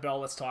it during the Bell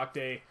Let's Talk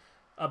Day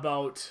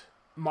about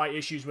my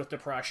issues with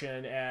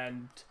depression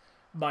and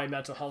my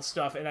mental health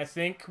stuff. And I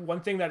think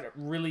one thing that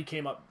really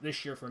came up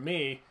this year for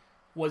me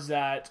was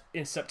that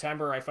in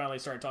September, I finally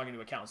started talking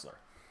to a counselor.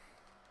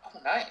 Oh,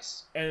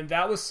 nice. And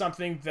that was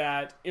something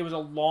that it was a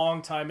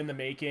long time in the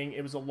making.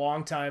 It was a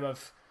long time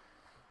of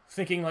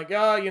thinking like,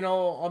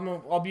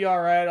 I'll be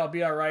all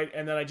right,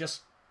 and then I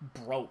just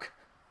broke.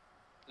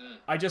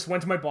 I just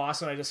went to my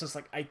boss and I just was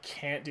like, I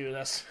can't do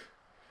this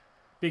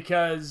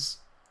because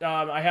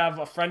I have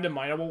a friend of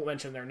mine. I won't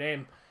mention their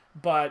name,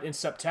 but in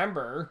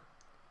September,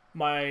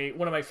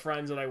 one of my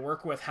friends that I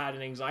work with had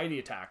an anxiety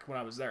attack when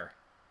I was there.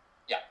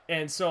 Yeah.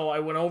 And so I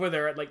went over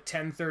there at like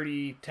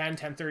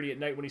 10:30 at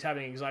night when he's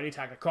having an anxiety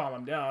attack to calm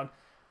him down.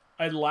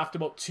 I left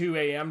about 2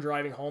 a.m.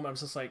 driving home. I was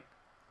just like,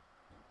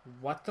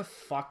 what the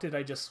fuck did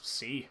I just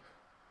see?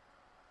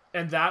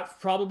 And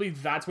that's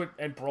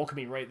what broke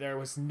me right there,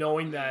 was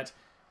knowing that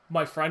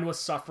my friend was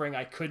suffering.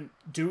 I couldn't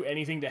do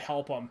anything to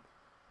help him.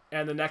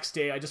 And the next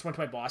day I just went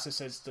to my boss and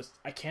said,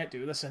 I can't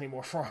do this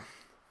anymore for him.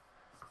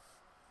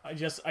 I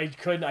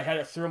couldn't. I had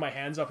to throw my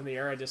hands up in the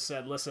air. I just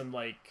said, listen,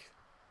 like,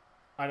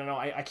 I don't know.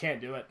 I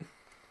can't do it.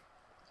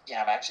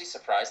 Yeah, I'm actually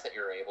surprised that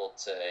you're able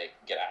to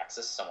get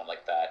access to someone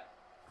like that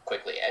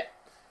quickly, eh?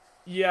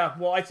 Yeah,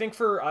 well, I think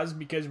for us,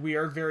 because we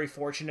are very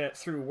fortunate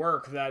through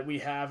work that we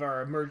have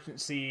our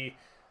emergency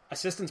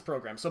assistance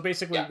program. So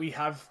basically, we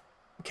have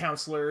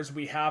counselors,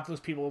 we have those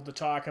people to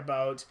talk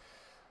about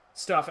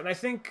stuff. And I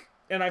think,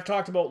 and I've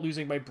talked about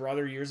losing my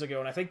brother years ago,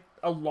 and I think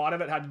a lot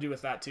of it had to do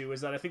with that too,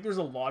 is that I think there's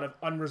a lot of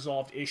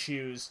unresolved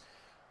issues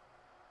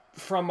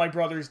from my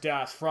brother's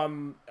death,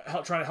 from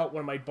trying to help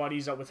one of my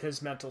buddies out with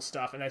his mental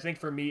stuff. And I think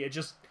for me,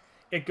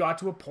 it got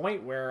to a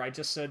point where I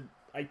just said,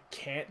 I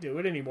can't do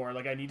it anymore.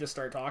 Like, I need to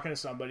start talking to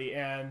somebody.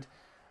 And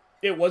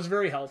it was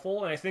very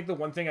helpful. And I think the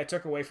one thing I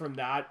took away from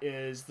that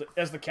is,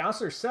 as the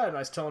counselor said, and I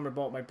was telling her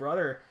about my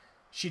brother,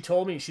 she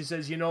told me, she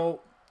says,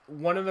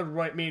 one of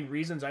the main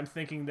reasons I'm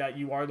thinking that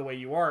you are the way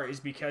you are is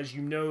because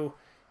you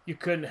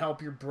couldn't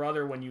help your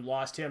brother when you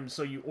lost him,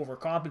 so you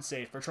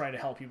overcompensate for trying to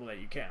help people that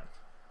you can.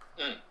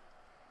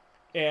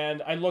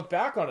 And I look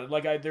back on it,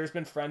 like, there's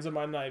been friends of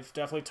mine that I've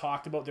definitely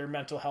talked about their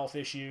mental health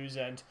issues,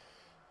 and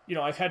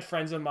I've had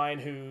friends of mine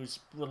whose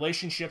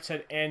relationships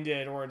had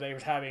ended or they were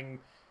having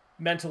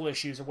mental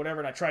issues or whatever,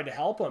 and I tried to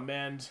help them,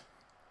 and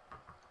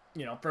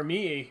for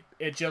me,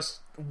 it just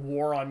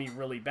wore on me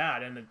really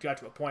bad, and it got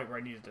to a point where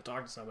I needed to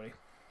talk to somebody.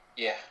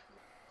 Yeah,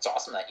 it's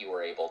awesome that you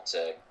were able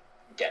to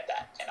get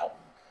that,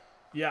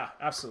 Yeah,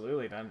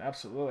 absolutely, man,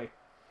 absolutely.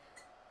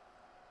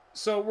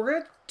 So we're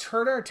going to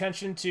turn our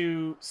attention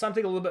to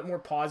something a little bit more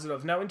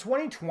positive. Now, in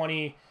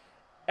 2020,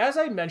 as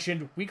I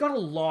mentioned, we got a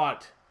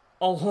lot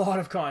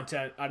of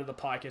content out of the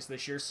podcast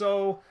this year.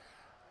 So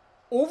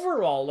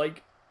overall,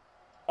 like,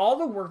 all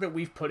the work that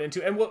we've put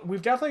into, and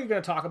we've definitely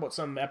going to talk about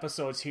some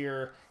episodes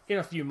here in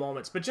a few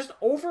moments, but just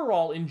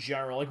overall in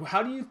general, like,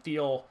 how do you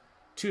feel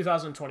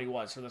 2020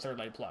 was for the Third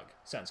Line Plug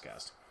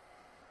Sensecast?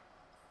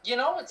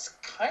 It's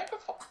kind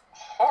of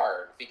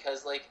hard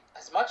because, like,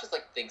 as much as,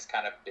 like, things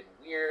kind of been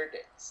weird,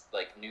 it's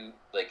like new,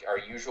 like, our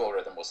usual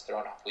rhythm was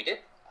thrown off. We did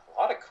a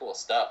lot of cool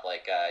stuff.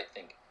 Like, I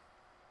think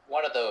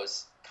one of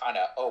those kind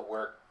of,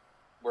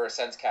 we're a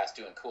Sensecast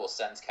doing cool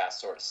Sensecast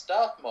sort of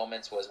stuff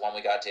moments was when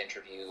we got to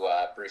interview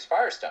Bruce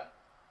Firestone.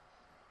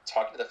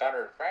 Talking to the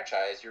founder of the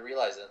franchise, you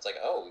realize that it's like,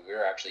 we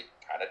were actually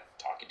kind of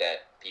talking to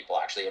people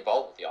actually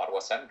involved with the Ottawa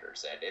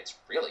Senators, and it's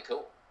really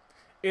cool.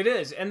 It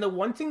is, and the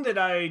one thing that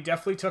I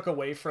definitely took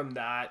away from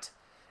that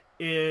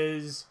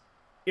is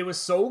it was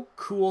so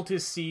cool to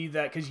see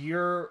that, because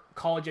you're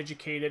college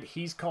educated,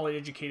 he's college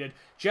educated,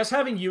 just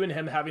having you and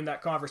him having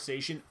that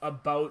conversation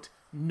about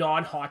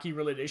non-hockey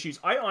related issues.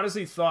 I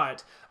honestly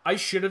thought I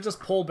should have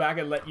just pulled back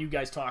and let you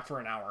guys talk for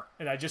an hour,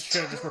 and I just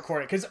should have just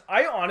recorded, because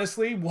I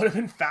honestly would have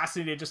been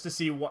fascinated just to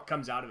see what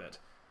comes out of it.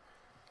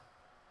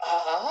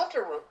 I'll have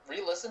to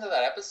re-listen to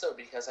that episode,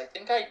 because I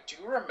think I do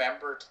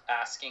remember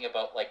asking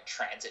about, like,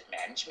 transit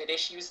management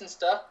issues and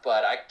stuff,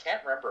 but I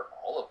can't remember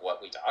all of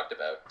what we talked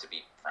about, to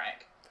be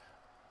frank.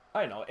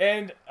 I know,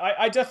 and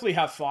I definitely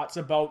have thoughts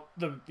about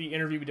the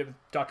interview we did with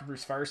Dr.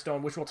 Bruce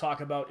Firestone, which we'll talk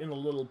about in a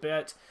little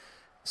bit.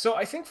 So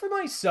I think for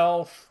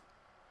myself,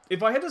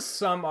 if I had to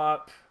sum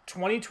up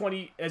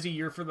 2020 as a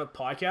year for the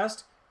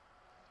podcast,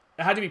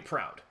 I had to be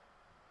proud.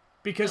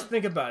 Because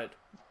think about it.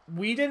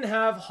 We didn't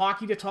have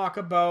hockey to talk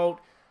about.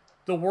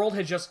 The world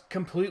had just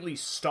completely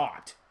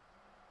stopped.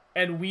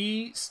 And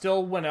we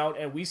still went out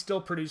and we still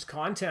produced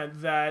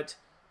content that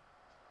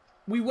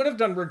we would have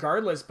done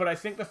regardless. But I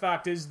think the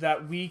fact is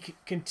that we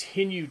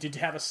continue to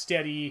have a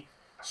steady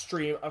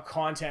stream of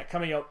content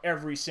coming out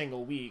every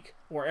single week,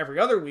 or every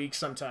other week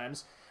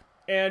sometimes.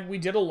 And we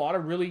did a lot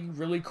of really,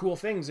 really cool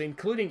things,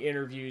 including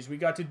interviews. We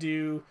got to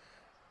do,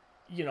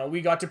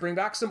 we got to bring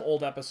back some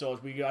old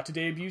episodes. We got to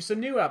debut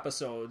some new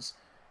episodes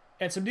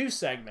and some new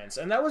segments.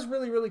 And that was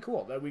really, really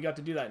cool that we got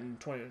to do that in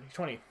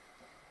 2020.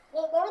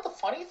 Well, one of the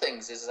funny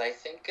things is I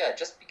think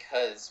just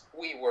because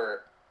we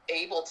were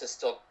able to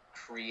still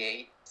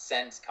create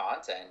Sens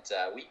content,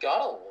 we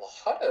got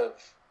a lot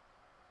of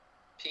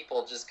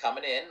people just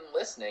coming in and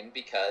listening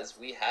because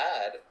we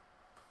had...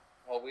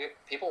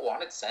 people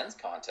wanted Sens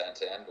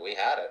content, and we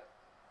had it.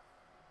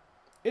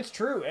 It's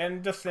true,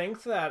 and to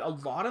think that a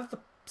lot of the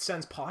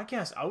Sens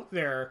podcasts out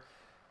there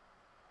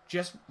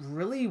just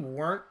really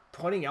weren't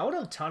putting out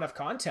a ton of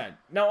content.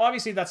 Now,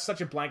 obviously, that's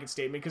such a blanket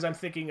statement, because I'm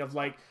thinking of,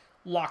 like,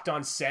 Locked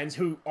On Sens,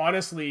 who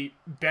honestly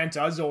bent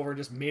us over and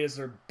just made us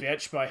their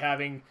bitch by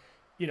having,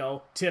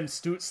 Tim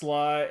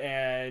Stutzla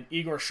and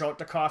Igor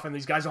Shotakov and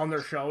these guys on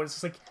their show. And it's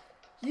just like,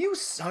 you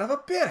son of a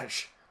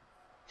bitch.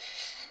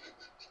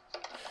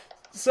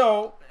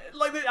 So,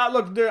 look,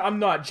 I'm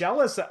not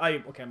jealous.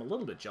 I'm a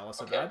little bit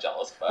jealous of that. I'm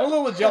jealous, but... I'm a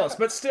little bit jealous,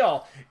 but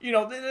still,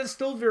 it's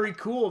still very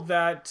cool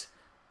that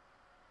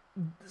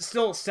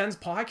still Sens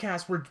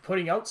podcast, we're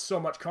putting out so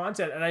much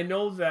content. And I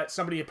know that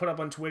somebody had put up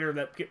on Twitter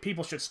that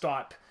people should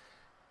stop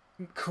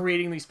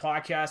creating these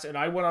podcasts, and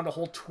I went on a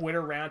whole Twitter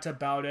rant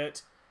about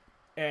it,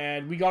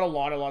 and we got a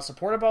lot of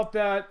support about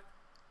that.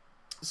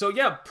 So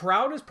yeah,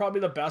 proud is probably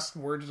the best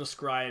word to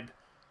describe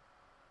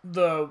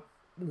the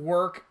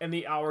work and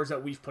the hours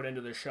that we've put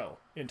into this show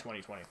in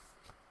 2020.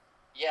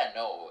 Yeah,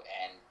 no,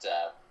 and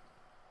I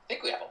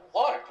think we have a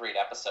lot of great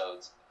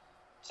episodes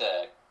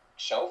to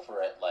show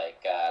for it,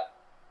 like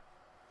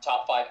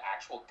top 5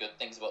 actual good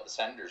things about the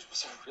Senators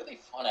was a really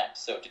fun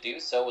episode to do.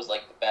 So was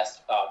like the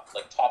best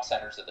top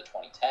Senators of the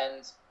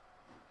 2010s,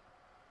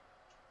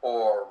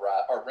 or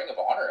our Ring of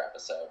Honor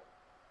episode.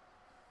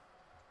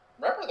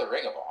 Remember the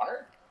Ring of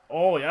Honor?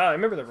 Oh yeah, I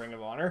remember the Ring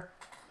of Honor.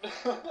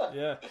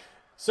 Yeah.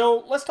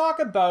 So let's talk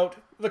about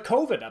the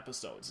COVID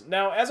episodes.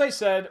 Now, as I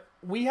said,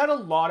 we had a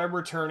lot of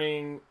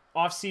returning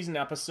off-season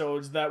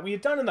episodes that we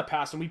had done in the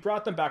past, and we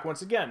brought them back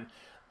once again.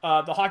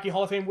 The Hockey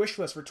Hall of Fame wish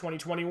list for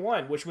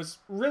 2021, which was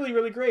really,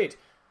 really great,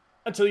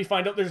 until you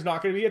find out there's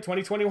not going to be a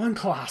 2021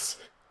 class.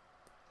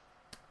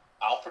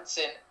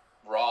 Alfredson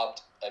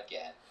robbed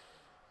again.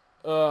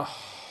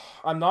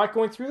 I'm not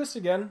going through this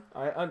again.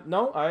 I'm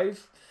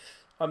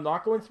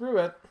not going through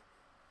it.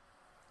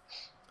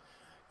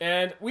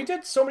 And we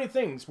did so many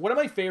things. One of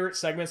my favorite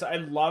segments I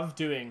love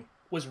doing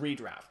was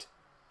Redraft.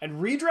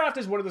 And Redraft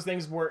is one of those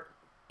things where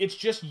it's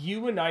just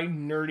you and I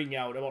nerding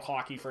out about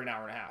hockey for an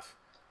hour and a half.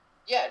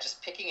 Yeah,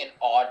 just picking an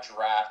odd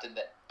draft. And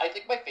I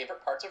think my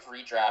favorite parts of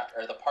Redraft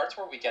are the parts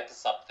where we get to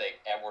something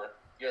and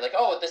you're like,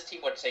 oh, this team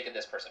would have taken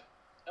this person.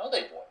 No,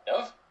 they wouldn't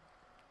have.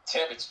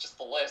 Tim, it's just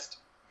the list.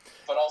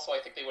 But also, I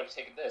think they would have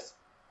taken this.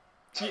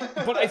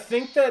 But I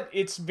think that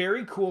it's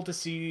very cool to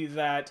see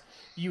that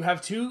you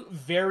have two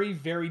very,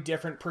 very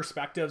different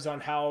perspectives on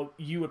how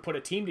you would put a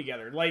team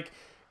together. Like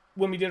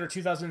when we did our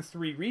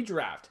 2003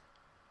 redraft,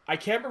 I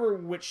can't remember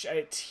which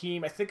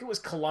team. I think it was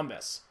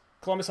Columbus.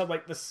 Columbus had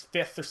like the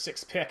 5th or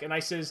 6th pick, and I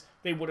says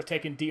they would have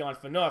taken Dion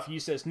Phaneuf. You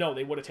says no,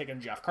 they would have taken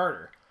Jeff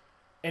Carter.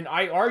 And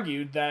I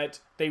argued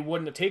that they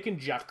wouldn't have taken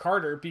Jeff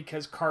Carter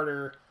because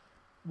Carter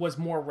was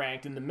more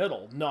ranked in the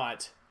middle,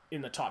 not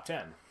in the top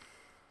 10.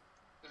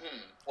 Mm-hmm.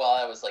 Well,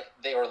 I was like,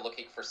 they were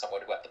looking for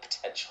someone who had the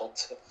potential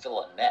to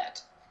fill a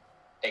net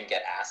and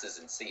get asses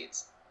in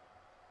seats.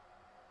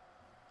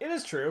 It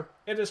is true.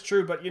 It is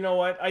true, but you know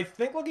what? I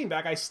think looking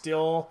back, I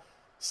still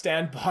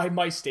stand by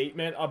my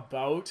statement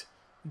about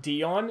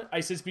Dion. I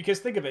says, because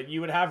think of it, you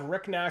would have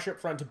Rick Nash up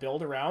front to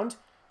build around,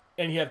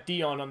 and you have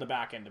Dion on the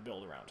back end to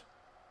build around.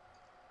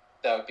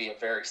 That would be a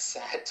very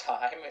sad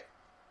time,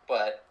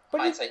 but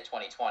hindsight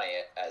 2020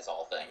 as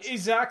all things.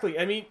 Exactly.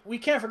 I mean, we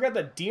can't forget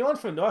that Dion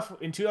Phaneuf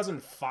in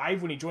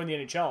 2005 when he joined the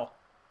NHL,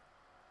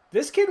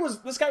 this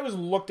guy was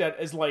looked at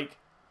as like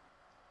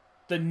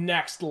the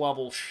next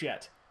level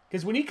shit.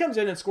 Because when he comes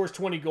in and scores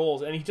 20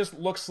 goals and he just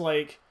looks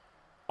like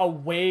a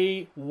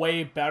way,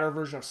 way better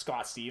version of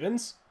Scott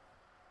Stevens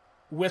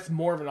with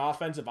more of an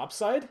offensive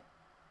upside.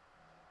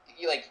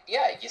 You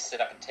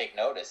sit up and take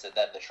notice, and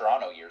then the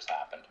Toronto years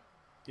happened.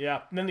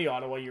 Yeah, and then the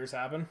Ottawa years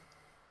happened.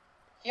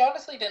 He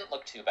honestly didn't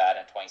look too bad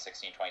in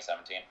 2016,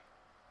 2017.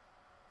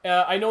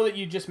 I know that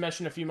you just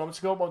mentioned a few moments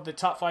ago about the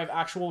top 5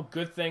 actual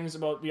good things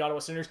about the Ottawa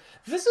Senators.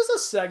 This is a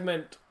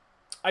segment,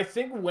 I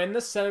think when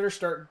the Senators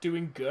start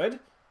doing good,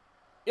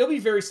 it'll be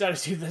very sad to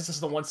see this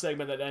is the one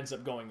segment that ends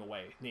up going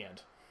away in the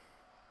end.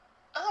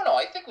 I don't know.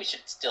 I think we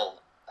should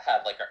still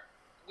have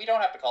we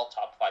don't have to call it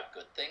top 5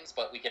 good things,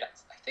 but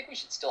I think we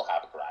should still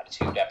have a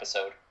gratitude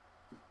episode.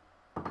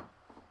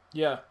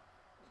 Yeah.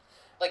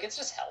 It's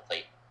just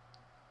healthy.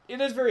 It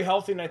is very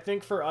healthy, and I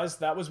think for us,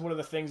 that was one of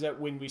the things that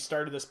when we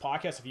started this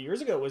podcast a few years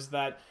ago was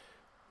that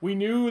we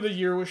knew the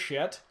year was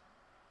shit.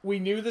 We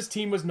knew this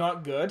team was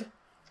not good.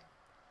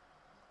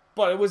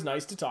 But it was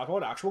nice to talk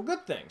about actual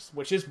good things,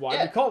 which is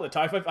why we call it the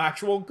top 5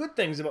 actual good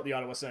things about the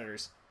Ottawa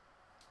Senators.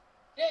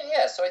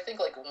 Yeah. So I think,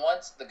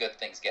 once the good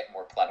things get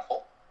more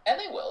plentiful, and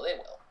they will.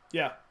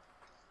 Yeah.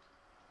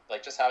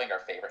 Just having our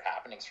favorite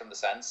happenings from the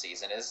Sens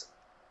season is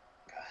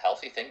a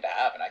healthy thing to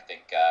have, and I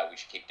think we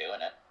should keep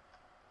doing it.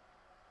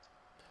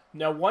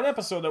 Now, one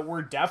episode that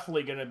we're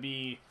definitely going to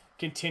be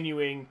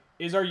continuing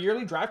is our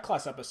yearly draft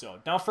class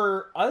episode. Now,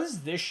 for us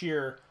this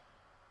year,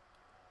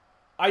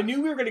 I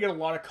knew we were going to get a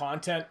lot of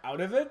content out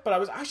of it, but I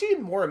was actually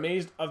more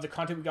amazed of the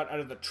content we got out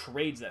of the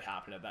trades that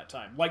happened at that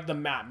time. Like the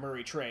Matt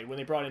Murray trade, when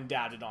they brought in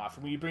Dadonov,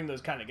 and when you bring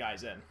those kind of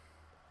guys in.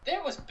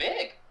 It was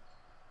big.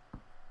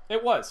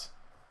 It was.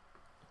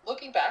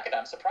 Looking back at it,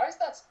 I'm surprised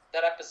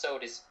that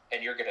episode is,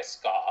 and you're going to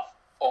scoff,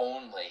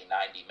 only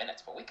 90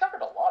 minutes, but we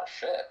covered a lot of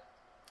shit.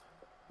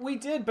 We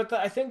did, but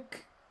I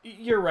think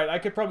you're right. I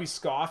could probably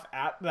scoff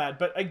at that.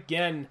 But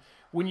again,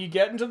 when you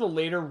get into the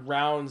later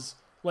rounds,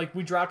 like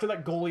we drafted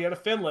that goalie out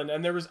of Finland,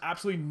 and there was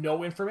absolutely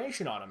no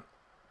information on him.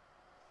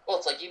 Well,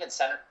 it's like even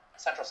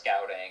Central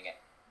Scouting,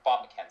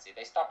 Bob McKenzie,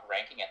 they stopped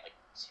ranking at like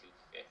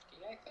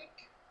 250, I think.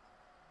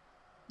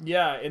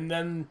 Yeah, and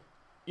then,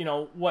 you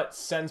know, what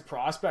Sens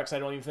Prospects I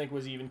don't even think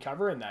was even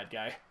covering that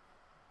guy.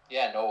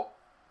 Yeah, no.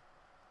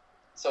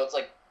 So it's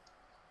like,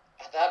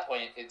 at that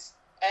point, it's...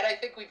 And I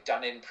think we've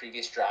done it in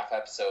previous draft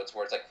episodes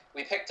where it's like,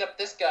 we picked up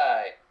this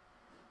guy.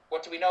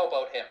 What do we know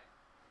about him?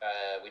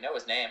 We know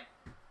his name.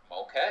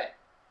 Okay.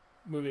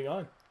 Moving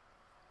on.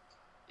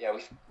 Yeah,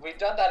 we've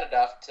done that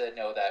enough to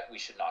know that we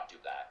should not do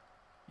that.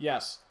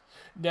 Yes.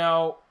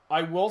 Now,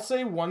 I will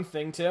say one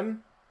thing,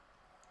 Tim.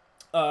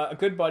 A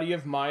good buddy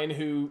of mine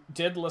who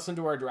did listen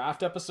to our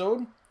draft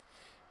episode,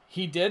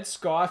 he did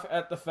scoff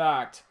at the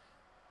fact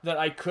that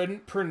I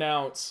couldn't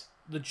pronounce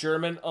the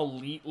German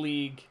Elite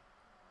League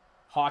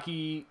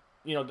hockey,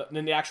 you know,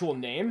 the actual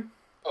name.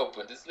 Oh,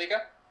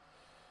 Bundesliga?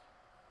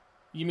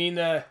 You mean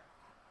the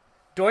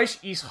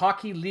Deutsche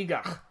Eishockey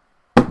Liga?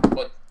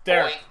 Well,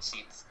 There.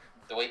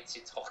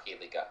 Deutsche Hockey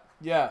Liga.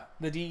 Yeah,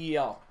 the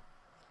DEL.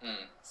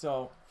 Mm.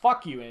 So,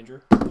 fuck you,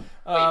 Andrew. Wait,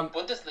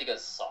 Bundesliga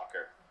is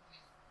soccer.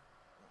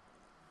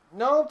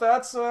 No,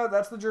 that's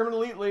the German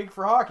Elite League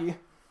for hockey.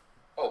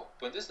 Oh,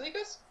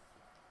 Bundesligas?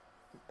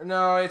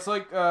 No, it's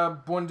like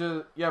Buga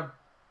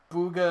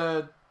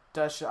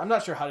Dash. I'm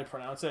not sure how to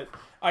pronounce it.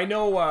 I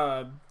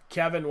know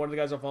Kevin, one of the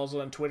guys that follows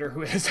on Twitter,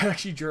 who is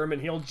actually German.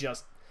 He'll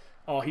just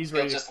he's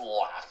ready. He'll just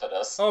laugh at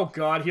us. Oh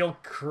God, he'll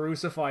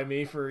crucify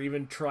me for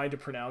even trying to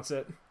pronounce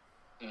it.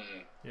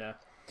 Mm. Yeah.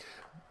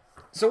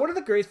 So one of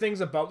the great things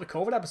about the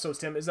COVID episodes,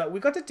 Tim, is that we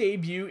got to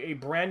debut a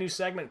brand new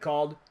segment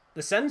called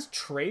the Sens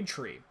Trade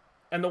Tree.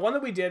 And the one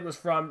that we did was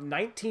from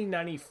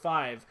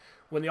 1995,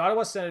 when the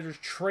Ottawa Senators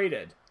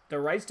traded the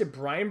rights to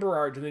Brian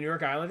Berard to the New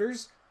York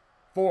Islanders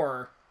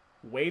for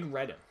Wade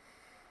Redden.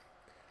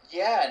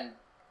 Yeah, and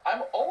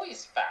I'm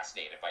always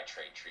fascinated by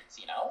trade treats,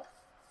 you know?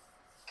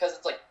 Because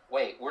it's like,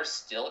 wait, we're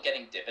still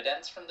getting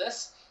dividends from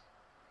this?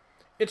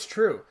 It's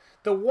true.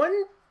 The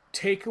one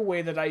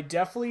takeaway that I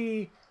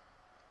definitely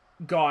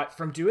got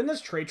from doing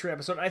this trade tree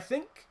episode,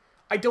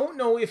 I don't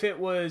know if it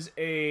was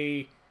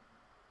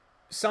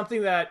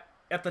something that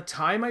at the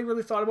time I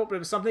really thought about, but it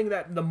was something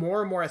that the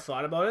more and more I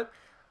thought about it,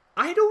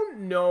 I don't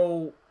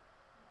know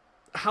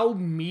how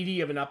meaty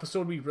of an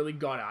episode we really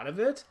got out of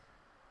it.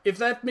 If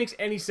that makes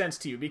any sense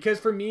to you, because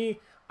for me,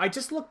 I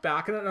just look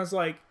back at it and I was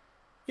like,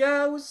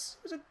 yeah, it was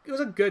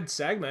a good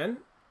segment.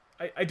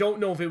 I don't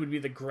know if it would be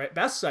the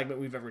best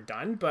segment we've ever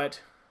done,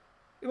 but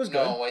it was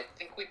good. No, I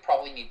think we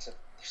probably need to...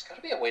 There's got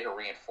to be a way to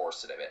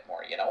reinforce it a bit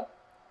more, you know?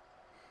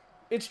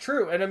 It's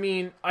true, and I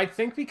mean, I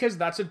think because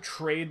that's a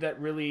trade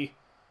that really...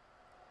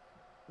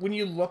 When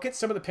you look at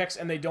some of the picks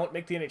and they don't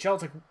make the NHL,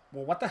 it's like,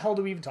 well, what the hell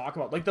do we even talk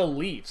about? Like the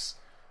Leafs.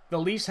 The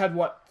Leafs had,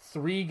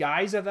 3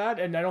 guys at that,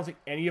 and I don't think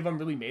any of them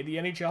really made the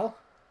NHL?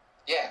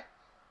 Yeah.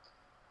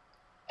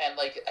 And,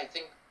 I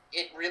think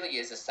it really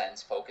is a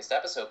Sens-focused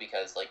episode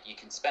because, you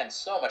can spend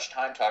so much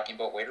time talking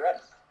about Wade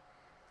Redden.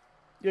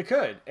 You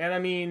could, and I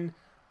mean...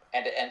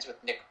 And it ends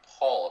with Nick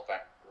Paul,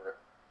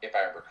 if I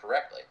remember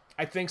correctly.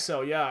 I think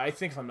so, yeah. I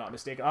think if I'm not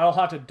mistaken. I'll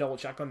have to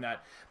double-check on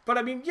that. But,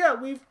 I mean, yeah,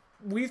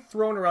 we've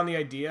thrown around the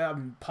idea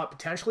of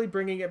potentially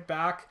bringing it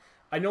back.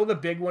 I know the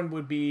big one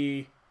would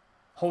be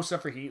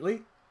Hossa for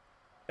Heatley.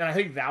 And I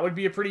think that would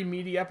be a pretty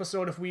meaty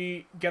episode if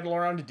we get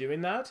around to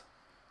doing that.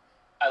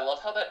 I love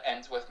how that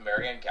ends with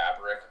Marian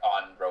Gaborik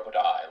on Roboda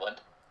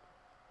Island.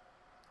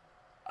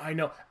 I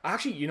know.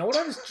 Actually, you know what?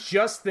 I was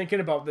just thinking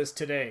about this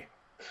today.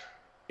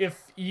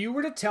 If you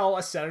were to tell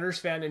a Senators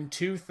fan in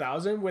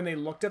 2000, when they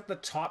looked at the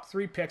top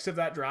 3 picks of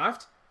that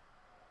draft,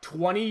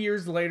 20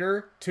 years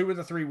later, 2 of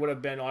the 3 would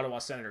have been Ottawa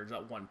Senators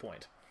at one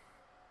point.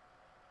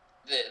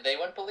 They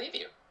wouldn't believe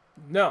you.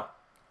 No.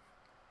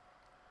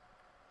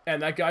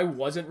 And that guy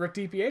wasn't Rick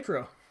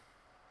DiPietro.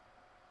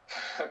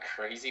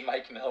 Crazy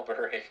Mike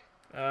Milbury.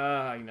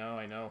 I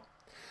know.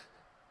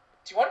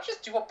 Do you want to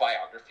just do a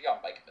biography on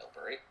Mike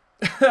Milbury?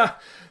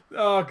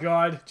 Oh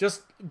God,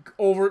 just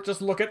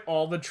look at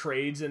all the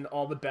trades and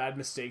all the bad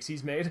mistakes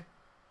he's made.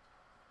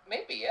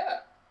 Maybe, yeah.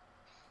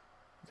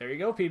 There you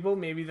go, people.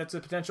 Maybe that's a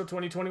potential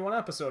 2021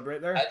 episode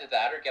right there. Either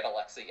that or get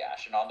Alexei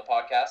Yashin on the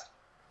podcast.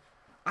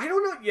 I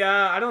don't know.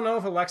 Yeah, I don't know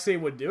if Alexei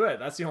would do it.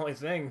 That's the only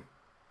thing.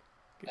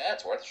 Yeah,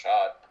 it's worth a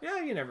shot.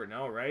 Yeah, you never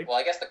know, right? Well,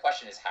 I guess the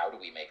question is, how do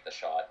we make the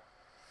shot?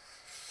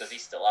 Does he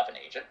still have an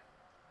agent?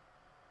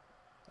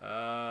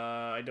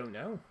 I don't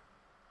know.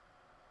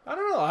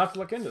 I'll have to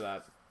look into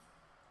that.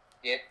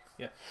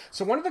 Yeah.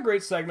 So one of the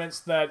great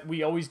segments that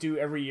we always do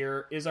every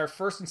year is our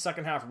first and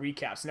second half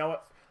recaps.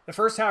 Now, the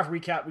first half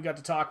recap, we got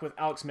to talk with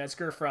Alex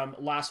Metzger from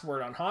Last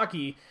Word on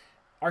Hockey.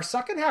 Our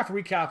second half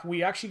recap,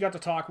 we actually got to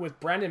talk with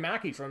Brandon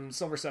Mackey from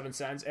Silver 7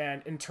 Cents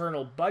and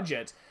Internal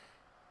Budget.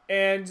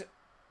 And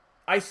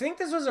I think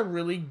this was a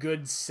really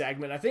good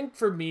segment. I think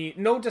for me,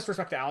 no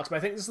disrespect to Alex, but I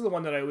think this is the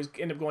one that I always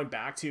end up going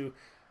back to.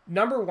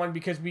 Number one,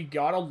 because we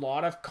got a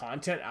lot of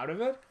content out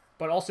of it,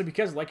 but also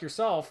because, like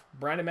yourself,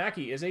 Brandon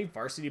Mackey is a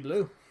varsity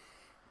blue.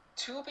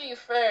 To be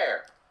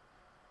fair,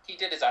 he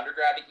did his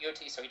undergrad at U of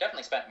T, so he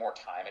definitely spent more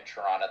time in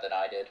Toronto than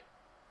I did.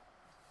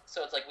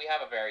 So it's like we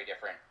have a very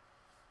different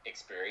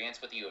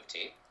experience with U of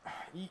T.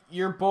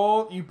 You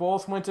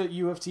both went to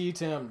U of T,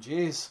 Tim.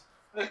 Jeez.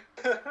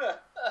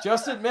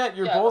 Just admit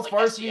you're both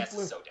varsity SGS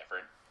Blues. is so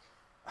different.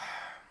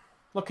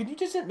 Look, can you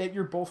just admit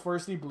you're both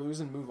varsity Blues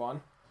and move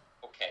on?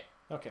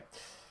 Okay.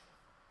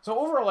 So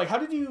overall, like, how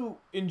did you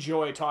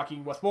enjoy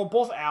talking with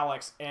both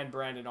Alex and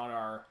Brandon on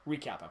our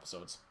recap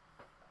episodes?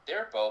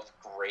 They're both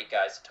great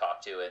guys to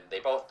talk to, and they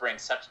both bring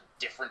such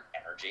different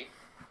energy.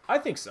 I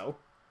think so.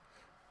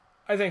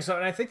 And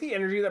I think the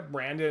energy that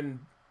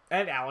Brandon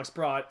and Alex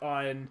brought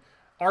on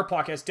our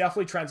podcast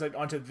definitely translate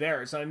onto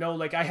theirs. And I know,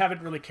 like, I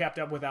haven't really kept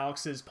up with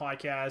Alex's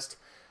podcast,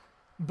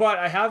 but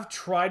I have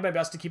tried my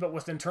best to keep up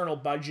with Internal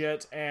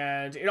Budget.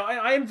 And, you know,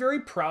 I am very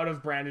proud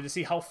of Brandon to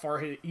see how far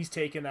he's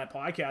taken that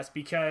podcast,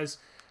 because,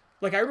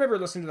 like, I remember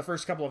listening to the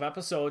first couple of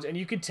episodes, and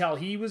you could tell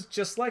he was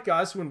just like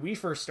us when we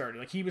first started.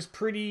 Like, he was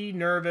pretty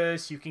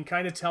nervous. You can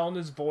kind of tell in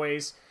his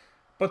voice.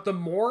 But the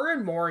more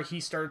and more he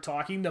started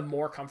talking, the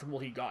more comfortable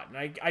he got.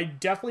 And I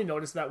definitely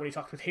noticed that when he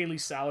talked with Haley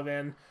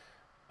Sullivan,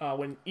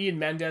 when Ian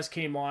Mendez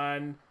came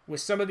on, with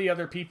some of the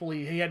other people.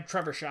 He had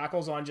Trevor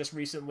Shackles on just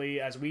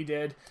recently, as we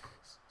did.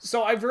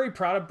 So I'm very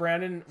proud of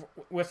Brandon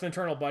with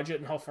Internal Budget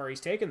and how far he's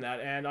taken that.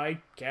 And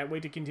I can't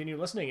wait to continue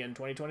listening in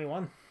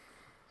 2021.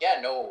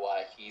 Yeah, no,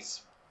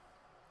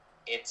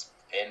 it's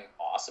been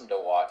awesome to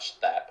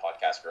watch that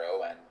podcast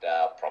grow, and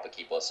probably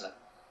keep listening.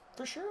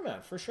 For sure,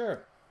 man, for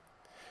sure.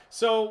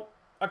 So,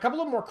 a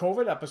couple of more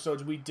COVID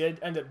episodes we did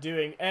end up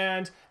doing,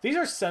 and these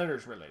are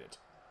Senators related.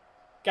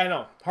 I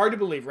know, hard to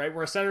believe, right?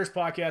 We're a Senators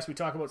podcast, we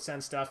talk about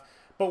Sen stuff,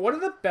 but one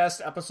of the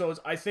best episodes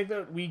I think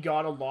that we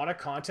got a lot of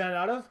content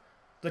out of,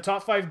 the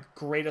top 5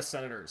 greatest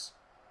Senators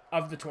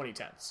of the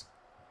 2010s.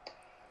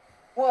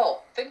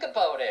 Well, think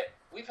about it.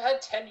 We've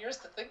had 10 years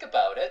to think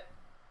about it.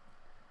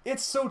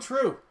 It's so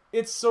true.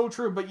 It's so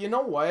true. But you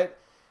know what?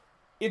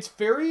 It's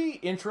very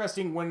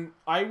interesting when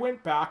I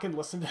went back and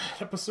listened to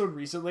that episode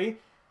recently.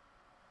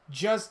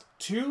 Just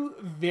 2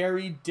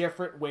 very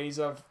different ways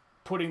of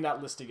putting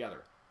that list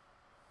together.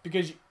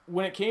 Because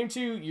when it came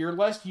to your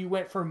list, you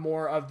went for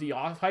more of the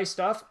off-ice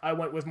stuff. I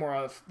went with more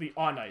of the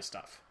on-ice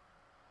stuff.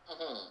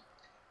 Mm-hmm.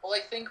 Well, I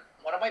think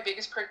one of my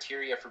biggest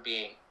criteria for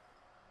being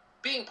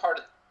part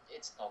of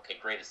it's okay,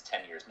 greatest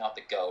 10 years, not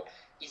the GOAT,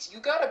 is you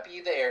gotta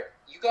be there.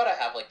 You gotta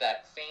have like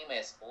that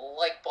famous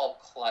light bulb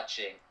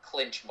clutching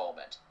clinch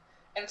moment.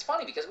 And it's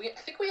funny because I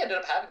think we ended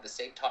up having the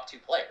same top 2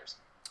 players.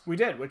 We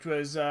did, which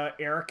was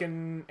Eric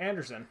and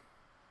Anderson.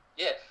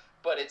 Yeah,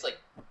 but it's like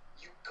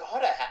you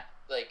gotta have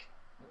like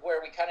where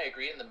we kind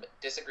of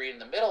disagreed in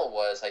the middle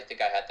was I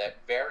think I had that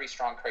very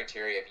strong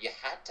criteria of you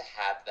had to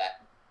have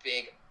that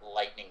big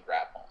lightning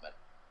grab moment.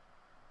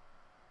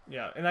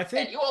 Yeah, and I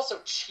think... And you also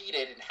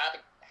cheated in having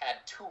had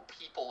 2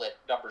 people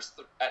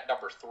at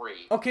number 3.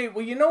 Okay,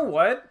 well, you know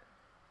what?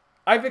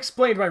 I've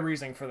explained my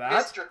reasoning for that.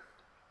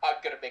 I'm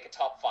going to make a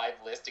top 5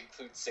 list,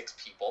 include 6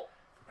 people.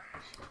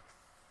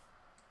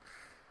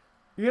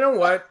 You know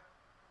what?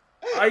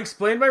 I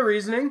explained my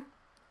reasoning.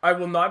 I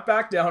will not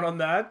back down on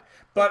that.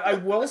 But I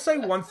will say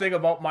one thing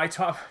about my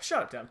top...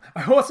 Shut up, Tim.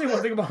 I will say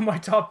one thing about my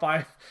top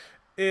 5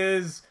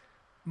 is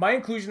my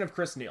inclusion of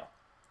Chris Neil.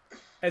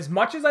 As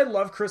much as I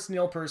love Chris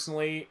Neil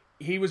personally,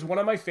 he was one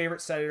of my favorite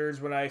Senators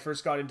when I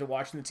first got into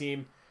watching the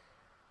team.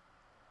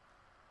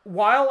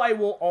 While I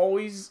will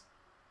always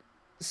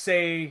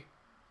say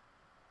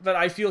that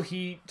I feel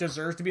he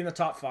deserves to be in the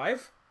top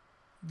 5,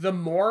 the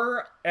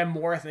more and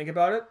more I think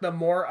about it, the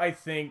more I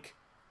think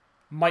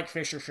Mike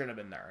Fisher should have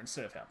been there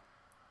instead of him.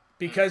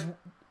 Because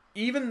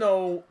even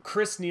though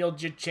Chris Neil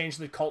did change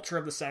the culture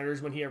of the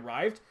Senators when he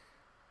arrived,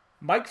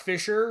 Mike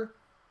Fisher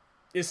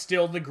is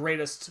still the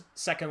greatest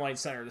second-line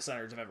center the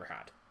Senators have ever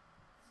had.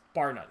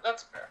 Bar none.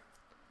 That's fair.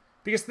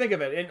 Because think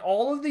of it, in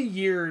all of the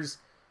years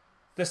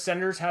the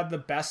Senators had the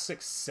best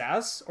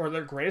success, or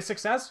their greatest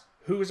success,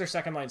 who was their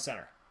second-line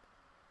center?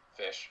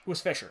 Fish. It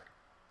was Fisher.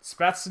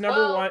 Spets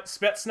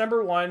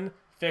number 1,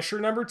 Fisher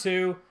number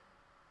 2,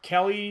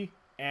 Kelly,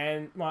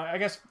 and, well, I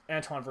guess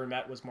Antoine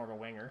Vermette was more of a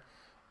winger.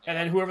 And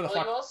then whoever the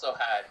fuck... you also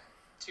had,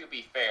 to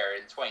be fair,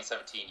 in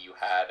 2017 you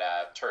had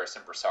Turris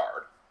and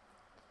Brassard.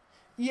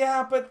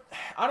 Yeah, but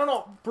I don't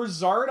know.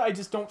 Brassard, I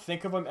just don't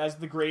think of him as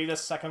the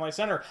greatest second-line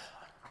center.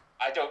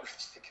 I don't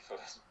think of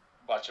him as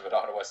much of an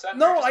Ottawa Senator.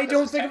 No, I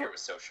don't think his tenure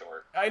was so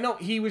short. I know,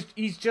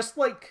 he's just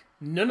like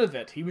none of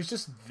it. He was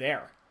just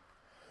there.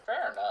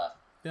 Fair enough.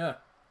 Yeah.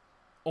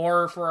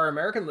 Or for our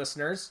American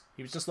listeners,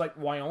 he was just like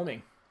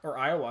Wyoming or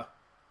Iowa.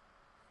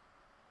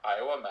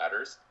 Iowa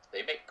matters.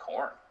 They make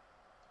corn.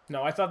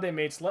 No, I thought they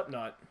made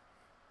Slipknot.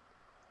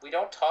 We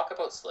don't talk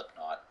about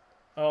Slipknot.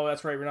 Oh,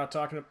 that's right. We're not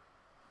talking...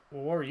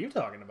 Well, what were you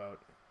talking about?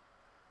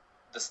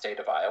 The state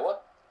of Iowa?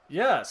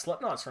 Yeah,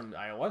 Slipknot's from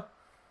Iowa.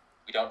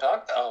 We don't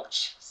talk... Oh,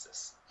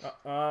 Jesus.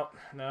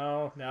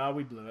 No,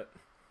 we blew it.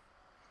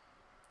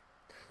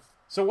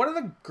 So one of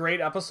the great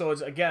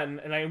episodes,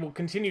 again, and I will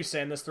continue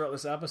saying this throughout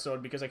this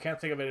episode because I can't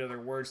think of any other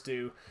words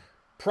to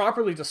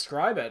properly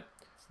describe it,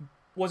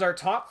 was our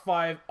top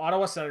 5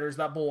 Ottawa Senators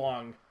that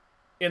belong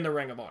in the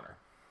Ring of Honor.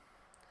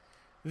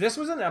 This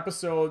was an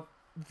episode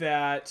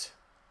that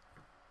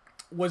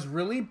was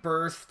really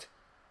birthed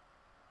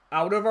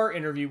out of our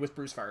interview with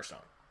Bruce Firestone.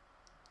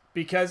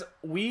 Because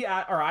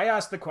I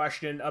asked the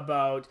question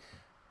about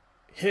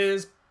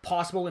his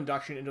possible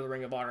induction into the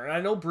Ring of Honor. And I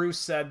know Bruce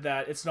said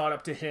that it's not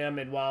up to him,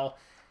 and while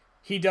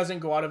he doesn't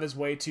go out of his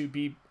way to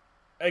be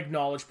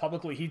acknowledged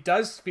publicly, he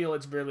does feel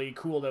it's really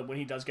cool that when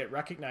he does get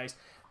recognized.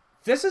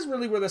 This is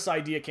really where this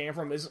idea came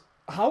from, is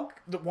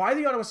why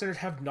the Ottawa Senators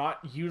have not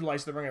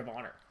utilized the Ring of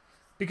Honor.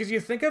 Because you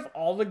think of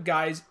all the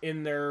guys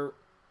in their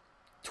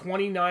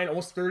 29,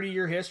 almost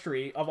 30-year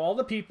history, of all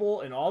the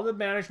people and all the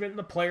management and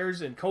the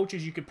players and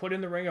coaches you could put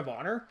in the Ring of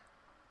Honor,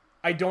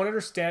 I don't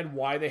understand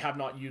why they have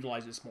not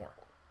utilized this more.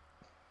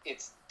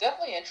 It's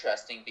definitely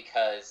interesting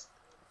because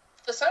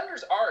the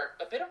Senators are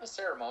a bit of a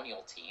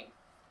ceremonial team.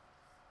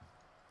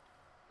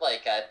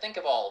 Like, think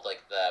of all,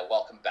 like, the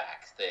welcome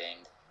back thing,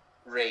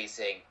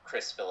 raising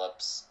Chris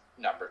Phillips'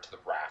 number to the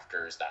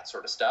rafters, that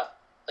sort of stuff.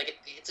 Like,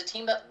 it's a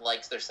team that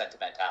likes their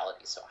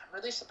sentimentality, so I'm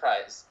really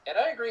surprised. And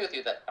I agree with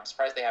you that I'm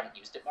surprised they haven't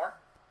used it more.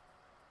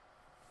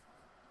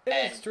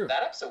 It's true.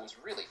 That episode was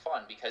really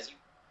fun because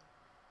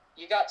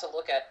you got to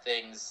look at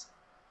things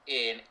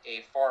in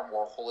a far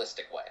more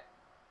holistic way.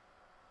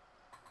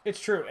 It's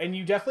true, and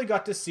you definitely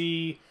got to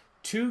see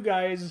two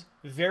guys,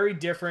 very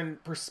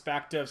different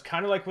perspectives,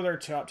 kind of like with our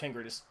top 10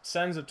 greatest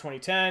Sens of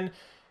 2010,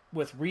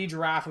 with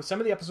redraft, with some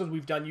of the episodes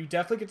we've done. You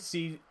definitely get to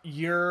see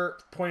your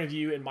point of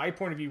view and my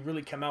point of view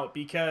really come out,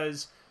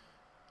 because,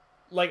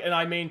 like, and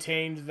I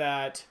maintained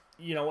that,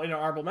 you know, in our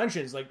honorable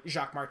mentions, like,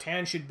 Jacques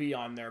Martin should be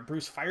on there,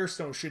 Bruce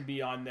Firestone should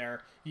be on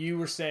there. You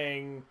were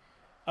saying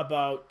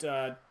about,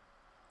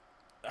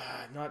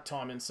 not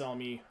Tom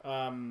Anselmi,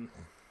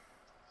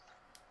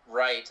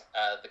 Right,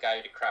 the guy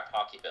who did Crap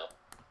Hockey Bill.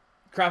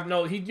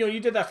 You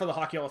did that for the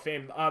Hockey Hall of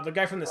Fame. The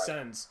guy from the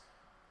Sens,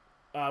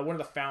 one of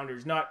the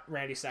founders, not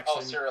Randy Sexton.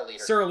 Oh, Cyril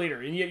Leader. Cyril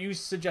Leader, and yet you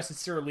suggested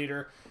Cyril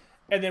Leader,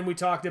 and then we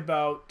talked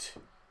about,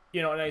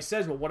 you know, and I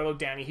says, well, what about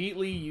Danny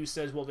Heatley? You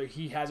says, well,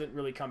 he hasn't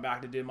really come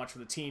back to do much for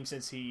the team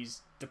since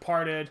he's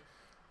departed,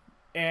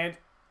 and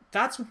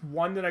that's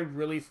one that I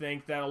really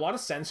think that a lot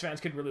of Sens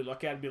fans could really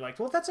look at and be like,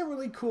 well, that's a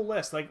really cool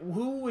list. Like,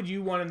 who would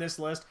you want in this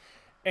list?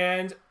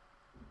 And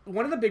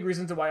one of the big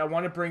reasons why I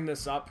want to bring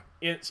this up,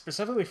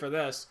 specifically for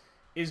this,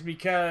 is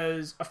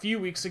because a few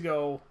weeks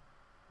ago,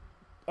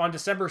 on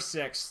December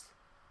 6th,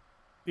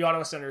 the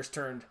Ottawa Senators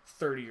turned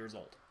 30 years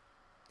old.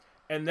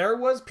 And there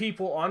was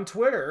people on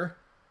Twitter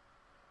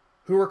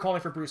who were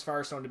calling for Bruce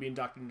Firestone to be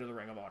inducted into the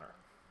Ring of Honor.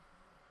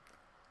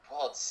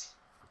 Well, it's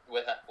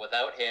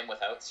without him,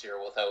 without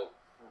Cyril,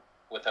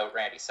 without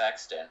Randy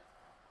Sexton,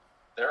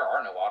 there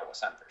are no Ottawa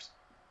Senators.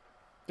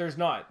 There's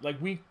not. Like,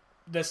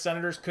 the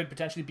Senators could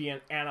potentially be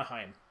in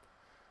Anaheim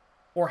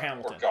or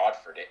Hamilton. Or God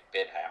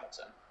forbid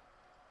Hamilton.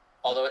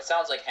 Although it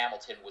sounds like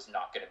Hamilton was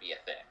not going to be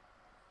a thing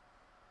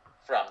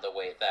from the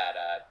way that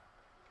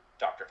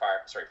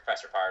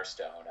Professor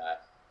Firestone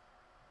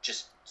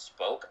just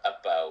spoke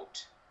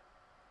about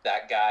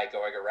that guy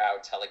going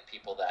around telling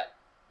people that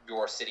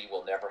your city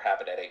will never have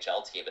an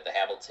NHL team, but the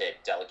Hamilton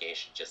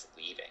delegation just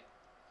leaving.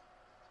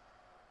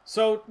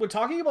 So, when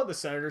talking about the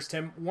Senators,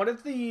 Tim, one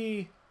of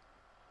the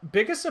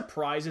biggest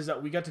surprises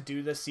that we got to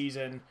do this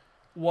season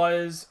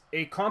was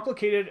a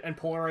complicated and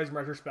polarized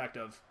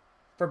retrospective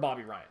for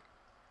Bobby Ryan.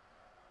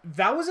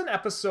 That was an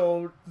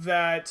episode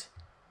that,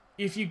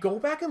 if you go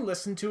back and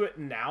listen to it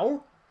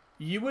now,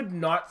 you would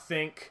not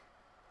think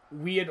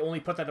we had only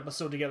put that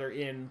episode together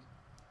in,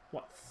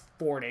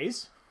 4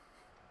 days?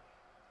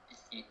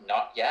 It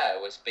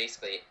was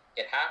basically,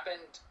 it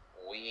happened,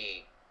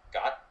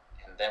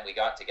 and then we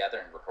got together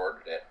and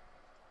recorded it.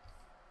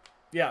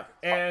 Yeah,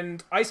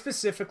 and I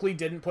specifically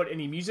didn't put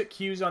any music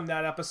cues on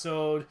that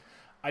episode.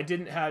 I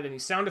didn't have any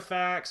sound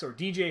effects or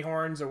DJ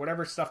horns or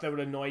whatever stuff that would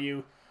annoy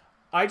you.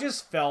 I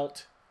just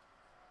felt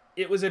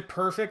it was a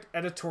perfect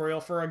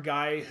editorial for a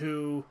guy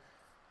who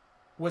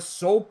was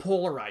so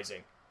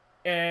polarizing.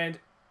 And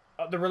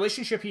the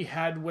relationship he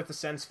had with the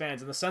Sens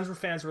fans and the Sens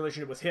fans'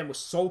 relationship with him was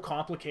so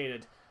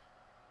complicated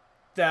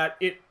that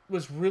it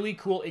was really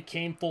cool. It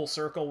came full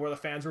circle where the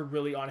fans were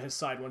really on his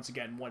side once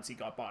again once he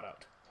got bought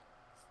out.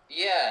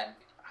 Yeah, and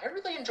I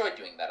really enjoyed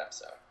doing that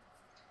episode.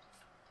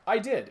 I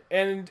did,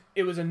 and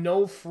it was a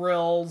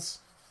no-frills,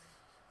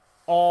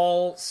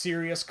 all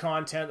serious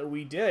content that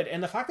we did,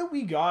 and the fact that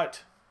we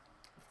got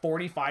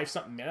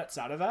 45-something minutes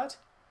out of that,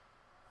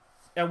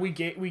 and we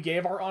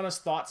gave our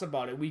honest thoughts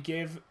about it, we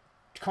gave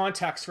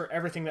context for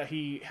everything that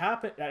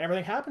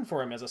everything happened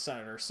for him as a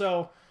Senator.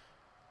 So,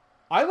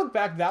 I look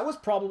back, that was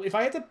probably, if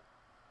I had to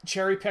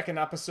cherry pick an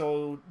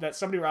episode that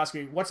somebody were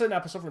asking me, what's an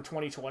episode from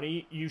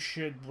 2020 you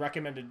should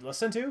recommend to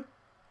listen to?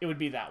 It would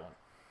be that one.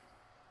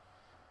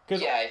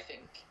 Yeah, I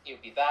think it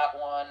would be that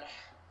one.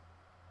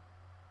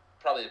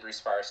 Probably the Bruce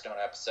Firestone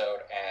episode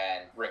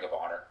and Ring of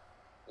Honor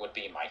would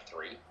be my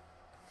 3.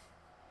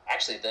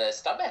 Actually, the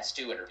Stuntman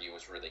Stu interview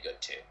was really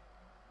good too.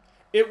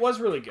 It was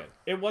really good.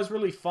 It was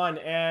really fun,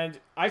 and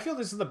I feel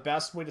this is the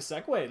best way to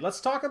segue.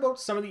 Let's talk about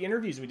some of the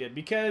interviews we did,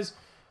 because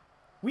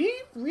we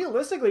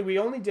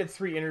only did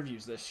 3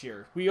 interviews this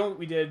year.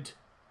 We did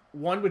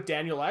one with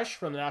Daniel Esch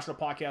from the National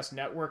Podcast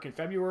Network in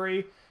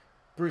February.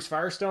 Bruce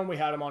Firestone, we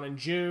had him on in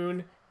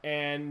June,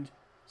 and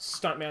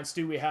Stuntman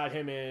Stu, we had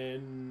him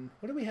in,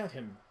 when did we have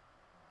him?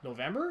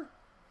 November,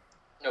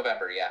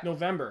 yeah.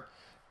 November.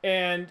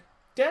 And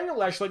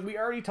Daniel Esch, like, we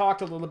already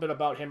talked a little bit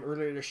about him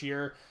earlier this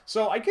year.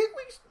 So I think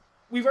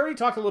we've already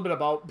talked a little bit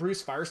about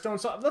Bruce Firestone.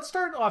 So let's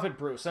start off at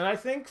Bruce. And I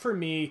think for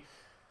me,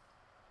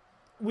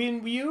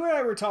 when you and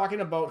I were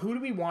talking about who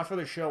do we want for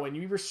the show, and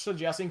you were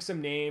suggesting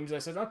some names, I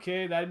said,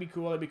 okay, that'd be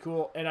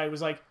cool. And I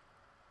was like,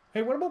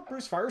 hey, what about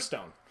Bruce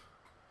Firestone?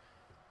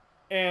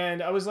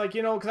 And I was like,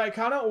 you know, because I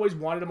kind of always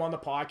wanted him on the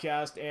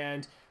podcast,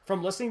 and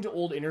from listening to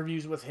old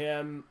interviews with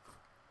him,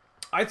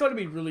 I thought it'd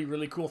be a really,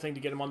 really cool thing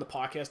to get him on the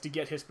podcast to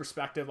get his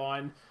perspective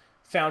on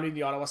founding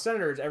the Ottawa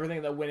Senators,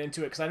 everything that went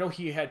into it, because I know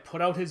he had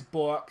put out his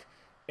book,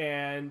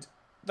 and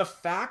the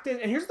fact is,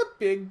 and here's the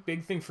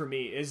big thing for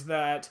me, is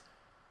that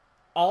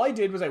all I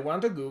did was I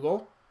went to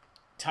Google,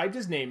 typed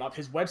his name up,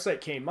 his website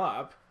came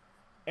up,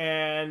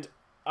 and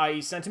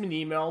I sent him an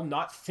email,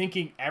 not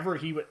thinking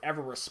he would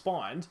ever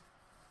respond.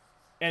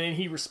 And then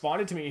he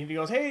responded to me, and he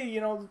goes, hey, you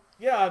know,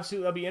 yeah,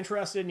 absolutely, I'll be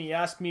interested. And he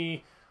asked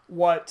me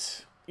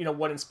what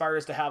inspired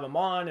us to have him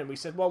on. And we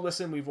said, well,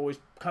 listen, we've always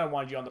kind of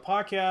wanted you on the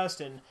podcast,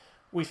 and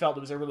we felt it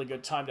was a really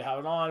good time to have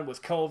it on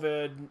with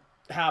COVID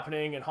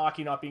happening and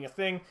hockey not being a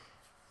thing.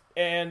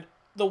 And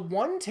the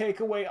one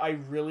takeaway I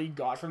really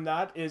got from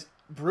that is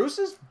Bruce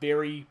is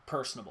very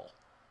personable.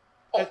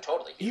 Oh,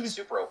 totally. He was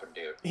super open,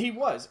 dude. He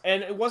was.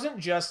 And it wasn't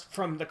just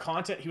from the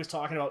content he was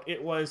talking about.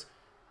 It was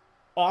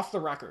off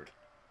the record.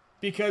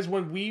 Because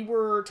when we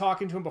were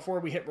talking to him before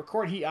we hit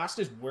record, he asked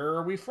us, where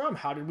are we from?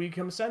 How did we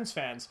become Sens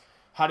fans?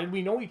 How did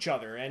we know each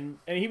other? And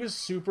he was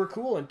super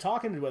cool and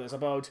talking with us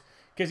about,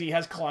 because he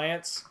has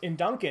clients in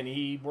Duncan.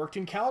 He worked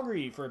in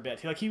Calgary for a bit.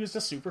 He was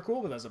just super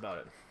cool with us about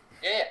it.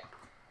 Yeah.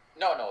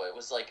 No, it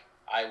was like,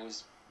 it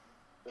was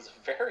a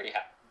very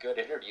good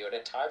interview, and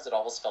at times it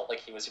almost felt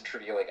like he was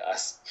interviewing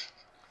us.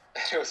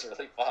 It was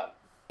really fun.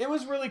 It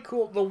was really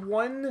cool. The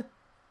one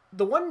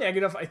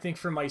negative, I think,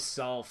 for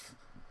myself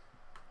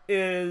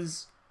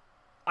is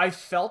I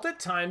felt at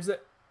times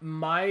that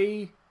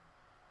my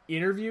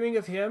interviewing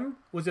of him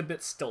was a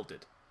bit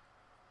stilted.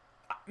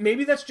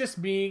 Maybe that's just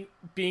me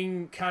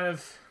being kind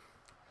of,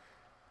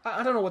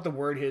 I don't know what the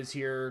word is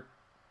here.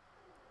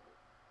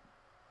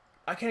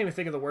 I can't even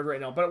think of the word right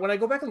now, but when I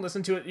go back and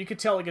listen to it, you could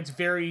tell like it's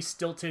very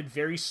stilted,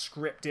 very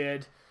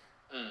scripted.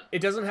 It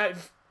doesn't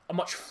have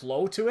much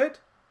flow to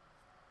it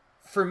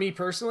for me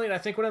personally. And I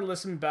think when I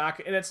listen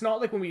back, and it's not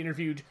like when we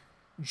interviewed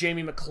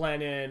Jamie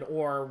McLennan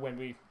or when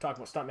we talk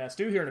about Stuntman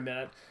Stu here in a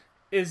minute,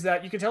 is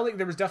that you can tell like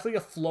there was definitely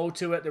a flow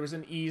to it. There was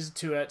an ease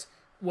to it.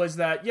 Was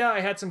that, yeah,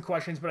 I had some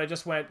questions, but I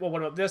just went, well,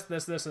 what about this,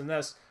 and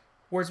this?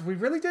 Whereas we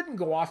really didn't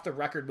go off the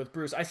record with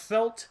Bruce. I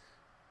felt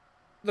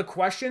the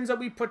questions that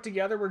we put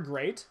together were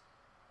great.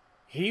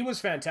 He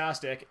was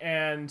fantastic,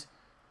 and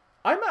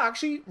I'm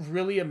actually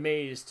really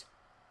amazed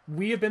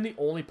we have been the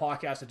only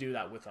podcast to do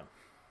that with him.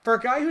 For a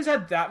guy who's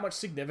had that much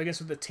significance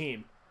with the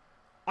team,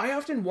 I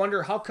often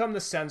wonder how come the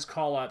Sens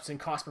call-ups and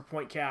Cost Per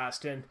Point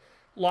Cast and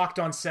Locked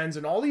On Sens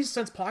and all these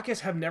Sens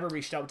podcasts have never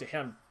reached out to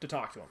him to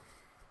talk to him.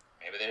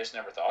 Maybe they just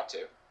never thought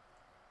to.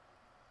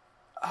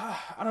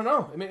 I don't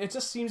know. I mean, it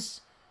just seems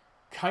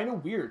kind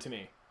of weird to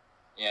me.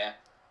 Yeah.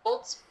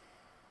 Well,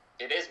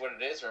 it is what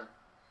it is, or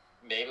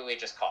maybe we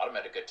just caught him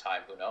at a good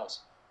time. Who knows?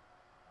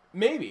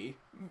 Maybe,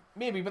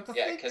 but the thing...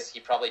 Yeah, because he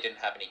probably didn't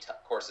have any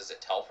courses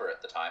at Telfer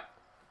at the time.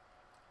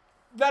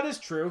 That is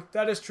true.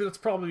 That's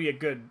probably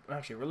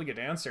a really good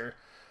answer.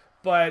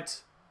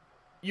 But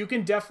you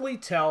can definitely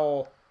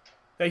tell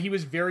that he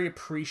was very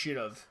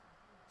appreciative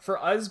for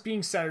us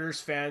being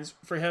Senators fans,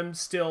 for him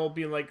still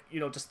being like,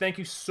 just thank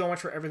you so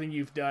much for everything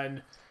you've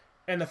done.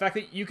 And the fact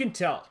that you can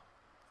tell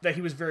that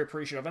he was very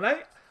appreciative. And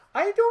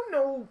I don't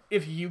know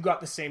if you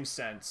got the same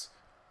sense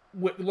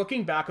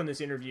looking back on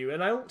this interview,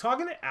 and I'm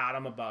talking to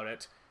Adam about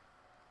it.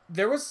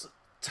 There was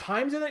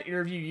times in that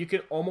interview you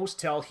could almost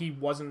tell he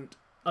wasn't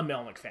a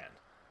Melnyk fan.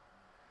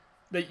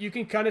 That you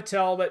can kind of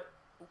tell that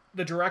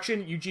the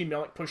direction Eugene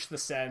Melnyk pushed the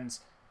Sens,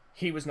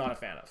 he was not a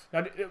fan of.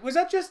 Now, was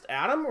that just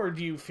Adam, or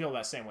do you feel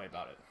that same way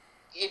about it?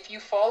 If you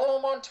follow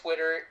him on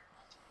Twitter,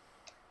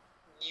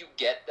 you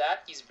get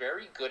that. He's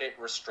very good at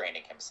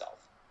restraining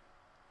himself.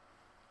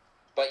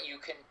 But you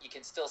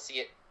can still see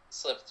it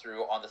slip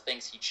through on the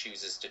things he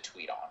chooses to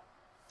tweet on.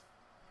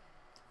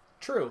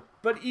 True.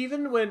 But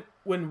even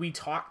when we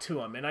talk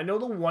to him, and I know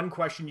the one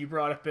question you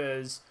brought up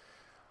is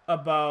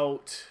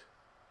about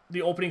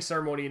the opening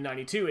ceremony in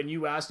 '92, and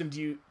you asked him,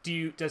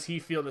 does he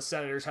feel the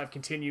Senators have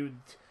continued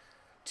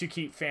to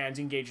keep fans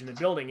engaged in the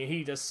building? And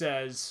he just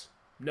says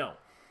no.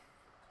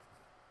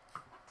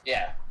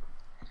 Yeah.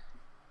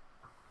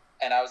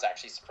 And I was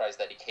actually surprised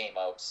that he came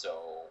out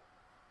so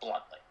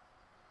bluntly.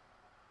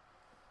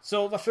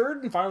 So the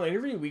third and final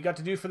interview we got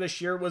to do for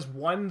this year was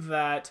one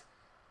that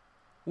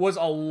was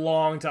a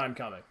long time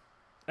coming.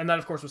 And that,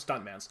 of course, was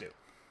Stuntman Stu.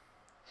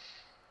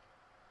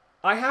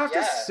 I have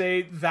to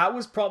say that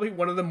was probably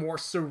one of the more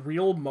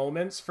surreal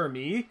moments for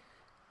me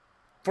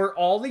for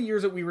all the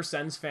years that we were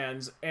Sens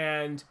fans,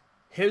 and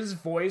his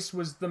voice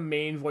was the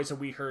main voice that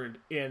we heard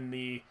in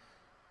the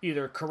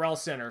either Corel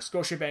Center,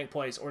 Scotiabank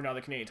Place, or now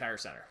the Canadian Tire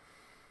Center.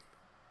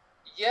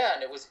 Yeah,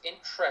 and it was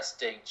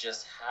interesting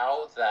just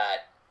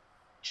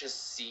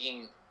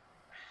seeing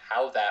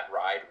how that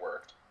ride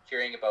worked.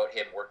 Hearing about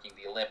him working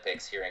the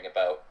Olympics, hearing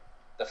about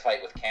the fight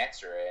with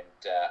cancer, and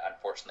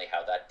unfortunately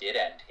how that did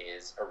end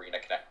his arena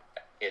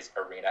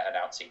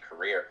announcing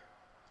career.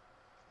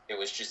 It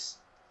was just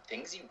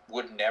things you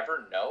would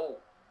never know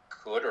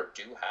could or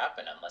do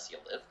happen unless you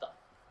live them.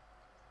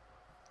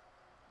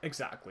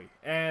 Exactly.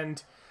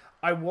 And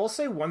I will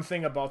say one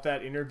thing about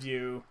that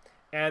interview,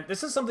 and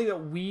this is something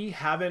that we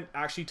haven't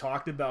actually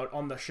talked about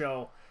on the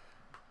show.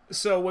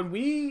 So when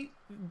we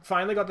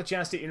finally got the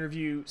chance to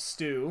interview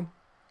Stu,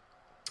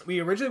 we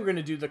originally were going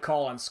to do the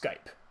call on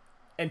Skype.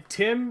 And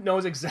Tim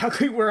knows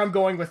exactly where I'm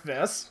going with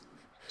this.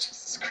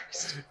 Jesus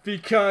Christ.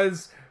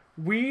 Because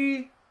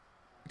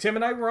Tim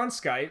and I were on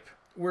Skype.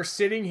 We're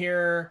sitting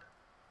here,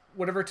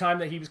 whatever time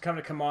that he was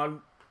coming to come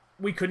on,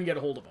 we couldn't get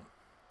a hold of him.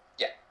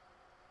 Yeah.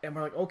 And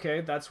we're like,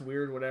 okay, that's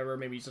weird, whatever.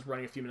 Maybe he's just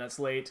running a few minutes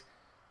late.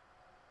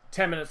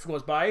 10 minutes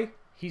goes by,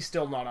 he's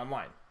still not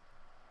online.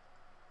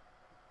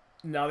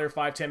 Another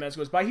 5-10 minutes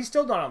goes by, he's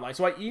still not online.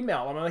 So I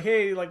email him. I'm like,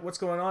 hey, like, what's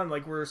going on?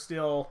 Like, we're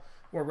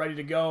ready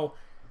to go.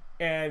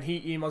 And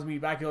he emails me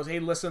back. He goes, hey,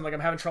 listen, like, I'm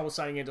having trouble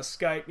signing into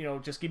Skype. You know,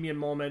 just give me a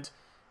moment.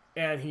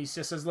 And he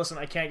just says, listen,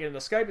 I can't get into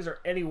Skype. Is there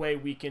any way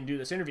we can do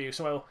this interview?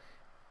 So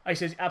I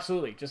says,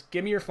 absolutely. Just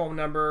give me your phone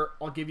number.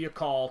 I'll give you a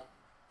call.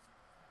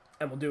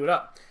 And we'll do it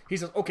up. He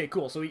says, okay,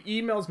 cool. So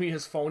he emails me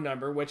his phone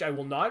number, which I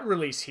will not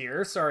release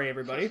here. Sorry,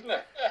 everybody.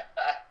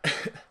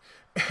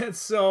 And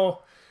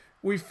so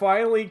we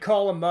finally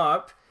call him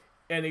up.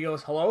 And he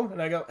goes, hello?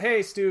 And I go,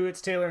 hey, Stu,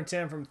 it's Taylor and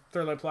Tim from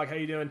Third Line Plug. How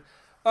you doing?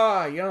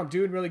 I'm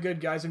doing really good,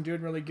 guys. I'm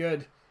doing really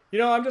good. You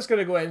know, I'm just going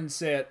to go ahead and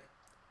say it.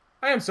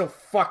 I am so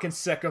fucking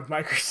sick of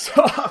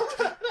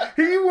Microsoft.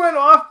 He went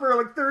off for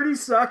like 30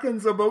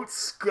 seconds about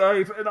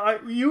Skype,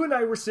 and you and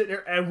I were sitting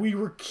there, and we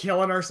were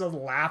killing ourselves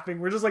laughing.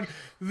 We're just like,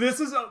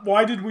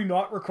 why did we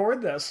not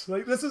record this?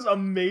 Like, this is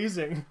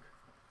amazing.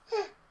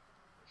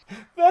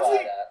 That's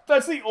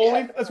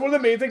one of the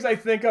main things I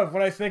think of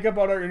when I think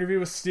about our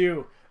interview with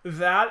Stu.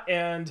 That,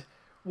 and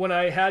when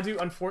I had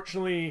to,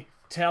 unfortunately,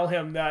 tell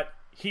him that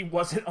he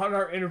wasn't on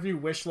our interview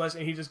wish list,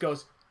 and he just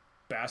goes,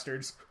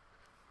 bastards.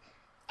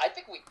 I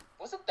think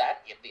wasn't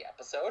that in the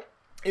episode?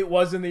 It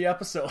was in the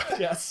episode,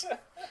 yes.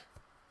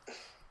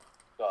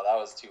 Oh, that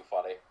was too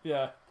funny.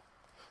 Yeah.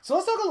 So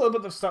let's talk a little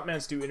bit of the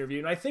Stuntman Stu interview.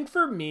 And I think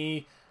for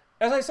me,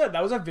 as I said,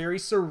 that was a very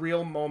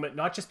surreal moment,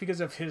 not just because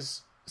of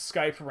his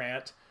Skype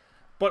rant,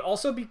 but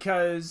also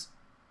because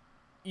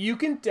you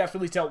can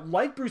definitely tell,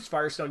 like Bruce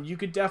Firestone, you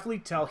could definitely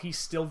tell he's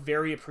still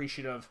very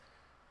appreciative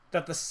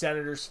that the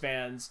Senators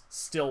fans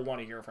still want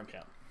to hear from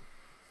him.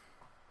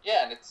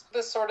 Yeah, and it's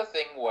the sort of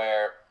thing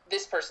where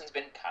this person's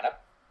been kind of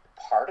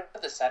part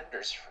of the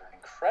Senators for an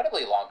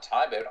incredibly long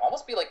time. It would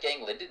almost be like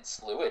getting Lyndon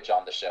Slewage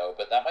on the show,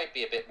 but that might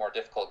be a bit more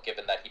difficult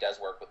given that he does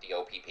work with the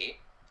OPP.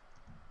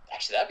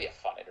 Actually, that'd be a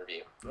fun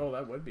interview. Oh,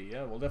 that would be,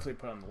 yeah. We'll definitely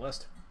put it on the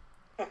list.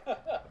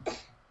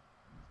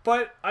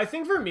 But I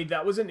think for me,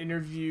 that was an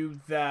interview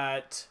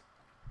that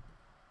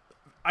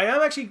I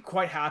am actually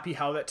quite happy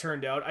how that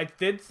turned out. I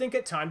did think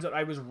at times that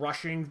I was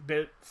rushing a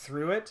bit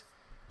through it,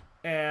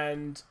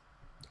 and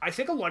I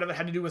think a lot of it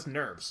had to do with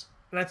nerves.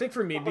 And I think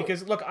for me,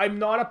 because look, I'm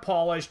not a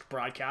polished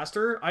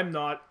broadcaster. I'm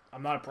not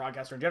a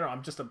broadcaster in general.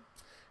 I'm just a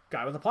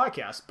guy with a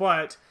podcast.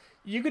 But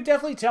you could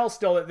definitely tell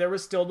still that there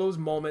was still those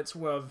moments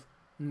of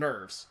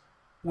nerves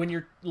when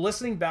you're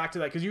listening back to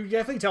that, because you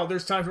definitely tell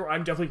there's times where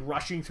I'm definitely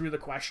rushing through the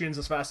questions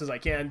as fast as I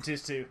can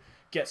just to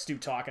get Stu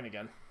talking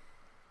again.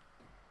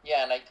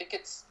 Yeah, and I think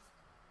it's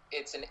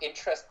an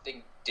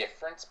interesting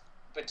difference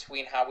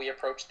between how we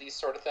approach these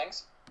sort of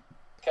things.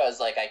 Because,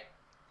 like,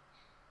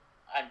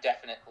 I'm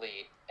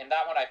definitely... In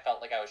that one, I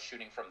felt like I was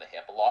shooting from the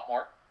hip a lot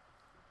more.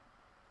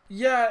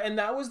 Yeah, and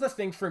that was the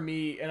thing for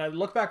me. And I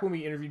look back when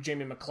we interviewed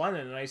Jamie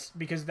McLennan, and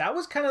because that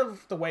was kind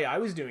of the way I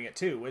was doing it,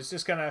 too. Was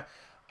just kind of...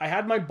 I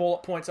had my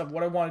bullet points of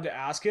what I wanted to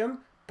ask him,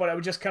 but I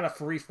would just kind of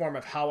freeform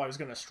of how I was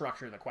going to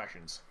structure the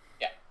questions.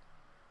 Yeah.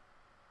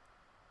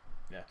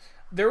 Yeah.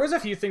 There was a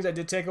few things I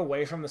did take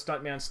away from the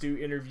Stuntman Stu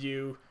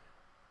interview,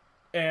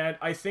 and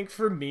I think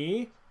for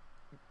me,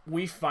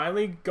 we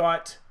finally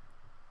got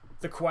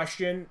the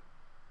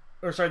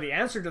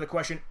answer to the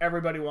question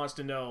everybody wants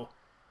to know.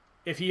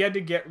 If he had to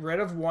get rid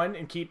of one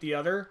and keep the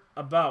other,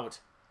 about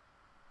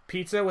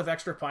pizza with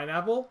extra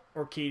pineapple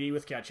or KD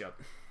with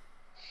ketchup.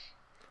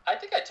 I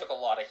think I took a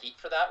lot of heat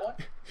for that one.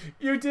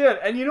 You did,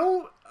 and you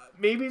know,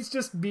 maybe it's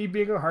just me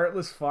being a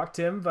heartless fuck,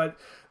 Tim, but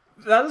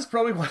that is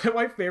probably one of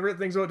my favorite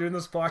things about doing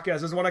this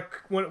podcast is when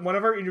one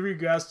of our interview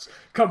guests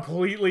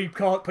completely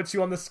puts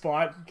you on the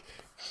spot.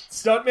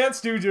 Stuntman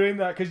Stu doing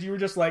that because you were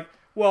just like,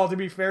 well, to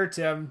be fair,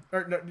 Tim,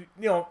 or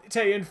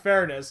tell you in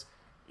fairness,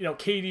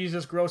 KD is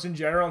just gross in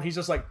general, and he's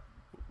just like,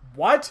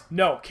 what?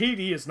 No,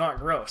 KD is not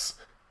gross.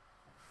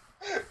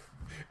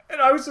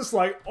 And I was just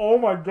like, oh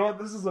my god,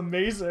 this is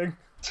amazing.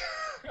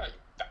 You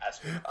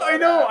bastard. I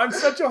know, I'm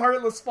such a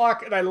heartless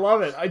fuck, and I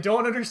love it. I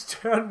don't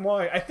understand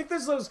why. I think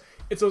it's those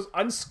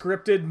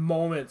unscripted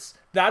moments.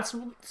 That's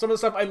some of the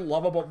stuff I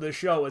love about this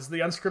show, is the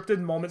unscripted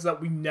moments that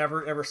we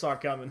never ever saw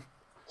coming.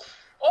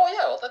 Oh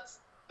yeah, well that's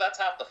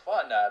half the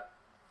fun.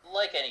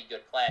 Like any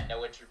good plan,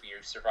 no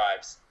interviewer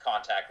survives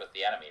contact with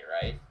the enemy,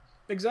 right?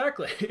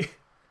 Exactly.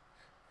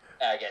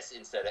 I guess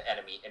instead of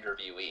enemy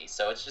interviewee.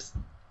 So it's just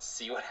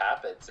see what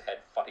happens. And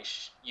funny,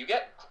 you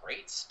get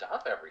great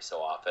stuff every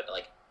so often.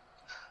 Like,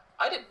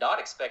 I did not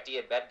expect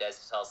Ian Mendez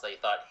to tell us that he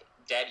thought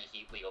Danny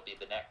Heatley will be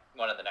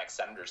one of the next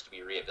senators to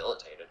be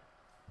rehabilitated.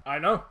 I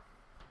know.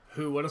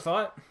 Who would have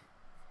thought?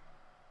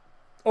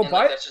 Oh, And,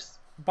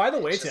 by the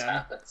way, it just Tim.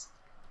 happens.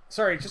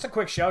 Sorry, just a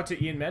quick shout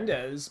to Ian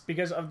Mendez,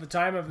 because of the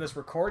time of this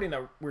recording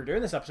that we're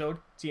doing this episode,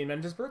 it's Ian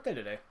Mendez's birthday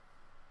today.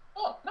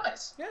 Oh,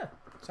 nice. Yeah,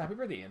 so happy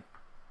birthday, Ian.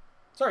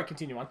 Sorry,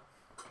 continue on.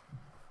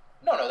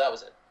 No, that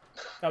was it.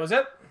 That was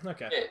it?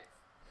 Okay. Yeah.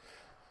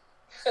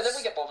 And then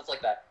we get moments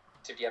like that.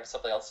 Do you have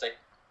something else to say?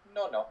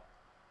 No.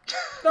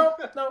 No,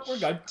 we're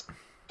good.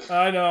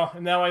 I know,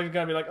 and now I'm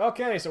gonna be like,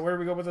 okay, so where do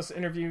we go with this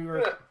interview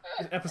or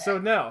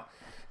episode now?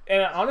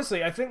 And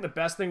honestly, I think the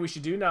best thing we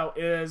should do now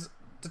is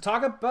to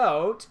talk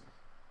about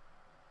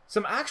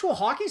some actual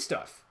hockey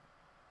stuff.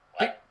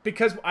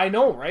 Because I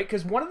know, right?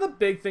 Because one of the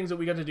big things that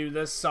we got to do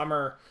this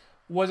summer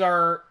was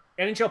our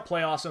NHL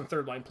playoffs and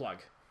third line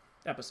plug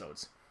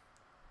episodes.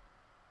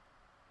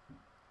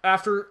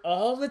 After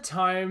all the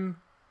time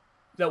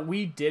that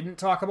we didn't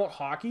talk about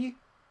hockey,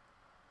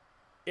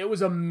 it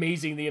was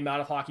amazing the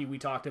amount of hockey we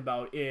talked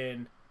about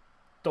in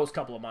those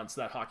couple of months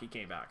that hockey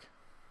came back.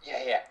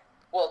 Yeah.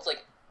 Well, it's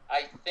like,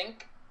 I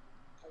think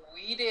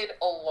we did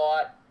a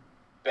lot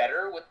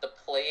better with the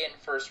play-in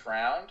first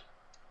round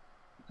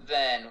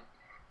than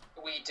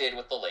we did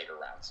with the later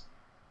rounds.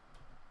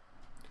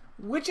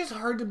 Which is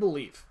hard to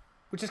believe.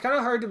 Which is kind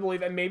of hard to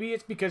believe, and maybe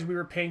it's because we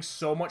were paying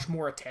so much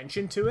more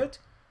attention to it,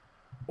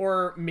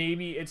 or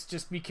maybe it's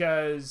just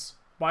because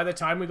by the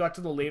time we got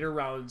to the later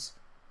rounds,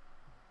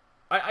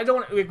 I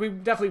don't, like, we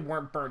definitely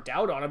weren't burnt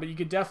out on it, but you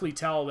could definitely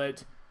tell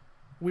that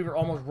we were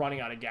almost running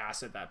out of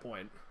gas at that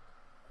point.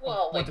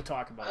 Well, what to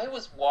talk about. I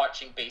was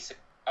watching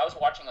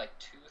like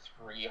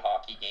 2-3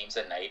 hockey games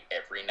a night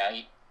every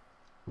night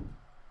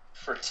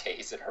for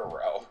days in a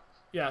row.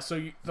 Yeah,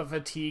 so the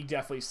fatigue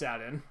definitely sat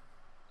in.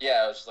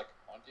 Yeah, I was just like,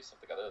 I want to do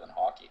something other than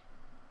hockey.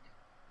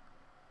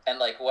 And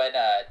like when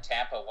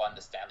Tampa won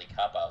the Stanley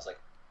Cup, I was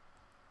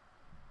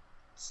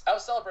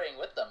celebrating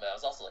with them, but I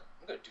was also like,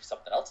 I'm going to do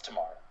something else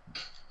tomorrow.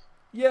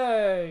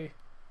 Yay!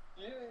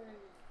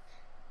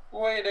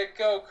 Way to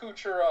go,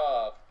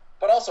 Kucherov!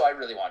 But also, I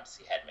really wanted to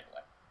see Hedman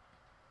win.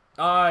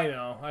 I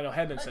know.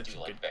 Hedman's such a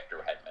like good... Victor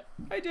Hedman.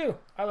 I do.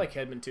 I like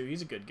Hedman too.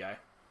 He's a good guy.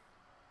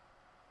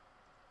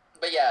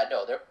 But yeah,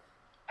 no,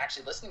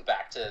 actually, listening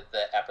back to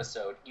the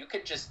episode, you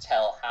could just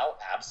tell how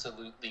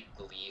absolutely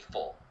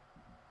gleeful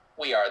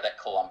we are that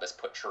Columbus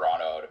put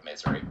Toronto out of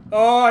misery.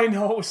 Oh, I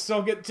know. It was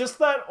so good. Just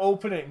that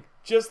opening.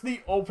 Just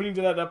the opening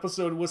to that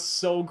episode was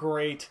so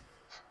great.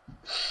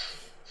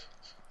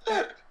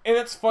 And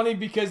it's funny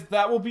because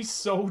that will be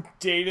so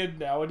dated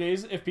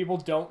nowadays if people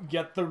don't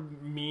get the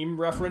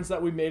meme reference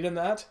that we made in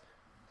that.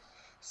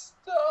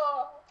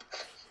 Stop!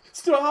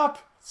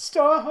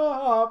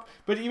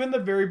 But even the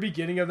very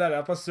beginning of that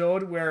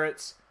episode where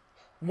it's...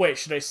 Wait,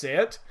 should I say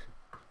it?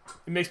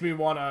 It makes me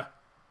want to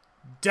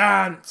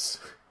dance.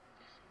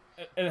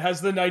 And it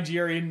has the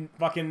Nigerian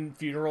fucking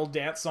funeral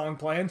dance song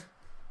playing.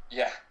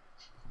 Yeah.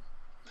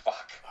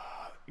 Fuck.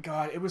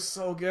 God, it was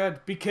so good.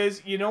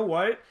 Because, you know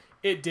what?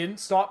 It didn't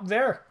stop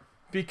there.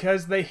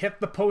 Because they hit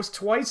the post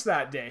twice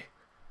that day.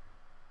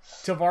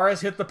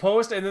 Tavares hit the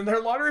post, and then their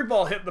lottery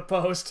ball hit the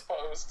post.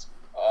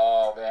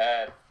 Oh,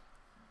 man.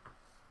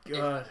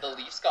 God. If the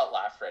Leafs got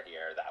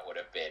Lafreniere, that would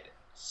have been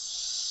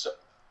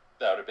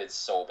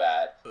so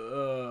bad.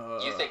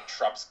 You think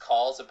Trump's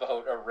calls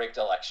about a rigged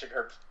election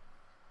are...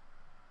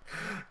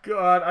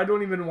 God, I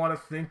don't even want to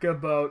think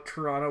about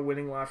Toronto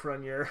winning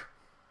Lafreniere.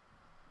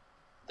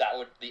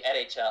 The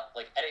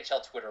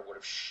NHL Twitter would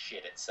have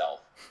shit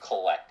itself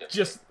collectively.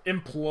 Just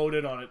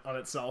imploded on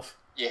itself.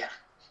 Yeah.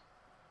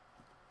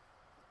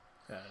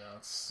 I know,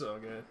 it's so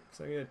good.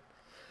 So good.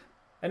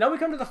 And now we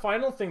come to the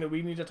final thing that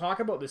we need to talk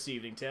about this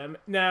evening, Tim.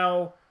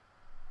 Now,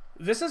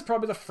 this is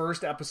probably the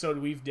first episode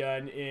we've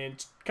done in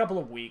a couple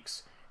of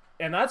weeks.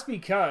 And that's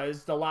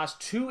because the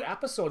last 2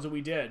 episodes that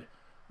we did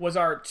was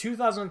our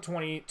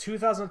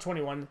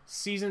 2020-2021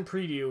 season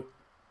preview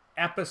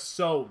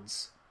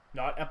episodes.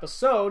 Not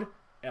episode,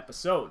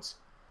 episodes.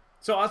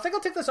 So I think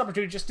I'll take this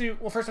opportunity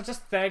first I'll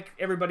just thank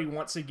everybody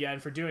once again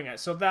for doing it.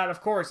 So that,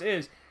 of course,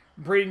 is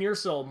Braden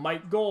Ursel,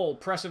 Mike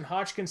Gold, Preston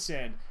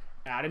Hodgkinson,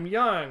 Adam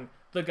Young,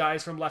 the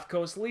guys from Left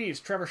Coast Leaves,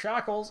 Trevor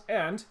Shackles,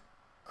 and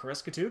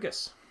Chris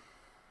Katugas.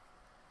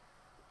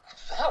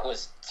 That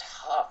was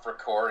tough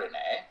recording,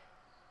 eh?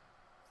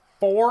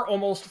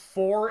 Almost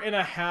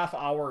 4.5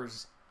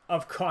 hours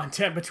of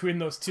content between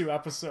those 2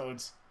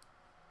 episodes.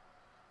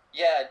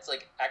 Yeah, it's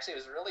like, actually, it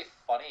was really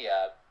funny.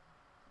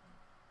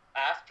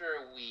 after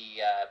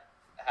we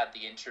had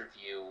the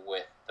interview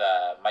with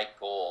Mike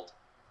Gold,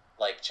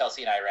 like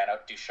Chelsea and I ran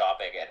out to do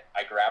shopping, and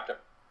I grabbed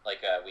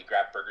we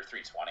grabbed Burger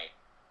 320,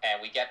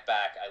 and we get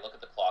back. I look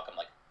at the clock. I'm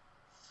like,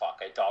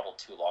 fuck, I dawdled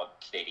too long.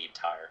 Canadian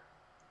Tire.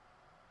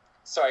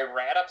 So I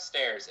ran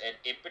upstairs, and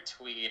in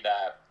between,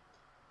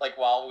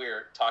 while we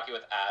were talking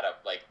with Adam,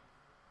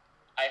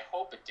 I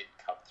hope it didn't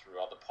come through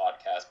on the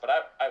podcast, but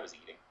I was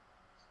eating.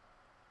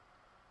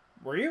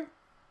 Were you?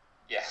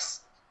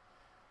 Yes.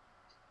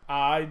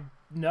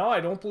 No, I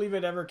don't believe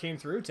it ever came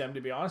through, Tim,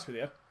 to be honest with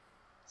you.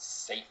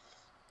 Safe.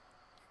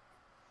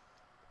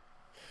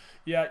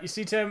 Yeah, you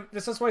see, Tim,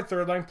 this is why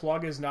Third Line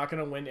Plug is not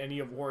going to win any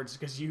awards,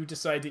 because you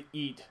decide to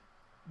eat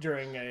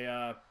during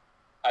a...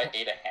 I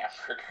ate a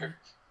hamburger.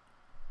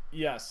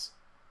 Yes.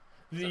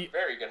 It's a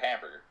very good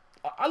hamburger.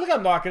 I think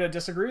I'm not going to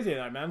disagree with you on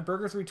that, man.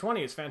 Burger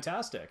 320 is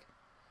fantastic.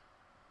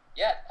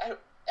 Yeah, and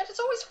it's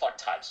always fun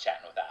times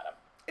chatting with Adam.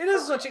 It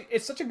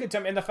is such a good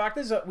time, and the fact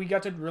is that we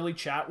got to really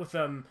chat with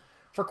him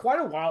for quite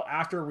a while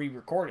after we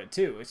recorded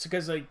too. It's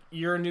because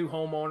you're a new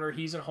homeowner,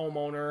 he's a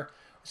homeowner,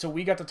 so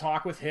we got to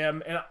talk with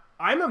him, and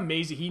I'm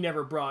amazed that he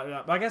never brought it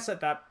up. I guess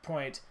at that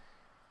point,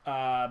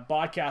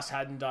 Podcast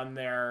hadn't done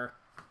their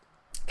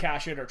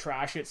Cash It or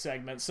Trash It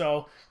segment,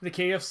 so the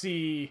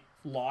KFC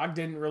log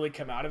didn't really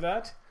come out of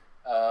that.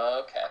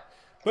 Okay.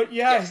 But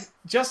yeah, yes.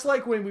 Just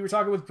like when we were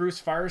talking with Bruce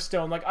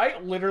Firestone, I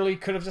literally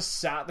could have just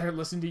sat there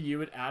listening to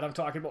you and Adam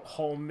talking about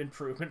home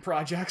improvement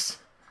projects.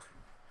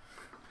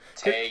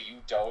 Tay, you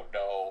don't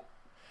know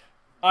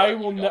I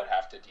will don't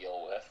have to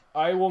deal with.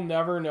 I will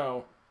never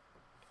know.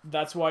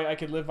 That's why I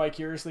could live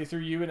vicariously through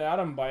you and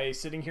Adam by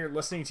sitting here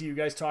listening to you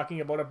guys talking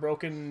about a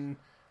broken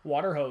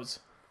water hose.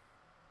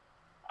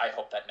 I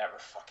hope that never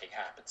fucking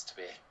happens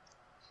to me.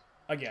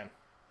 Again.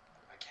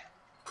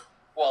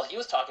 Well, he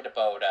was talking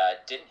about,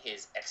 didn't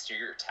his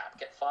exterior tap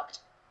get fucked?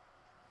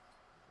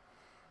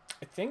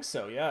 I think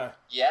so, yeah.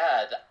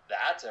 Yeah,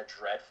 that's a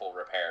dreadful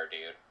repair,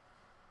 dude.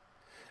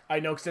 I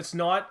know, because it's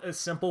not a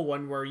simple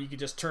one where you could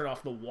just turn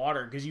off the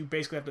water, because you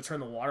basically have to turn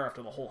the water off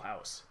to the whole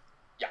house.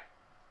 Yeah.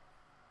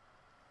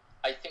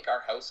 I think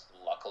our house,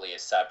 luckily,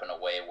 is set up in a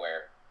way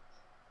where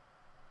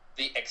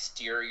the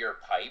exterior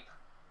pipe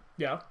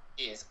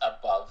is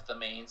above the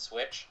main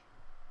switch.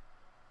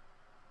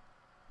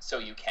 So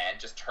you can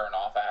just turn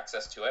off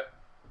access to it.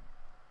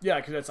 Yeah,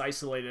 because it's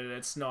isolated.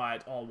 It's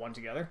not all one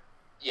together.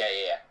 Yeah.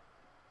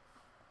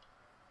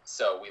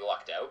 So we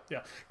lucked out.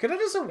 Yeah. Could I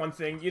just say one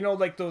thing? You know,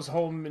 those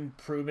home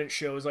improvement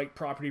shows like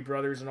Property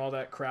Brothers and all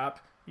that crap.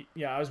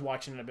 Yeah, I was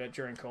watching it a bit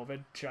during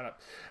COVID. Shut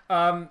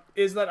up.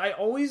 Is that I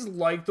always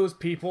like those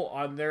people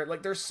on there.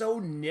 They're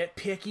so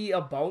nitpicky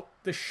about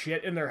the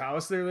shit in their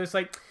house. They're just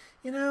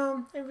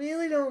I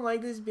really don't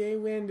like this big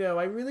window.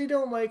 I really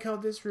don't like how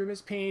this room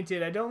is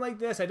painted. I don't like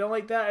this. I don't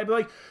like that. I'd be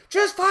like,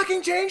 just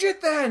fucking change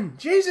it then!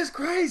 Jesus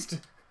Christ!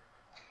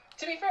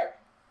 To be fair,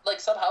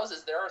 some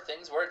houses, there are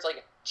things where it's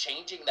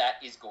changing that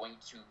is going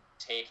to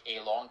take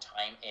a long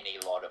time and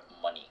a lot of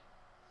money.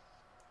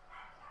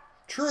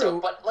 True. So,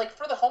 but,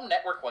 for the home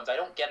network ones, I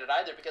don't get it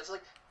either, because,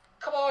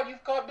 come on,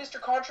 you've got Mr.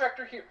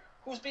 Contractor here,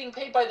 who's being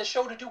paid by the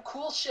show to do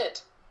cool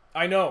shit.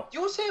 I know.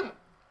 Use him!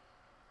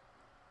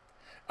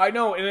 I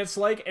know, and it's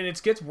and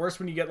it gets worse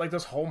when you get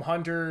those Home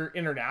Hunter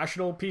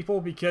International people,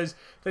 because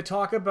they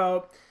talk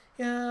about,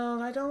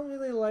 I don't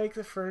really like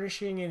the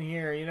furnishing in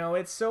here,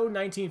 it's so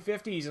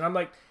 1950s, and I'm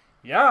like,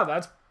 yeah,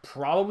 that's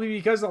probably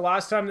because the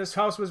last time this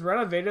house was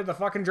renovated, the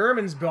fucking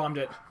Germans bombed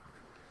it.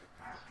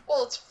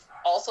 Well, it's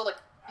also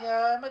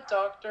yeah, I'm a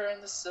doctor in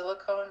the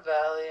Silicon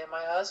Valley, and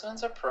my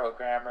husband's a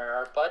programmer.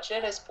 Our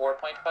budget is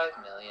 $4.5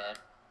 million.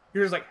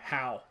 You're just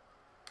how?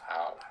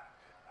 How?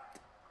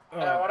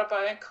 And I want to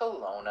buy in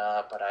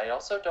Kelowna, but I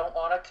also don't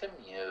want to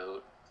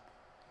commute.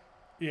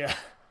 Yeah.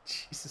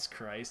 Jesus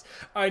Christ.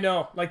 I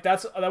know.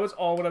 That was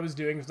all what I was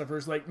doing for the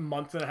first,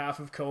 month and a half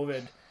of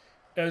COVID.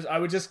 I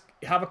would just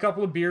have a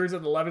couple of beers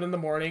at 11 in the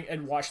morning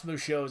and watch those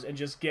shows and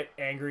just get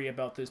angry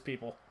about those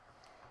people.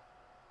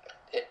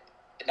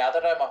 Now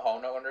that I'm a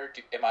homeowner,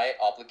 am I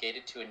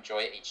obligated to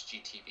enjoy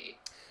HGTV?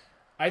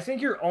 I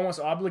think you're almost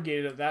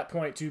obligated at that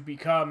point to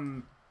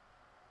become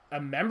a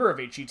member of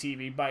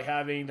HGTV by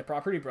having the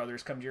Property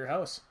Brothers come to your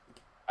house.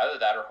 Either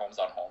that or Homes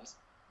on Homes.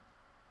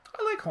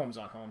 I like Homes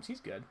on Homes. He's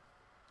good.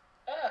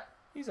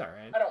 He's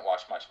alright. I don't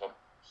watch much of him.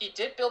 He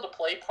did build a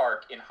play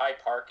park in High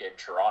Park in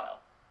Toronto.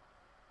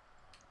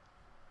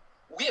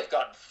 We have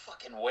gotten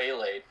fucking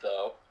waylaid,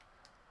 though.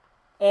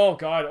 Oh,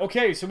 God.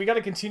 Okay, so we got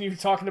to continue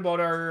talking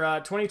about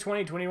our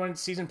 2020-21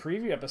 season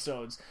preview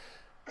episodes.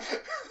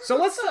 So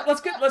let's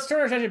turn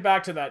our attention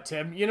back to that,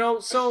 Tim.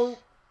 So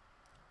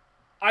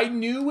I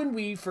knew when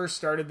we first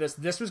started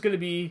this was going to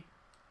be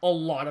a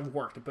lot of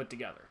work to put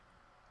together.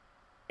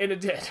 And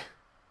it did.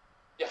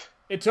 Yeah.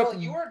 It took...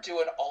 Well, you were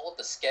doing all of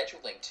the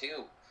scheduling,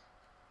 too.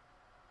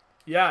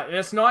 Yeah, and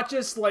it's not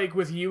just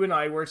with you and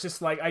I, where it's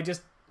just I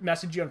just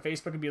message you on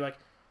Facebook and be like,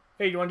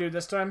 hey, you want to do it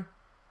this time?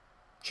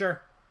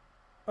 Sure.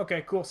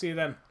 Okay, cool, see you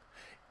then.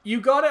 You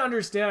got to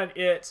understand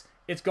it's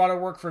got to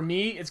work for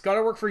me, it's got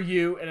to work for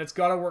you, and it's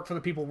got to work for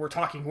the people we're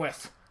talking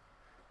with.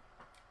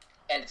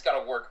 and it's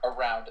got to work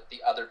around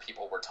the other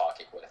people we're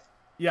talking with.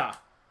 Yeah.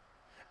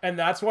 And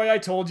that's why I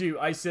told you,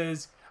 I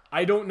says,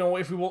 I don't know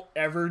if we will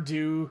ever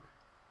do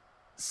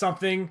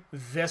something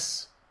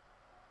this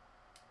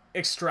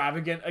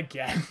extravagant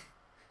again.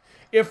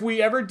 If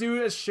we ever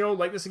do a show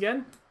like this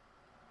again,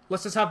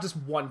 let's just have just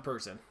one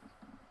person.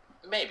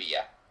 Maybe,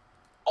 yeah.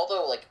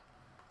 Although, like,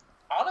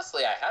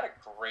 honestly, I had a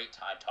great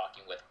time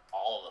talking with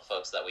all of the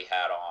folks that we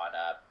had on.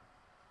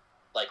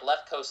 Like,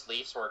 Left Coast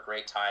Leafs were a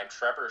great time.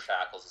 Trevor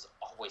Shackles is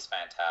always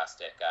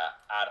fantastic.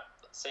 Adam,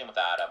 same with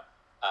Adam.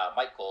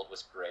 Mike Gold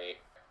was great.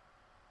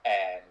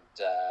 And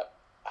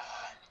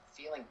I'm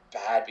feeling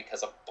bad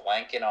because I'm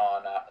blanking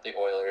on the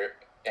Oiler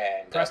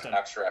and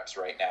Canucks reps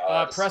right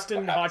now.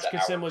 Preston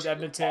Hodgkinson was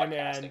Edmonton,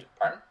 and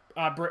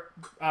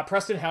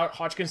Preston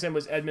Hodgkinson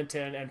was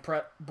Edmonton, and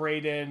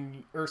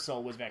Braden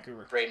Ursel was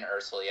Vancouver. Braden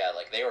Ursel, yeah,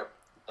 like they were,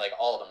 like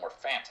all of them were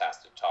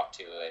fantastic to talk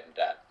to, and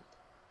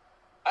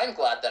I'm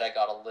glad that I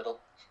got a little.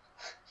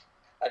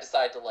 I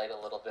decided to light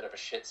a little bit of a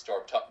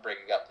shitstorm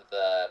bringing up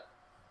the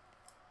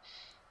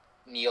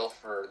Neil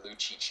for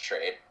Lucic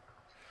trade.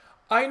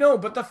 I know,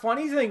 but the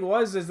funny thing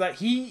is that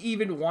he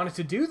even wanted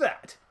to do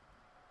that.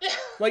 Yeah.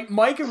 Like,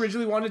 Mike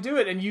originally wanted to do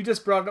it, and you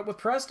just brought it up with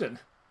Preston.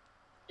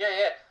 Yeah.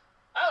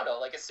 I don't know,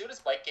 like, as soon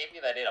as Mike gave me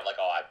that in, I'm like,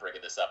 oh, I'm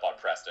bringing this up on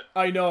Preston.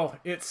 I know.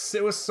 It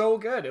was so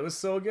good. It was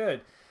so good.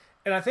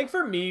 And I think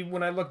for me,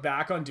 when I look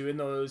back on doing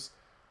those,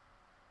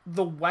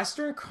 the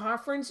Western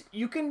Conference,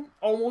 you can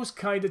almost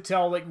kind of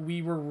tell, like,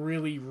 we were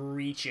really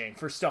reaching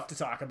for stuff to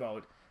talk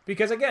about.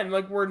 Because, again,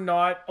 like, we're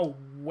not a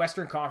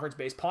Western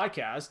Conference-based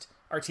podcast.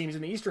 Our team's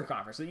in the Eastern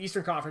Conference. The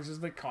Eastern Conference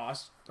is the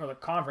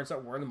conference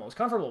that we're the most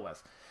comfortable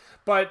with.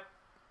 But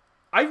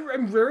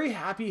I'm very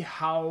happy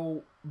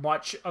how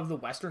much of the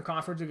Western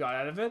Conference we got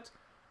out of it.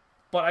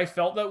 But I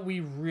felt that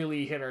we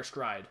really hit our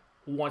stride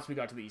once we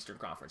got to the Eastern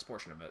Conference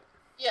portion of it.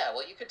 Yeah,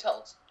 well, you could tell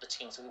it's the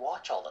teams we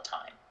watch all the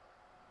time.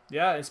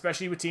 Yeah,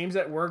 especially with teams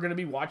that we're going to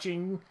be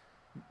watching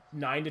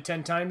 9 to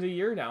 10 times a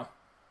year now.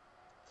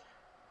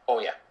 Oh,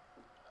 yeah.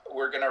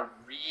 We're going to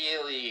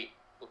really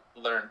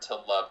learn to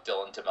love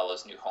Dylan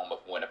DeMello's new home of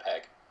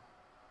Winnipeg.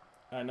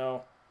 I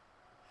know.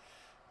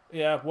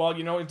 Yeah, well,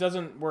 you know, it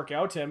doesn't work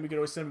out, Tim. We could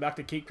always send him back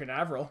to Cape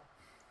Canaveral.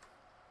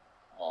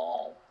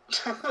 Oh.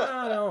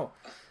 I know.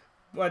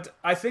 But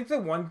I think the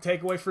one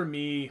takeaway for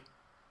me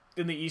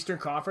in the Eastern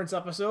Conference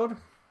episode,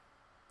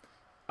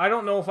 I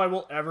don't know if I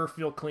will ever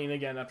feel clean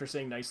again after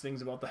saying nice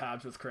things about the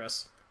Habs with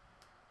Chris.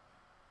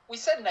 We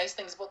said nice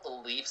things about the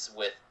Leafs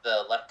with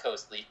the Left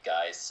Coast Leaf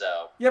guys,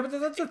 so... Yeah, but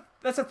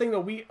that's the thing,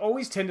 though. We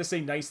always tend to say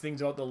nice things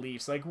about the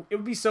Leafs. Like, it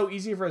would be so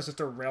easy for us just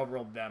to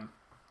railroad them.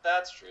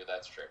 That's true.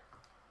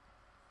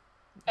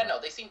 And no,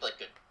 they seemed like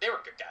good. They were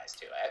good guys,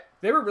 too, eh?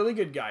 They were really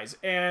good guys.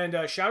 And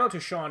shout out to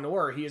Sean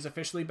Orr. He is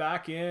officially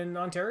back in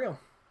Ontario.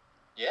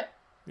 Yeah?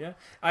 Yeah.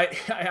 I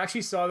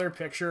actually saw their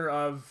picture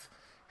of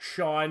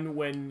Sean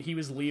when he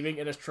was leaving,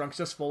 and his trunk's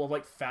just full of,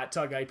 like, Fat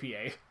Tug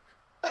IPA.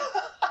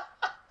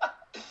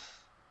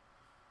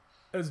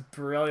 It was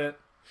brilliant.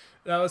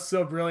 That was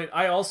so brilliant.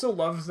 I also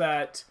love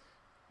that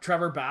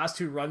Trevor Bast,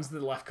 who runs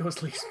the Left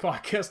Coast Leafs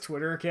podcast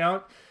Twitter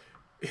account,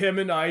 him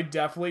and I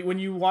definitely, when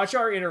you watch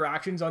our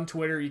interactions on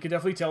Twitter, you can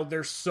definitely tell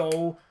they're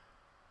so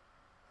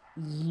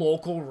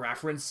local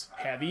reference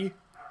heavy.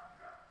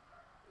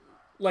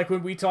 Like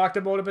when we talked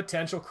about a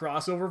potential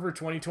crossover for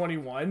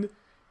 2021,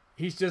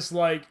 he's just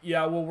like,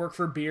 yeah, we'll work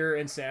for beer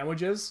and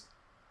sandwiches.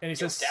 And he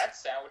says, Dad's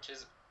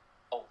sandwiches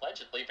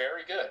allegedly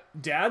very good.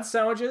 Dad's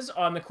sandwiches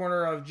on the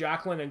corner of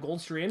Jacqueline and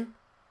Goldstream.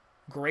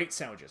 Great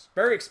sandwiches.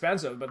 Very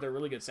expensive, but they're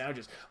really good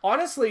sandwiches.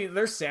 Honestly,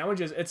 their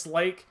sandwiches, it's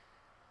like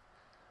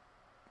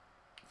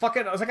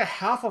it's like a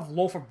half of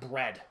loaf of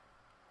bread.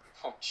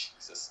 Oh,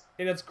 Jesus.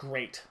 And it's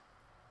great.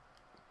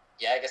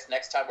 Yeah, I guess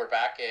next time we're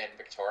back in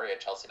Victoria,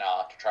 Chelsea and I'll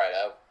have to try it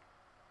out.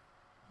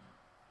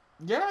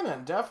 Yeah,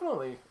 man,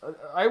 definitely.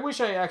 I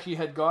wish I actually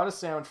had got a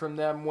sandwich from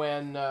them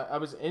when I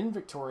was in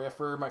Victoria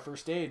for my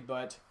first aid,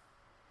 but,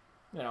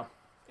 you know,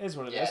 it is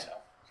what it is. No.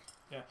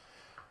 Yeah.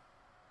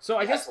 So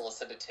I guess to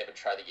listen to Tim and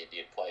try the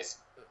Indian place.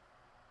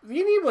 The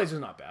Indian place is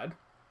not bad.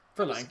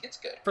 It's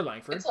good. For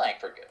Langford. It's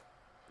Langford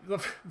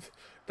good.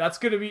 That's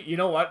going to be, you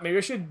know what, maybe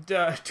I should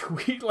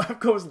tweet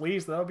Left Coast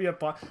Leafs. That'll be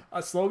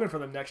a slogan for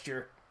them next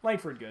year.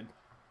 Langford good.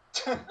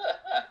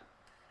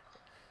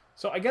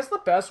 So I guess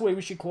the best way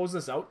we should close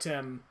this out,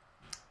 Tim,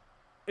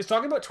 is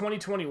talking about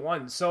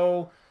 2021.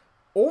 So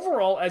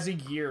overall as a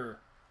year,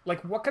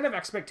 like what kind of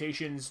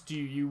expectations do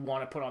you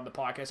want to put on the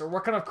podcast, or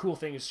what kind of cool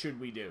things should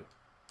we do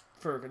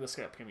for this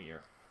upcoming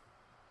year?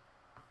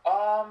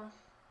 I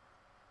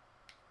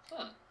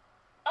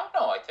don't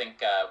know. I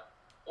think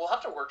we'll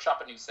have to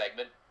workshop a new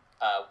segment.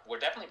 We're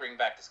definitely bringing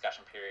back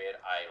discussion period.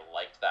 I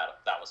liked that.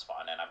 That was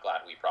fun, and I'm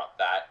glad we brought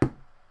that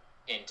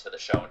into the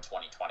show in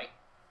 2020.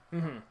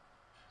 Mm-hmm.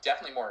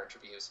 Definitely more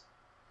interviews.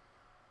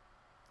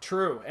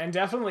 True, and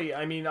definitely,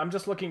 I mean, I'm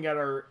just looking at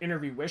our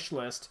interview wish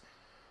list.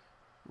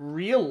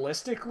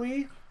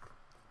 Realistically,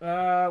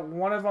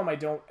 one of them I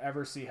don't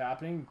ever see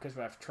happening because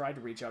I've tried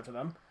to reach out to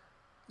them.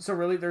 So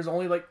really, there's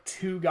only like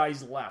 2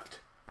 guys left.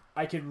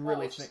 I could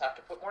really We'll think. just have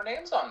to put more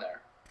names on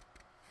there.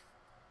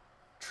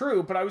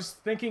 True, but I was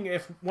thinking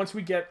if once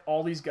we get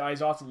all these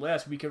guys off the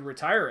list, we could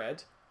retire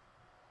it,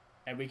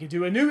 and we could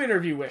do a new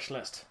interview wish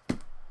list.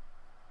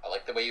 I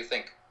like the way you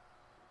think.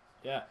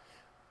 Yeah.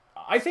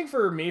 I think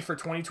for me, for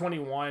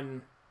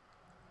 2021,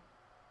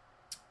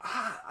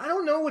 I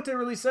don't know what to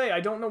really say. I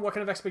don't know what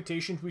kind of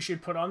expectations we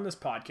should put on this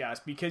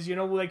podcast because, you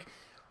know, like,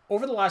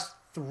 over the last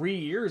 3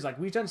 years, like,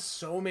 we've done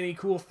so many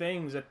cool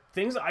things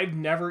I've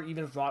never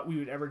even thought we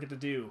would ever get to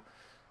do.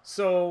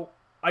 So,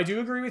 I do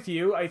agree with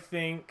you. I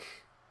think,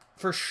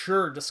 for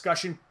sure,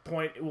 Discussion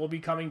Point will be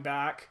coming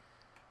back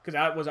because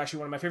that was actually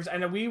one of my favorites.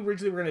 And we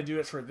originally were going to do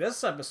it for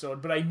this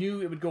episode, but I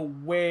knew it would go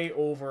way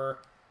over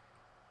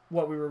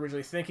what we were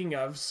originally thinking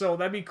of. So,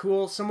 that'd be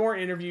cool. Some more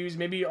interviews.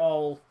 Maybe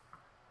I'll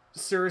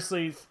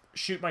seriously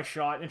shoot my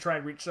shot and try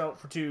and reach out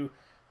for two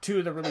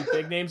of the really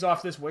big names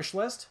off this wish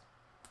list.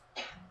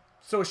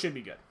 So it should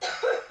be good.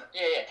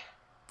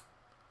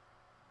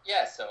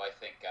 Yeah, so I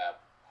think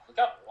we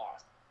got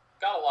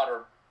a lot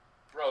of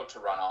road to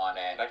run on,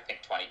 and I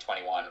think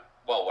 2021,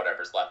 well,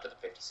 whatever's left of the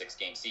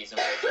 56-game season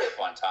will be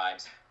fun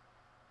times.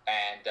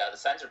 And the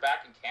Sens are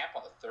back in camp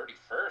on the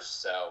 31st,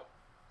 so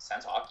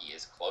Sens hockey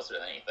is closer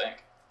than you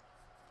think.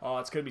 Oh,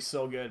 it's going to be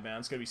so good, man.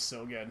 It's going to be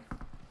so good.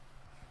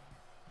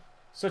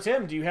 So,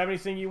 Tim, do you have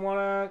anything you want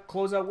to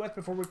close out with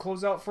before we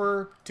close out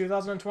for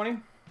 2020?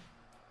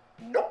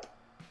 Nope.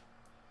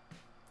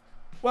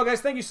 Well,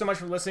 guys, thank you so much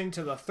for listening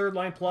to the Third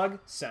Line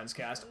Plug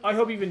Senscast. I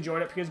hope you've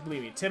enjoyed it because,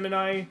 believe me, Tim and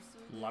I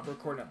love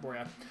recording it for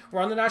you.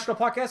 We're on the National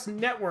Podcast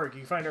Network.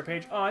 You can find our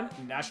page on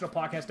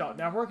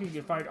nationalpodcast.network. You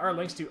can find our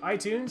links to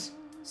iTunes,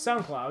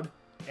 SoundCloud,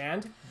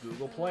 and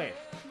Google Play.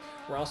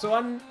 We're also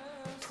on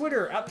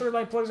Twitter. At Third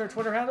Line Plug is our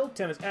Twitter handle.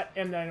 Tim is at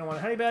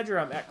M901HoneyBadger.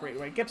 I'm at Great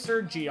White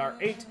Gipster,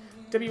 GR8.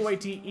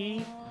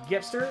 WYTE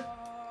Gipster.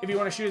 If you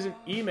want to shoot us an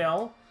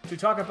email to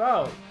talk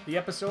about the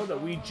episode that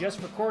we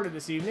just recorded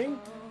this evening,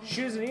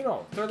 shoot us an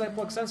email,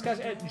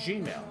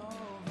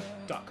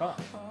 thirdlightplugsenscast@gmail.com.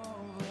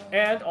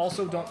 And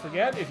also, don't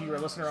forget, if you're a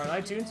listener on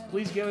iTunes,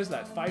 please give us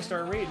that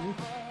 5-star rating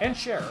and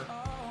share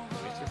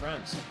with your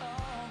friends.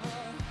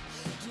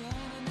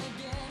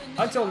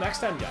 Until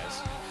next time,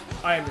 guys,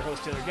 I am your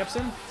host, Taylor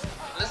Gibson.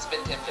 This has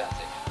been Tim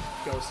Johnson.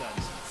 Go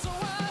Sens.